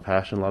lot of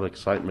passion, a lot of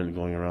excitement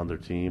going around their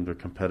team. They're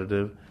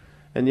competitive,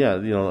 and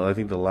I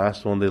think the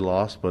last one they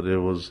lost, but it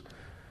was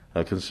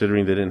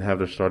considering they didn't have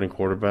their starting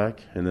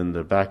quarterback, and then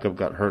the backup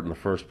got hurt in the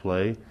first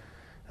play.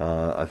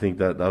 I think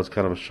that was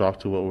kind of a shock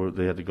to what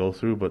they had to go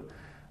through, but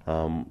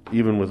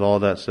even with all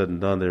that said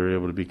and done, they were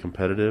able to be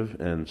competitive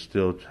and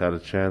still had a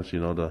chance,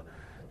 to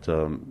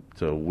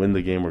win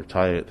the game or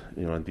tie it,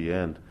 at the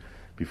end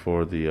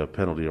before the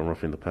penalty on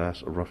roughing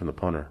the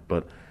punter.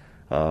 But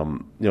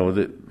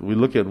we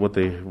look at what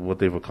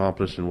they've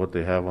accomplished and what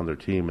they have on their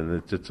team,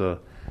 and it's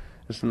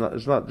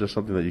not just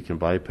something that you can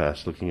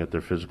bypass. Looking at their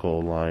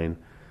physical line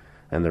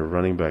and their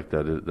running back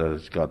that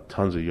has got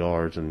tons of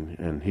yards,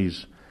 and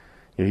he's.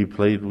 He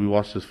played. We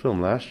watched this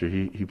film last year.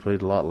 He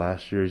played a lot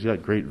last year. He's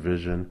got great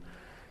vision,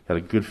 got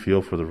a good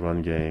feel for the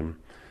run game,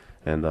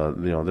 and they're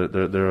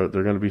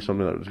going to be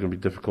something that's going to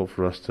be difficult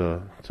for us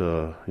to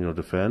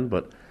defend.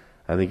 But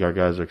I think our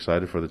guys are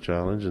excited for the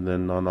challenge. And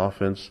then on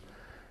offense,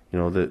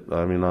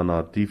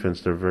 on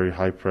defense, they're very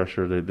high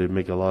pressure. They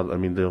make a lot.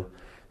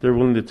 They're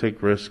willing to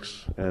take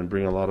risks and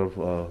bring a lot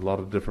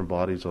of different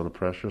bodies on the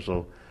pressure.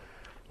 So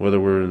whether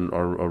we're in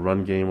a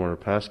run game or a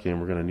pass game,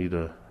 we're going to need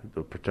to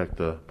protect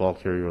the ball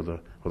carrier or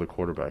the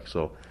quarterback.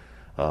 So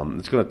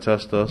it's going to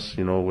test us,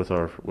 with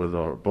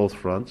our both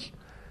fronts,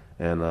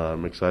 and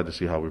I'm excited to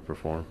see how we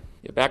perform.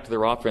 Yeah, back to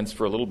their offense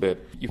for a little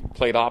bit. You've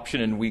played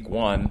option in week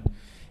 1.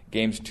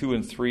 Games 2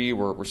 and 3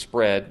 were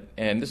spread,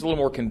 and this is a little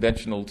more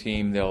conventional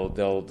team.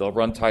 They'll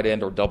run tight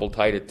end or double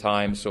tight at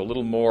times, so a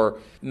little more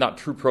not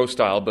true pro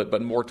style,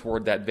 but more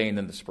toward that vein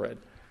than the spread.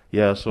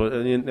 Yeah, so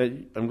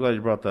I'm glad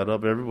you brought that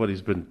up.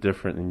 Everybody's been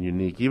different and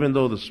unique. Even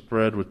though the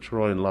spread with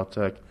Troy and La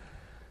Tech,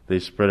 they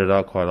spread it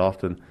out quite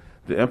often,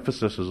 the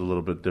emphasis is a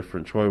little bit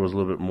different. Troy was a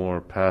little bit more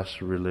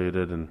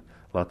pass-related, and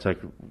La Tech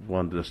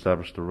wanted to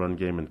establish the run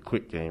game and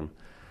quick game.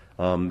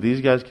 These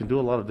guys can do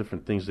a lot of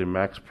different things. They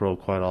max pro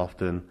quite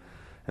often,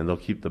 and they'll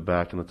keep the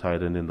back and the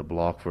tight end in the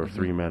block for a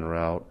three-man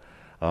route.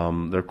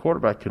 Their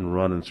quarterback can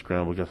run and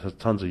scramble, has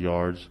tons of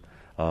yards.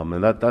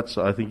 And that's,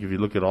 I think, if you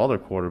look at all their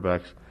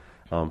quarterbacks,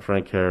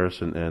 Frank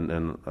Harris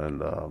and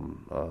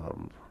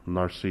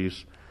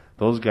Narcisse,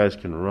 those guys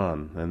can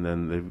run, and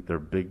then they're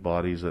big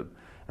bodies and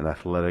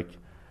athletic.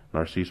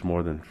 Narcisse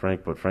more than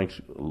Frank, but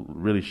Frank's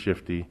really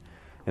shifty.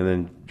 And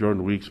then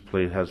Jordan Weeks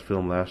has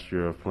film last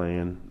year of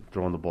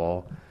throwing the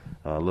ball,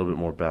 a little bit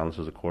more balance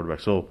as a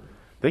quarterback. So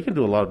they can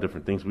do a lot of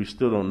different things. We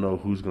still don't know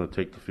who's going to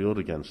take the field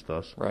against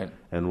us, right?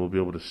 And we'll be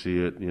able to see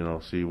it,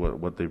 see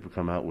what they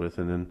come out with,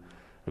 and then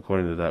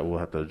according to that, we'll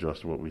have to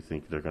adjust what we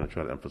think they're going to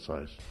try to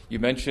emphasize. You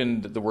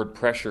mentioned the word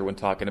pressure when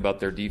talking about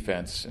their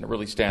defense, and it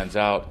really stands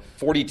out.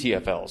 40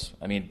 TFLs.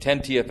 10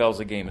 TFLs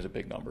a game is a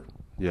big number.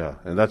 Yeah,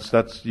 and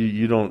that's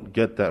you don't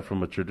get that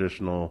from a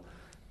traditional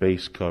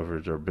base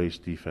coverage or base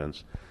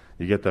defense.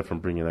 You get that from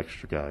bringing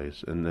extra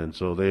guys, and then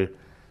so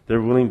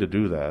they're willing to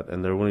do that,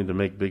 and they're willing to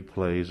make big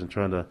plays and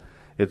trying to.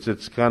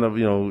 It's kind of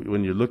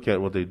when you look at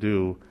what they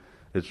do,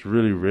 it's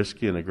really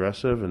risky and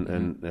aggressive,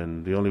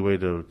 and the only way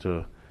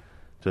to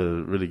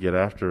really get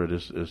after it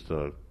is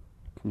to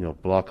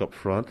block up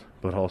front,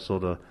 but also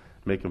to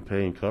make them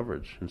pay in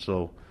coverage. And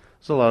so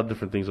it's a lot of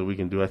different things that we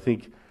can do. I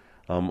think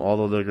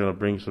although they're going to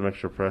bring some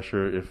extra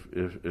pressure,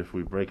 if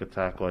we break a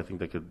tackle, I think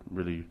they could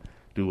really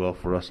do well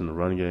for us in the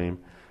run game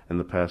and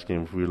the pass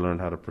game. If we learn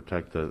how to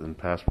protect and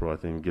pass pro, I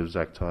think give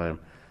Zach time.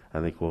 I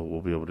think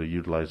we'll be able to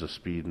utilize the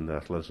speed and the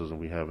athleticism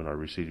we have in our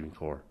receiving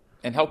core.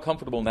 And how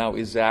comfortable now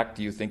is Zach,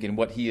 do you think, in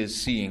what he is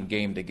seeing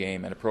game to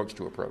game and approach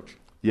to approach?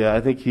 Yeah,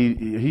 I think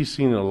he's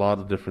seen a lot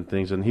of different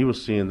things, and he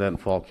was seeing that in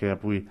fall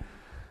camp. We,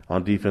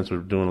 on defense, were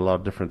doing a lot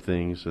of different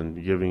things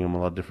and giving him a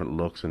lot of different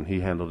looks, and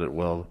he handled it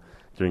well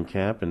during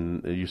camp.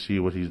 And you see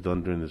what he's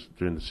done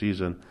during the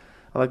season.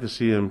 I like to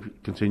see him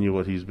continue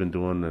what he's been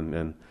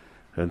doing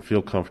and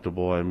feel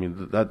comfortable.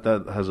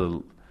 That has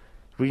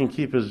if we can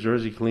keep his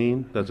jersey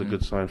clean, that's a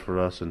good sign for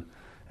us, and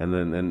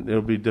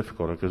it'll be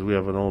difficult because we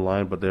have an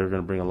O-line, but they're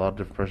going to bring a lot of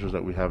different pressures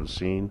that we haven't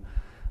seen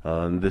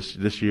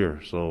this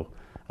year. So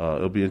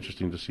it'll be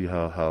interesting to see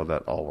how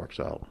that all works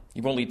out.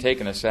 You've only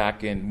taken a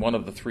sack in one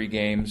of the 3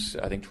 games.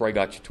 I think Troy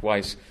got you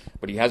twice,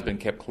 but he has been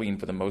kept clean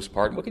for the most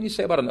part. What can you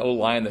say about an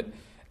O-line that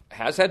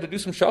has had to do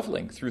some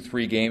shuffling through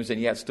 3 games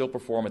and yet still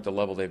perform at the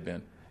level they've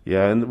been?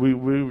 Yeah, and we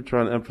were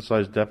trying to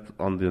emphasize depth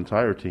on the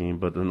entire team,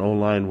 but an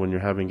O-line, when you're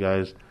having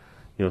guys,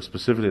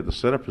 specifically at the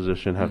center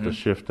position, have to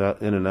shift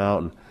in and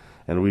out,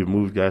 and we've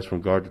moved guys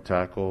from guard to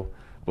tackle.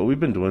 But we've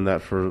been doing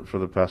that for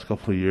the past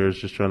couple of years,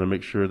 just trying to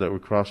make sure that we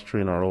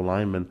cross-train our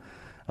O-linemen,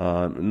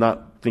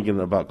 not thinking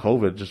about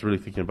COVID, just really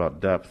thinking about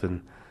depth,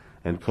 and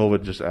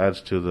COVID just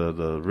adds to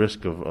the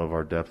risk of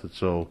our depth. And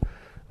so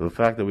the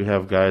fact that we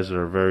have guys that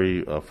are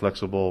very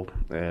flexible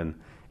and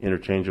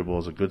interchangeable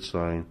is a good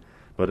sign.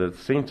 But at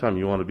the same time,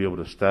 you want to be able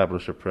to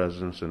establish a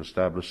presence and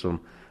establish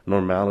some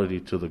normality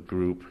to the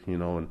group,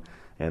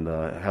 and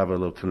have a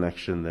little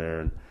connection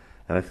there. And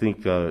I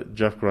think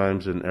Jeff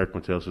Grimes and Eric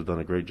Mateos have done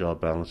a great job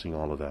balancing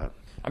all of that.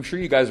 I'm sure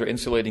you guys are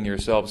insulating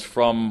yourselves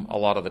from a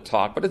lot of the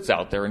talk, but it's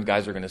out there and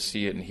guys are going to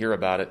see it and hear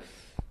about it.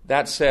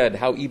 That said,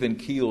 how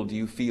even-keeled do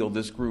you feel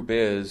this group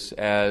is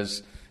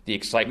as the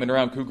excitement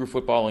around Cougar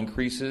football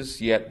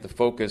increases, yet the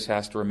focus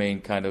has to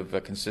remain kind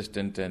of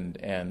consistent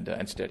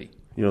and steady?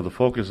 the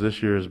focus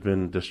this year has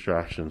been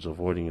distractions,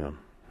 avoiding them.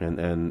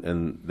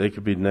 And they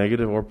could be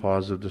negative or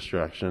positive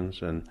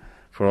distractions. And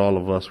for all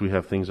of us, we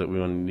have things that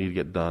we need to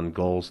get done,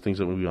 goals, things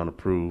that we want to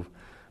prove.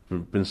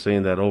 We've been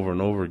saying that over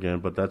and over again,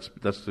 but that's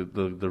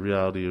the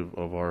reality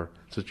of our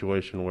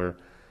situation, where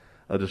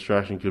a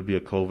distraction could be a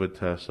COVID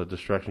test, a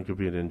distraction could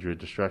be an injury, a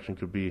distraction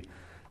could be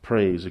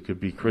praise, it could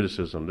be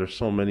criticism. There's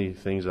so many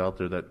things out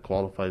there that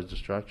qualify as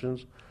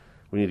distractions.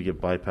 We need to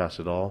get bypass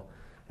it all.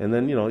 And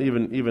then,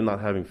 even not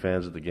having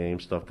fans at the game,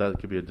 stuff, that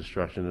could be a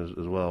distraction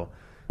as well.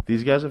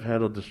 These guys have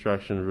handled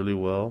distraction really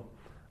well,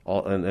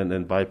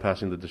 and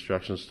bypassing the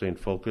distractions, staying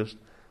focused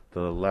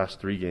the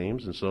last 3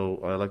 games. And so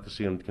I like to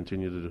see them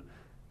continue to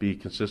be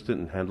consistent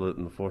and handle it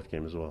in the 4th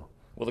game as well.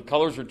 Well, the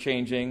colors are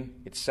changing.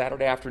 It's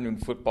Saturday afternoon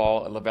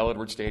football at LaVell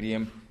Edwards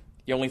Stadium.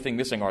 The only thing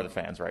missing are the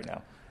fans right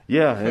now.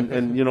 Yeah,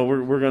 and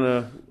we're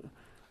gonna.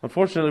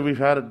 Unfortunately, we've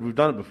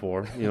done it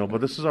before,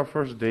 but this is our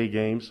first day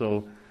game,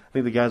 so I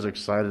think the guys are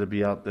excited to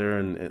be out there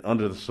and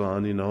under the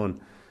sun, and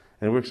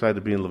we're excited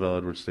to be in LaVell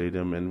Edwards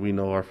Stadium, and we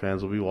know our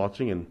fans will be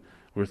watching, and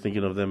we're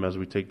thinking of them as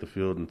we take the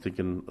field and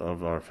thinking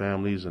of our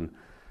families and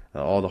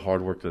all the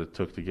hard work that it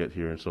took to get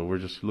here. And so we're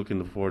just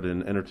looking forward to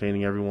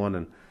entertaining everyone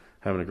and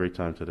having a great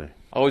time today.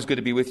 Always good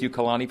to be with you,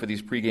 Kalani, for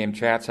these pregame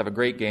chats. Have a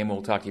great game.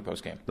 We'll talk to you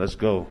postgame. Let's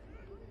go.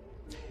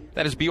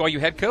 That is BYU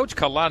head coach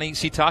Kalani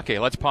Sitake.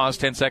 Let's pause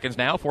 10 seconds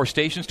now for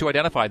stations to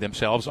identify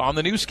themselves on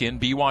the new skin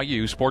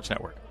BYU Sports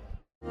Network.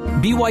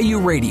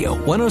 BYU Radio,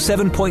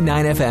 107.9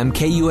 FM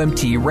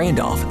KUMT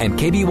Randolph and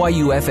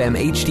KBYU FM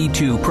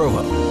HD2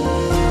 Provo.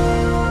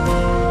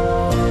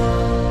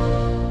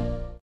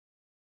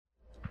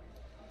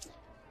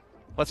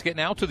 Let's get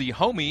now to the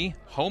Homey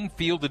Home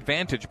Field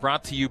Advantage,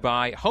 brought to you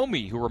by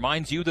Homey, who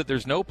reminds you that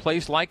there's no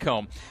place like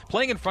home.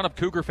 Playing in front of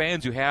Cougar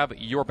fans who have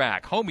your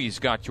back. Homey's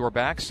got your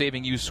back,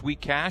 saving you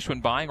sweet cash when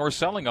buying or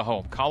selling a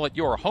home. Call it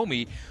your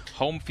Homey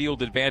Home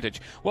Field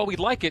Advantage. Well, we'd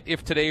like it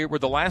if today were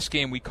the last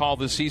game we call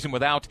this season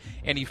without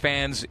any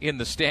fans in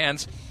the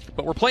stands.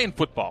 But we're playing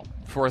football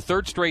for a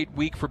 3rd straight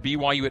week for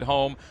BYU at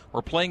home.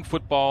 We're playing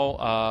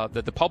football.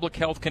 The public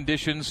health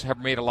conditions have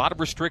made a lot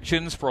of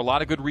restrictions for a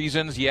lot of good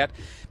reasons, yet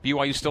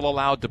BYU still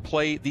allowed to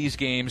play these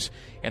games.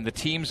 And the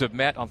teams have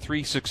met on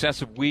 3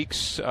 successive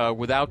weeks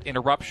without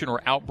interruption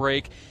or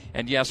outbreak.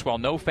 And yes, while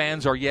no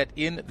fans are yet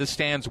in the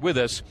stands with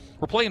us,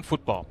 we're playing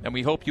football. And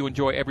we hope you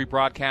enjoy every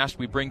broadcast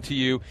we bring to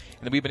you,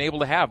 and that we've been able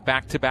to have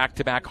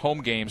back-to-back-to-back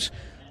home games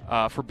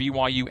for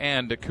BYU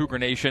and Cougar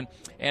Nation.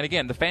 And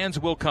again, the fans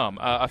will come.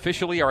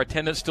 Officially, our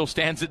attendance still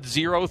stands at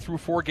 0 through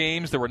 4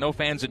 games. There were no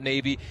fans at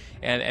Navy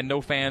and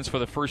no fans for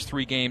the first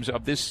 3 games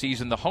of this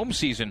season, the home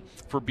season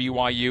for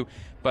BYU.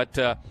 But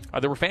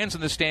there were fans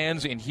in the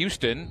stands in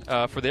Houston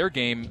for their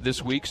game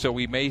this week, so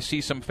we may see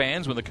some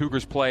fans when the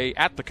Cougars play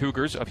at the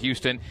Cougars of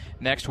Houston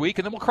next week.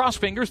 And then we'll cross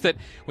fingers that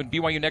when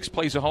BYU next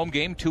plays a home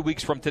game 2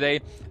 weeks from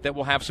today, that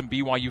we'll have some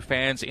BYU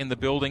fans in the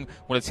building.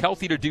 When it's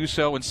healthy to do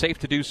so and safe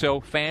to do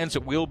so, fans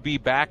will be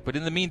back. But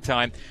in the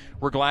meantime,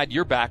 we're glad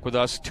you're back with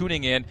us,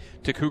 tuning in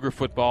to Cougar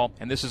football.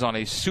 And this is on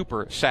a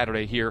super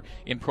Saturday here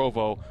in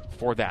Provo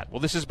for that. Well,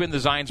 this has been the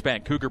Zions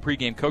Bank Cougar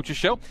Pregame Coaches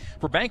Show.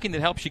 For banking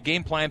that helps you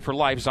game plan for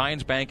life,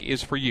 Zions Bank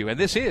is for you. And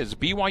this is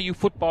BYU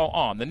Football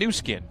on the new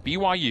skin,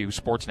 BYU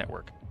Sports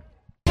Network.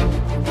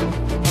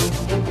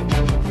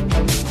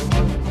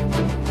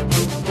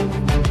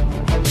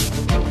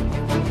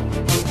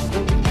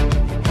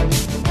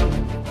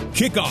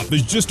 Kickoff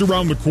is just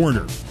around the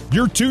corner.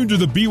 You're tuned to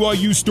the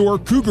BYU Store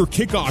Cougar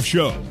Kickoff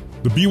Show.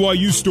 The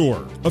BYU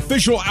Store,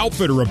 official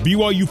outfitter of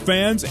BYU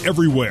fans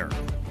everywhere.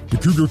 The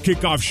Cougar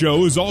Kickoff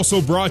Show is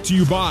also brought to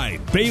you by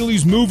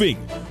Bailey's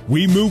Moving.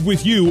 We move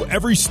with you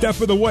every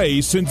step of the way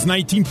since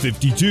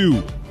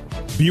 1952.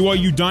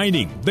 BYU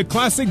Dining, the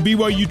classic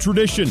BYU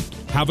tradition.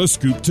 Have a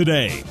scoop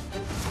today.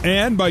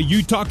 And by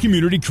Utah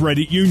Community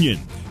Credit Union.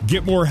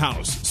 Get more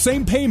house,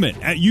 same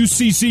payment at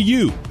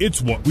UCCU.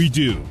 It's what we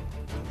do.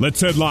 Let's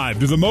head live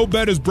to the Mo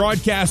Betta's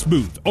broadcast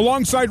booth.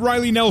 Alongside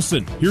Riley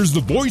Nelson, here's the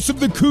voice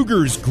of the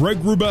Cougars, Greg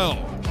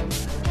Wrubell.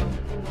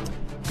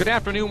 Good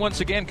afternoon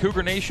once again,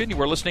 Cougar Nation.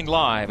 You are listening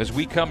live as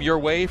we come your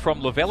way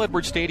from LaVell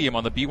Edwards Stadium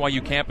on the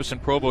BYU campus in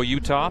Provo,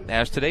 Utah.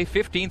 As today,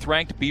 15th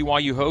ranked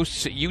BYU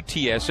hosts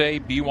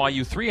UTSA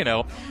BYU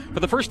 3-0 for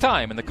the first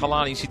time in the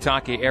Kalani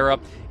Sitake era,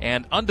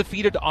 and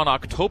undefeated on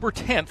October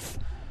 10th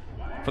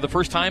for the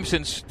first time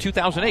since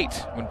 2008,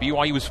 when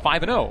BYU was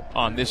 5-0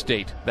 on this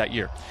date that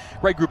year.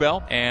 Greg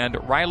Wrubell and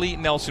Riley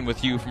Nelson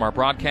with you from our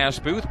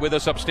broadcast booth. With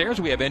us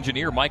upstairs, we have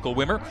engineer Michael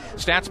Wimmer,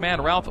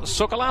 statsman Ralph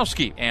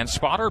Sokolowski, and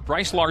spotter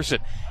Bryce Larson.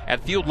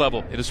 At field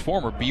level, it is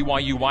former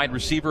BYU wide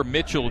receiver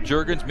Mitchell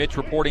Juergens. Mitch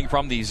reporting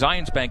from the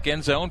Zions Bank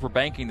end zone for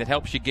banking that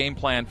helps you game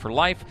plan for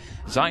life.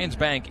 Zions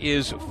Bank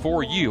is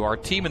for you. Our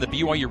team in the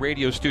BYU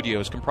radio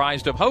studios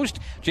comprised of host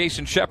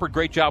Jason Shepard.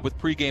 Great job with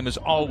pregame as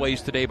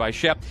always today by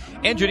Shep.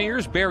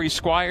 Engineers Barry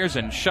Squires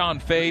and Sean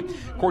Fay.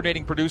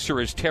 Coordinating producer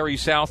is Terry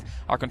South.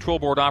 Our control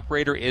board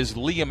operator is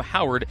Liam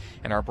Howard.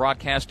 And our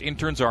broadcast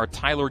interns are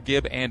Tyler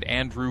Gibb and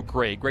Andrew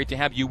Gray. Great to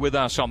have you with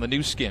us on the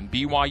new skin,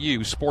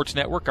 BYU Sports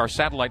Network. Our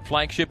satellite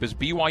flagship is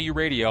BYU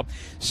Radio,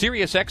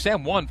 Sirius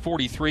XM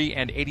 143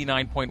 and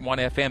 89.1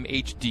 FM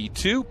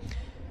HD2.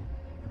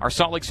 Our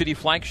Salt Lake City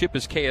flagship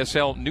is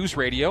KSL News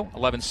Radio,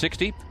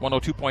 1160,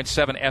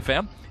 102.7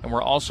 FM. And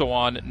we're also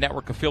on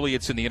network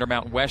affiliates in the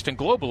Intermountain West and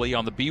globally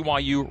on the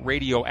BYU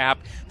Radio app,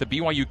 the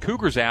BYU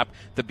Cougars app,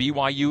 the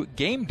BYU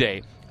Game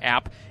Day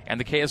app, and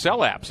the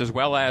KSL apps, as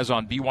well as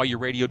on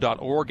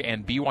BYURadio.org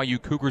and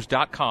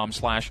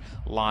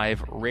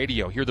BYUCougars.com/live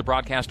radio. Hear the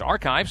broadcast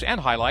archives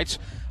and highlights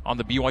on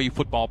the BYU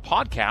Football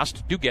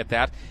Podcast. Do get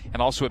that.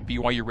 And also at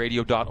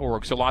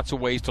BYURadio.org. So lots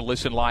of ways to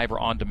listen live or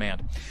on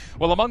demand.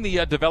 Well, among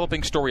the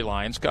developing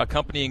storylines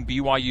accompanying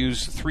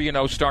BYU's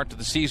 3-0 start to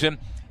the season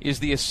is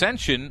the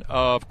ascension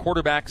of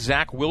quarterback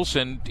Zach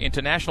Wilson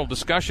into national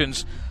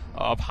discussions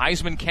of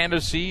Heisman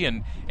candidacy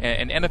and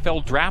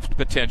NFL draft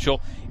potential.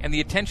 And the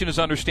attention is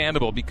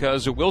understandable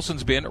because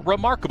Wilson's been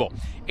remarkable.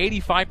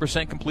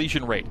 85%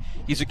 completion rate.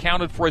 He's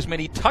accounted for as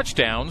many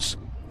touchdowns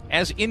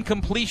as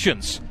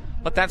incompletions.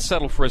 Let that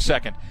settle for a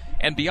second.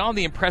 And beyond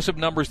the impressive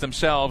numbers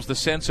themselves, the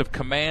sense of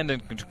command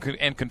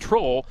and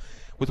control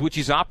with which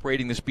he's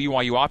operating this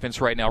BYU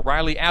offense right now.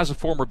 Riley, as a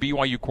former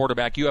BYU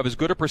quarterback, you have as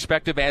good a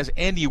perspective as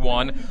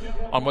anyone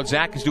on what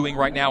Zach is doing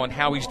right now and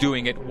how he's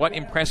doing it. What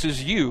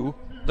impresses you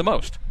the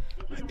most?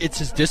 It's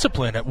his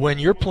discipline. When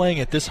you're playing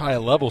at this high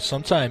a level,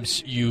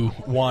 sometimes you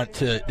want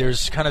to,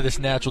 there's kind of this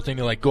natural thing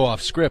to like go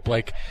off script,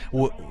 like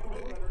you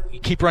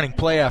keep running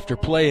play after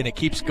play and it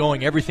keeps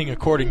going everything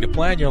according to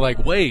plan. You're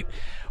like, wait,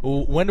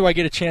 when do I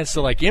get a chance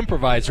to like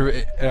improvise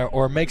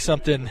or make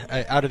something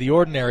out of the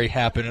ordinary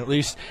happen? At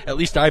least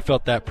I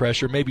felt that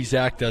pressure. Maybe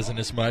Zach doesn't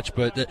as much,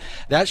 but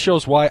that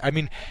shows why. I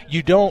mean,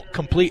 you don't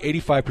complete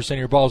 85% of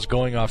your balls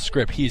going off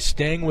script. He's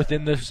staying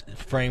within the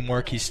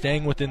framework. He's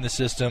staying within the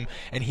system,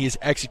 and he is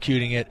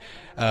executing it.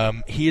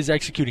 He is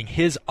executing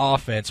his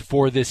offense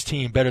for this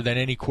team better than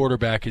any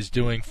quarterback is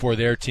doing for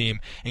their team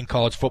in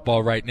college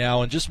football right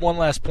now. And just one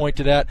last point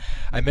to that,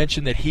 I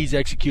mentioned that he's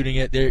executing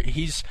it.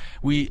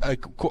 We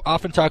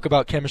often talk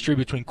about chemistry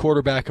between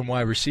quarterback and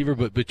wide receiver,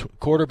 but between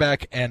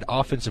quarterback and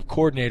offensive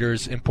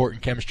coordinators,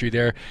 important chemistry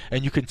there.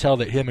 And you can tell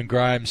that him and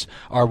Grimes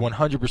are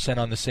 100%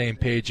 on the same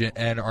page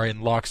and are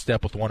in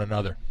lockstep with one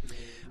another.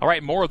 All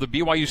right, more of the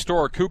BYU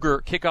Store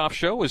Cougar Kickoff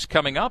Show is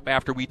coming up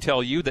after we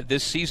tell you that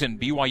this season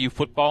BYU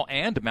football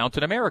and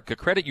Mountain America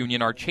Credit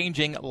Union are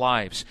changing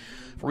lives.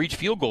 For each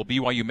field goal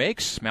BYU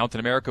makes,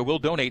 Mountain America will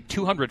donate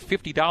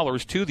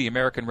 $250 to the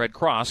American Red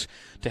Cross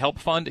to help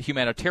fund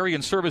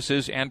humanitarian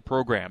services and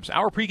programs.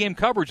 Our pregame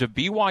coverage of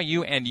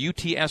BYU and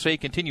UTSA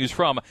continues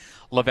from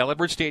LaVell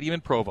Edwards Stadium in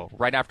Provo,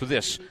 right after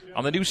this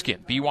on the new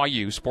skin,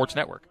 BYU Sports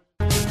Network.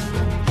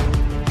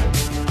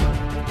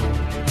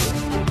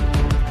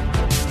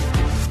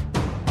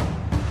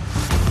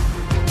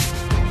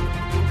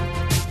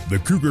 The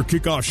Cougar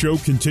Kickoff Show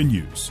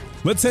continues.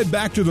 Let's head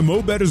back to the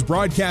Mo Betta's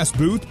broadcast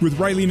booth with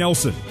Riley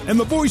Nelson and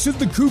the voice of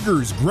the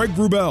Cougars, Greg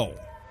Wrubell.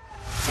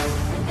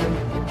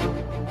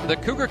 The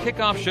Cougar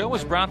Kickoff Show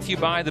is brought to you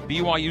by the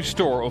BYU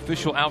Store,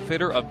 official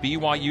outfitter of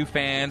BYU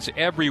fans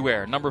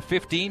everywhere. Number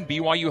 15,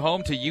 BYU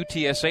home to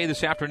UTSA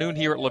this afternoon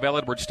here at LaVell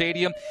Edwards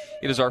Stadium.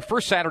 It is our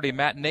first Saturday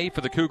matinee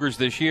for the Cougars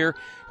this year,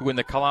 who in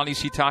the Kalani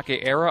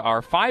Sitake era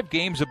are 5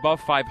 games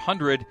above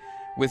 500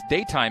 with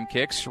daytime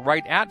kicks,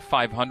 right at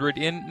 500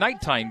 in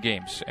nighttime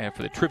games. And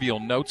for the trivial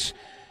notes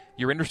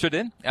you're interested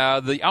in,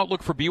 the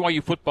outlook for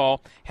BYU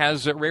football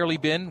has rarely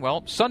been,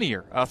 well,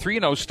 sunnier. A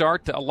 3-0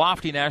 start, a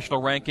lofty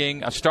national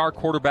ranking, a star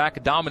quarterback,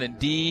 a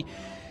dominant D,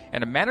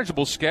 and a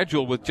manageable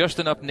schedule with just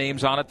enough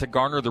names on it to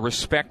garner the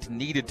respect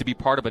needed to be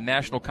part of a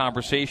national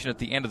conversation at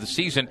the end of the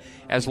season,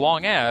 as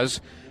long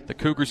as the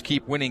Cougars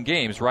keep winning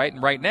games, right?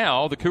 And right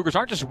now, the Cougars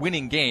aren't just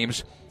winning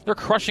games, they're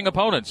crushing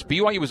opponents.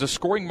 BYU has a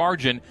scoring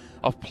margin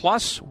of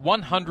plus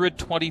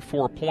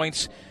 124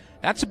 points.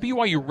 That's a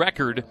BYU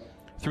record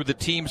through the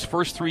team's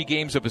first 3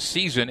 games of a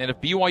season. And if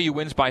BYU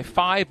wins by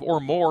 5 or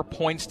more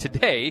points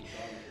today,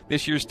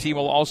 this year's team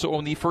will also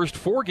own the first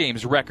 4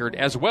 games record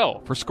as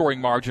well for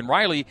scoring margin.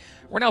 Riley,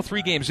 we're now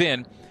 3 games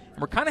in, and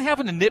we're kind of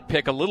having to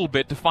nitpick a little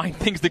bit to find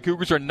things the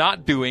Cougars are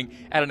not doing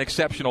at an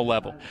exceptional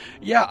level.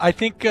 Yeah, I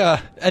think,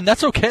 and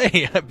that's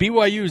okay.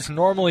 BYU is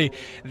normally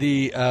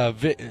the,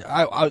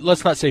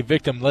 let's not say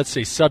victim, let's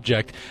say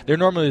subject. They're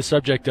normally the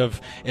subject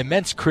of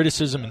immense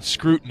criticism and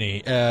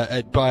scrutiny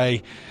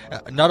by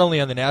not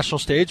only on the national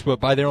stage, but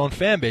by their own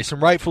fan base,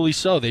 and rightfully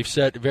so. They've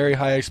set very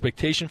high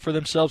expectation for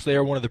themselves. They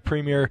are one of the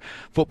premier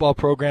football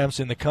programs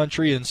in the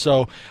country, and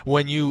so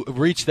when you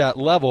reach that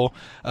level,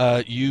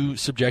 you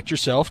subject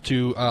yourself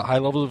to high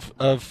level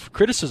of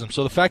criticism.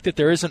 So the fact that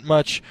there isn't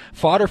much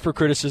fodder for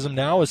criticism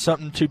now is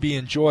something to be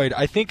enjoyed.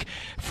 I think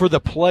for the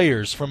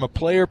players, from a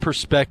player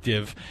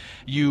perspective,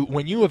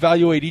 when you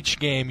evaluate each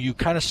game, you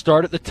kind of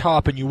start at the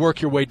top and you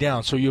work your way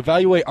down. So you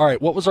evaluate, all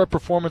right, what was our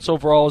performance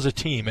overall as a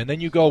team? And then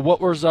you go, what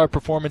was our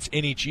performance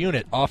in each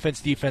unit?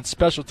 Offense, defense,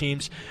 special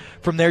teams.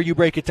 From there, you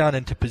break it down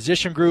into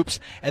position groups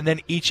and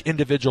then each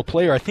individual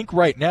player. I think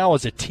right now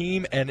as a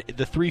team and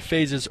the three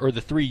phases or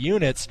the three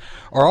units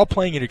are all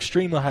playing at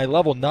extremely high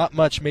level. Not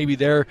much maybe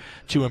there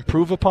to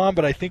improve upon,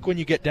 but I think when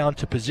you get down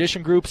to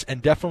position groups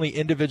and definitely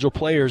individual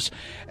players,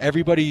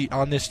 everybody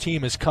on this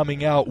team is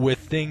coming out with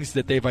things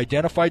that they've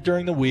identified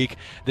during the week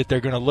that they're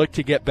going to look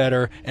to get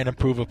better and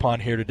improve upon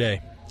here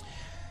today.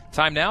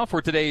 Time now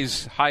for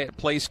today's Hyatt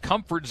Place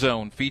Comfort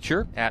Zone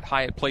feature. At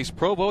Hyatt Place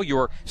Provo,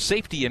 your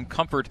safety and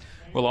comfort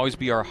will always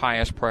be our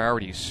highest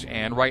priorities.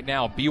 And right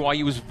now,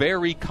 BYU is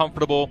very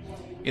comfortable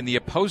in the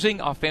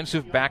opposing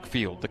offensive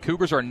backfield. The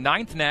Cougars are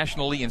 9th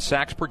nationally in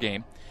sacks per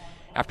game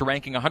after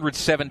ranking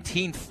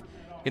 117th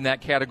in that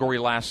category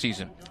last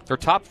season. They're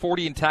top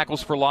 40 in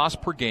tackles for loss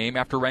per game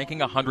after ranking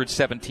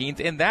 117th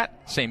in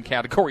that same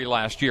category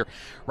last year.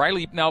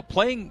 Riley, now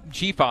playing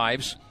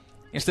G5s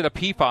instead of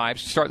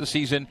P5s to start the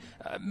season,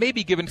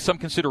 maybe given some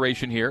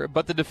consideration here,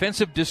 but the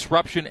defensive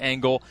disruption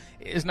angle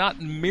is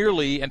not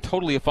merely and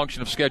totally a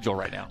function of schedule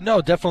right now.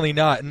 No, definitely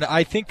not. And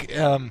I think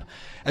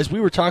as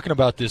we were talking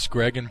about this,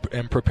 Greg,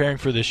 and preparing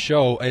for this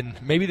show,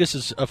 and maybe this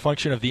is a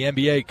function of the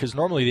NBA, because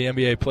normally the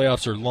NBA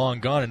playoffs are long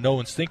gone and no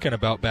one's thinking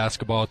about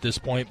basketball at this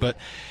point, but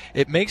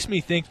it makes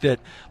me think that,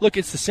 look,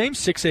 it's the same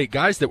 6'8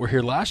 guys that were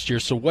here last year,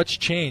 so what's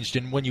changed?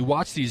 And when you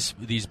watch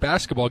these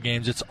basketball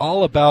games, it's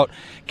all about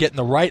getting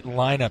the right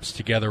lineups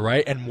together,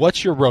 right? And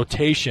what's your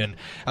rotation?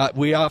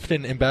 We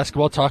often in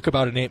basketball talk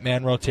about an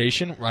 8-man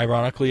rotation.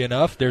 Ironically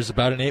enough, there's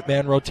about an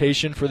 8-man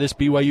rotation for this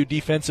BYU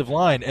defensive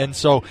line. And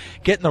so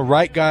getting the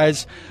right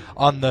guys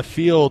on the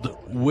field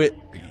with,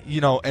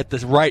 at the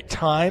right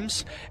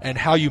times and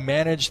how you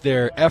manage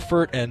their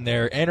effort and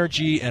their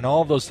energy and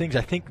all of those things,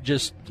 I think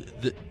just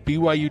the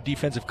BYU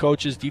defensive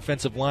coaches,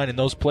 defensive line, and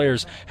those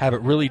players have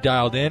it really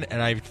dialed in,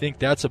 and I think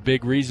that's a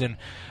big reason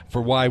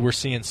for why we're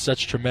seeing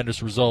such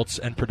tremendous results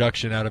and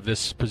production out of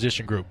this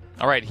position group.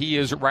 All right, he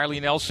is Riley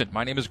Nelson.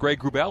 My name is Greg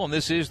Grubel, and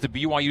this is the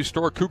BYU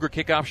Store Cougar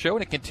Kickoff Show,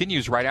 and it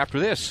continues right after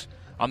this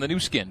on the new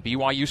skin,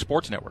 BYU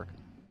Sports Network.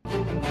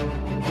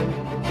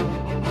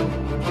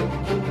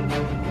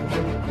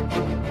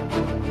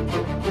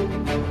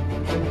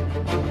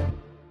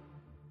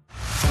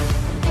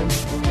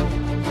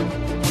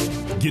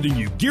 Getting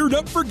you geared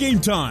up for game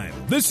time.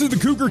 This is the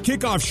Cougar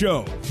Kickoff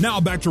Show. Now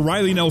back to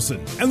Riley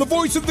Nelson and the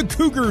voice of the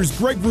Cougars,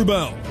 Greg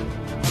Grubel.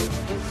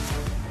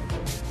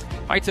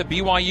 All right, to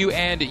BYU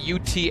and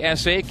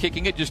UTSA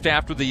kicking it just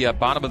after the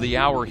bottom of the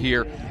hour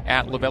here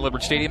at LaVell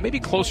Edwards Stadium,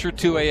 maybe closer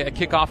to a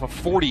kickoff of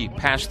 40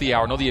 past the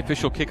hour. I know the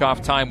official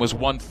kickoff time was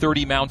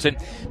 1:30 Mountain,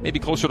 maybe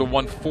closer to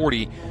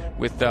 1:40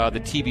 with the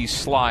TV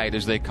slide,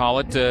 as they call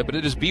it. But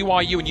it is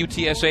BYU and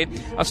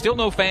UTSA. Still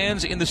no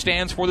fans in the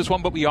stands for this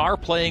one, but we are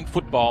playing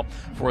football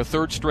for a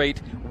third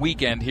straight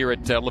weekend here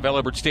at LaVell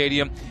Edwards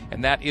Stadium,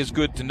 and that is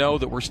good to know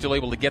that we're still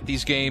able to get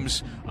these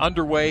games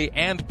underway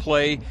and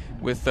play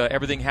with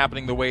everything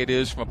happening the way it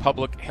is from a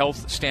public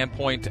health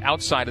standpoint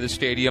outside of the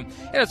stadium.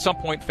 And at some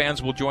point,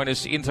 fans will join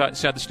us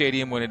inside the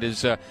stadium when it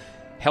is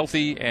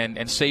healthy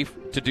and safe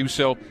to do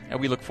so, and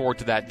we look forward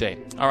to that day.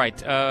 All right,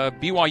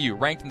 BYU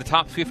ranked in the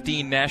top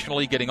 15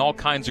 nationally, getting all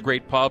kinds of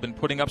great pub and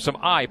putting up some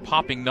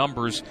eye-popping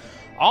numbers,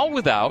 all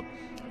without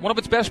one of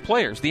its best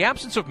players. The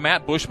absence of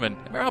Matt Bushman,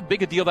 remember how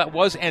big a deal that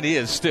was and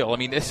is still. I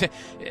mean,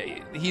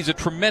 he's a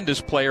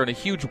tremendous player and a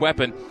huge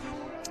weapon.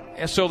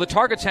 And so the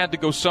targets had to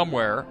go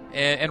somewhere,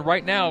 and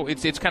right now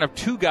it's kind of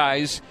two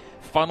guys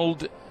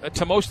funneled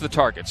to most of the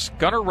targets.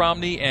 Gunnar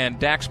Romney and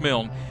Dax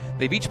Milne,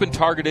 they've each been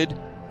targeted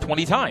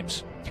 20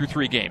 times through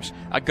 3 games.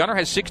 Gunnar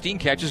has 16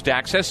 catches,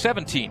 Dax has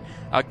 17.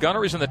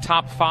 Gunnar is in the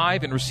top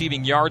 5 in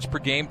receiving yards per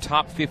game,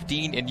 top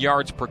 15 in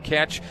yards per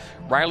catch.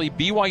 Riley,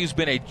 BYU's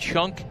been a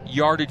chunk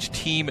yardage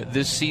team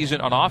this season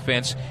on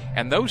offense,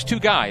 and those two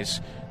guys,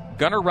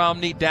 Gunnar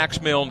Romney,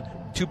 Dax Milne,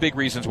 2 big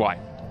reasons why.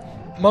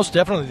 Most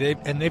definitely,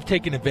 they've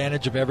taken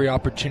advantage of every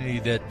opportunity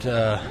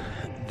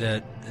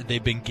that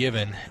they've been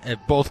given.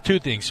 Both two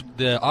things: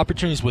 the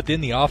opportunities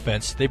within the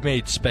offense. They've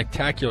made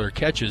spectacular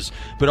catches,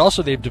 but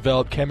also they've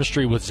developed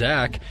chemistry with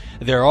Zach.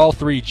 They're all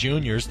 3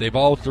 juniors. They've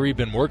all 3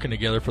 been working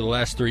together for the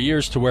last 3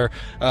 years, to where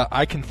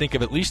I can think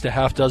of at least a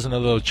half dozen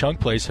of those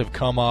chunk plays have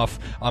come off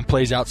on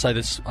plays outside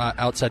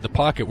the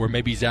pocket, where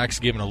maybe Zach's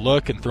given a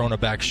look and thrown a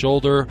back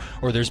shoulder,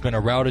 or there's been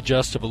a route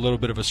adjust of a little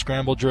bit of a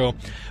scramble drill.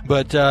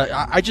 But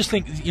I just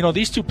think,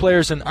 these two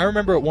players, and I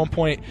remember at one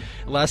point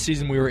last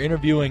season we were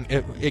interviewing,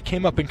 it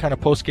came up in kind of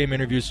post-game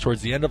interviews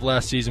towards the end of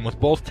last season with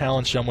both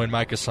Talon Shumway and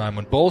Micah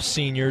Simon, both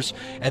seniors,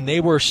 and they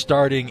were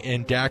starting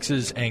in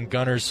Dax's and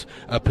Gunner's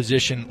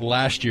position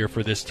last year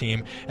for this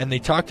team. And they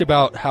talked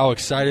about how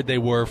excited they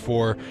were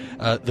for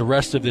the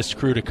rest of this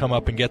crew to come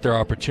up and get their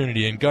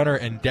opportunity. And Gunner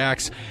and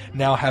Dax,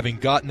 now having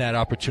gotten that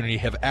opportunity,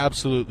 have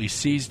absolutely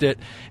seized it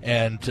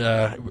and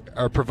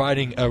are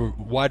providing a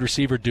wide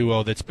receiver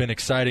duo that's been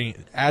exciting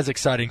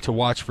to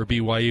watch for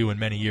BYU in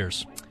many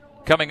years.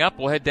 Coming up,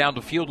 we'll head down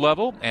to field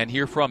level and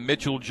hear from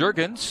Mitchell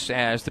Juergens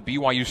as the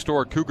BYU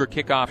Store Cougar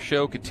Kickoff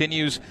Show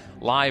continues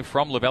live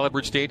from LaVell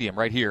Edwards Stadium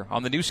right here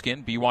on the new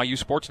skin BYU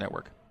Sports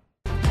Network.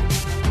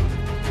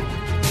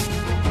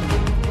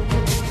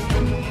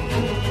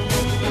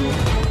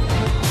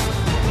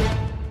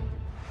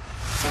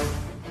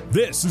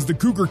 This is the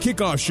Cougar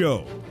Kickoff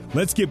Show.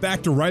 Let's get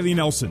back to Riley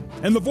Nelson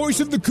and the voice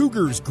of the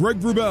Cougars, Greg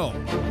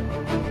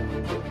Wrubell.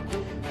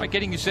 All right,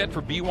 getting you set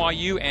for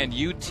BYU and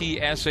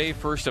UTSA,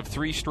 first of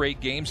 3 straight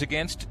games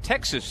against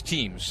Texas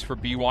teams. For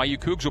BYU,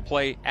 Cougs will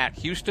play at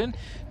Houston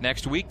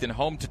next week, then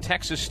home to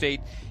Texas State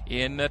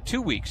in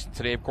 2 weeks.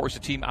 Today, of course, a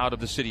team out of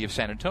the city of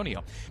San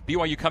Antonio.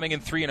 BYU coming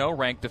in 3-0,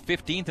 ranked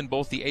 15th in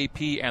both the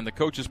AP and the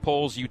coaches'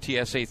 polls.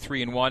 UTSA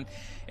 3-1,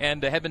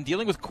 and have been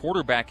dealing with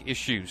quarterback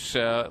issues.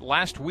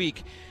 Last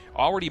week,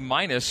 already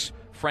minus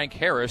Frank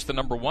Harris, the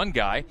number 1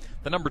 guy.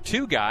 The number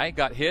 2 guy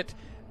got hit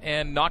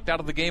and knocked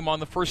out of the game on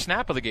the first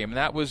snap of the game, and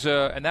that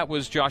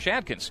was Josh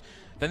Adkins.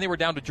 Then they were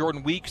down to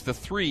Jordan Weeks, the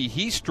 3.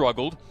 He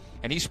struggled,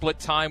 and he split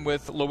time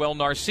with Lowell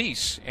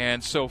Narcisse.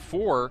 And so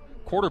 4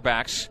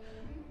 quarterbacks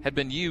had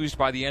been used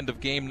by the end of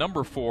game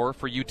number 4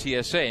 for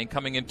UTSA. And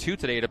coming in 2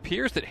 today, it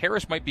appears that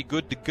Harris might be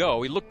good to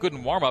go. He looked good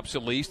in warm-ups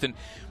at least, and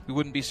we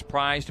wouldn't be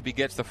surprised if he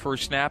gets the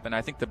first snap. And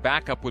I think the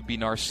backup would be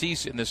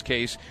Narcisse in this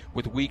case,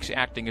 with Weeks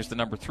acting as the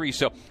number 3.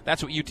 So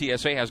that's what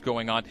UTSA has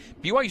going on.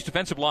 BYU's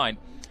defensive line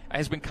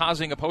has been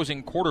causing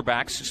opposing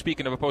quarterbacks,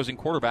 speaking of opposing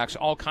quarterbacks,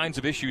 all kinds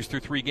of issues through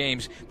 3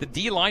 games. The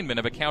D linemen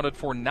have accounted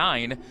for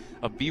 9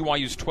 of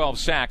BYU's 12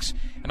 sacks.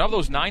 And of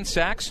those 9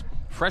 sacks,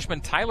 freshman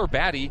Tyler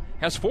Batty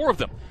has 4 of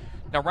them.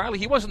 Now, Riley,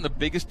 he wasn't the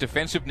biggest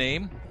defensive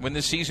name when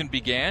this season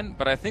began,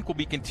 but I think we'll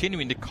be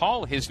continuing to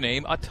call his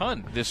name a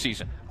ton this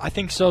season. I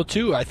think so,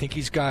 too. I think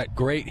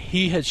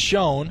he has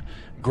shown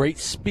great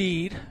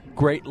speed,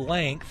 great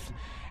length,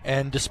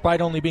 and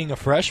despite only being a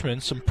freshman,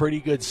 some pretty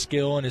good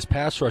skill in his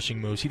pass rushing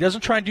moves. He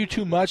doesn't try and do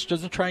too much,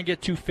 doesn't try and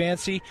get too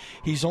fancy.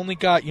 He's only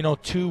got,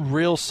 2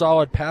 real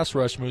solid pass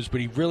rush moves, but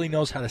he really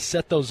knows how to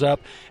set those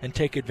up and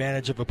take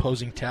advantage of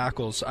opposing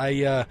tackles.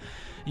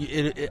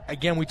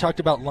 Again, we talked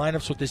about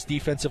lineups with this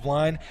defensive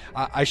line.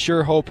 I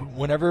sure hope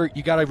whenever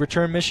you got a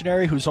return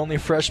missionary who's only a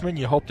freshman,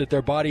 you hope that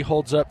their body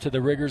holds up to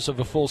the rigors of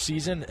a full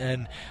season.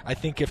 And I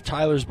think if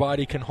Tyler's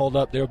body can hold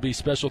up, there will be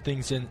special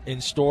things in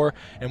store,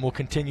 and we'll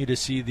continue to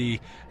see the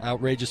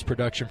outrageous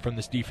production from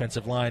this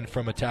defensive line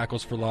from a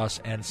tackles for loss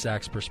and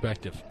sacks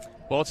perspective.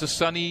 Well, it's a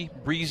sunny,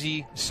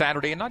 breezy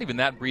Saturday, and not even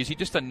that breezy,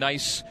 just a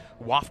nice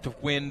waft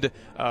of wind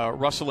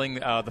rustling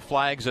the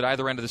flags at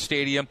either end of the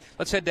stadium.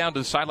 Let's head down to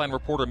the sideline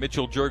reporter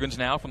Mitchell Juergens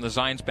now from the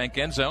Zions Bank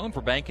End Zone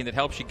for banking that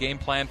helps you game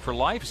plan for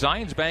life.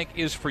 Zions Bank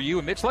is for you.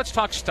 And Mitch, let's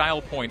talk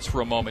style points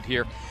for a moment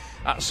here.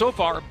 So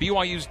far,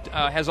 BYU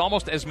has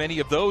almost as many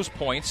of those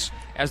points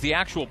as the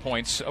actual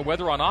points,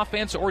 whether on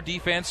offense or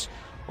defense,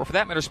 or for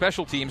that matter,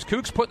 special teams.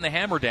 Cougs putting the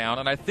hammer down,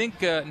 and I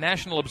think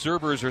national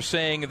observers are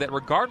saying that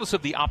regardless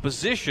of the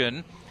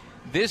opposition,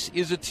 this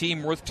is a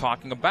team worth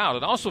talking about.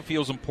 It also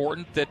feels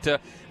important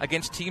that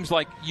against teams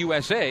like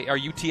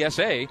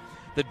UTSA,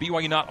 that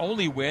BYU not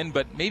only win,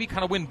 but maybe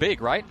kind of win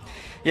big, right?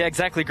 Yeah,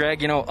 exactly,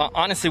 Greg.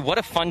 Honestly, what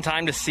a fun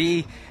time to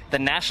see the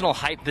national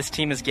hype this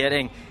team is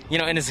getting.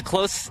 And as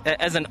close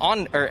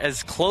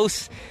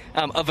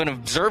of an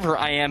observer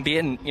I am,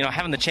 being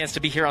having the chance to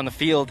be here on the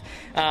field,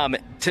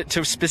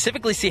 to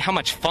specifically see how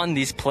much fun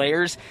these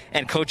players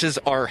and coaches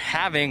are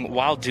having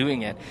while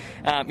doing it.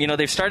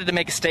 They've started to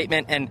make a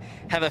statement and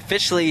have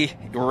officially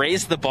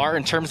raised the bar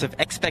in terms of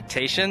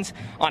expectations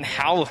on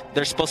how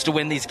they're supposed to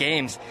win these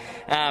games,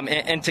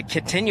 and to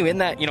continue in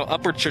that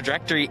upward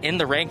trajectory in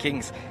the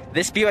rankings.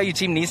 This BYU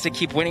team needs to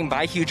keep winning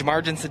by huge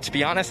margins, and to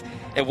be honest,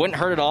 it wouldn't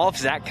hurt at all if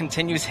Zach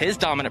continues his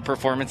dominant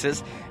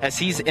performances as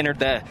he's entered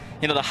the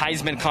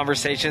Heisman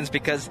conversations,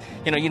 because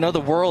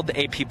the world,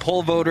 the AP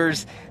poll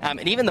voters,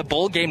 and even the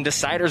bowl game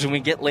deciders when we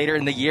get later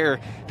in the year,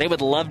 they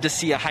would love to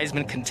see a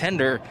Heisman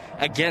contender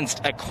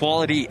against a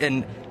quality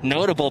and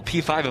notable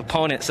P5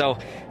 opponent. So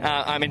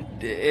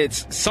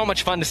it's so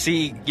much fun to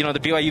see the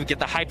BYU get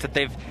the hype that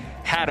they've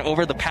had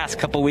over the past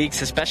couple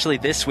weeks, especially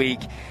this week.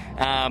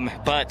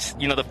 But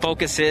the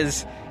focus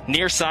is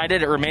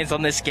nearsighted. It remains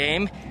on this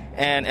game.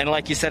 And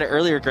like you said it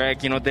earlier, Greg,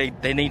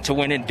 they need to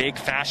win in big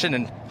fashion,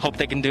 and hope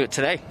they can do it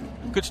today.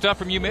 Good stuff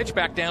from you, Mitch.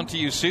 Back down to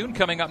you soon.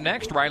 Coming up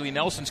next, Riley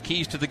Nelson's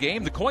keys to the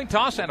game, the coin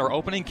toss, and our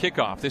opening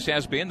kickoff. This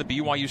has been the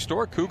BYU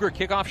Store Cougar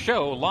Kickoff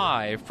Show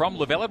live from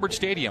LaVell Edwards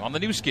Stadium on the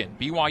new skin,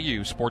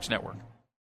 BYU Sports Network.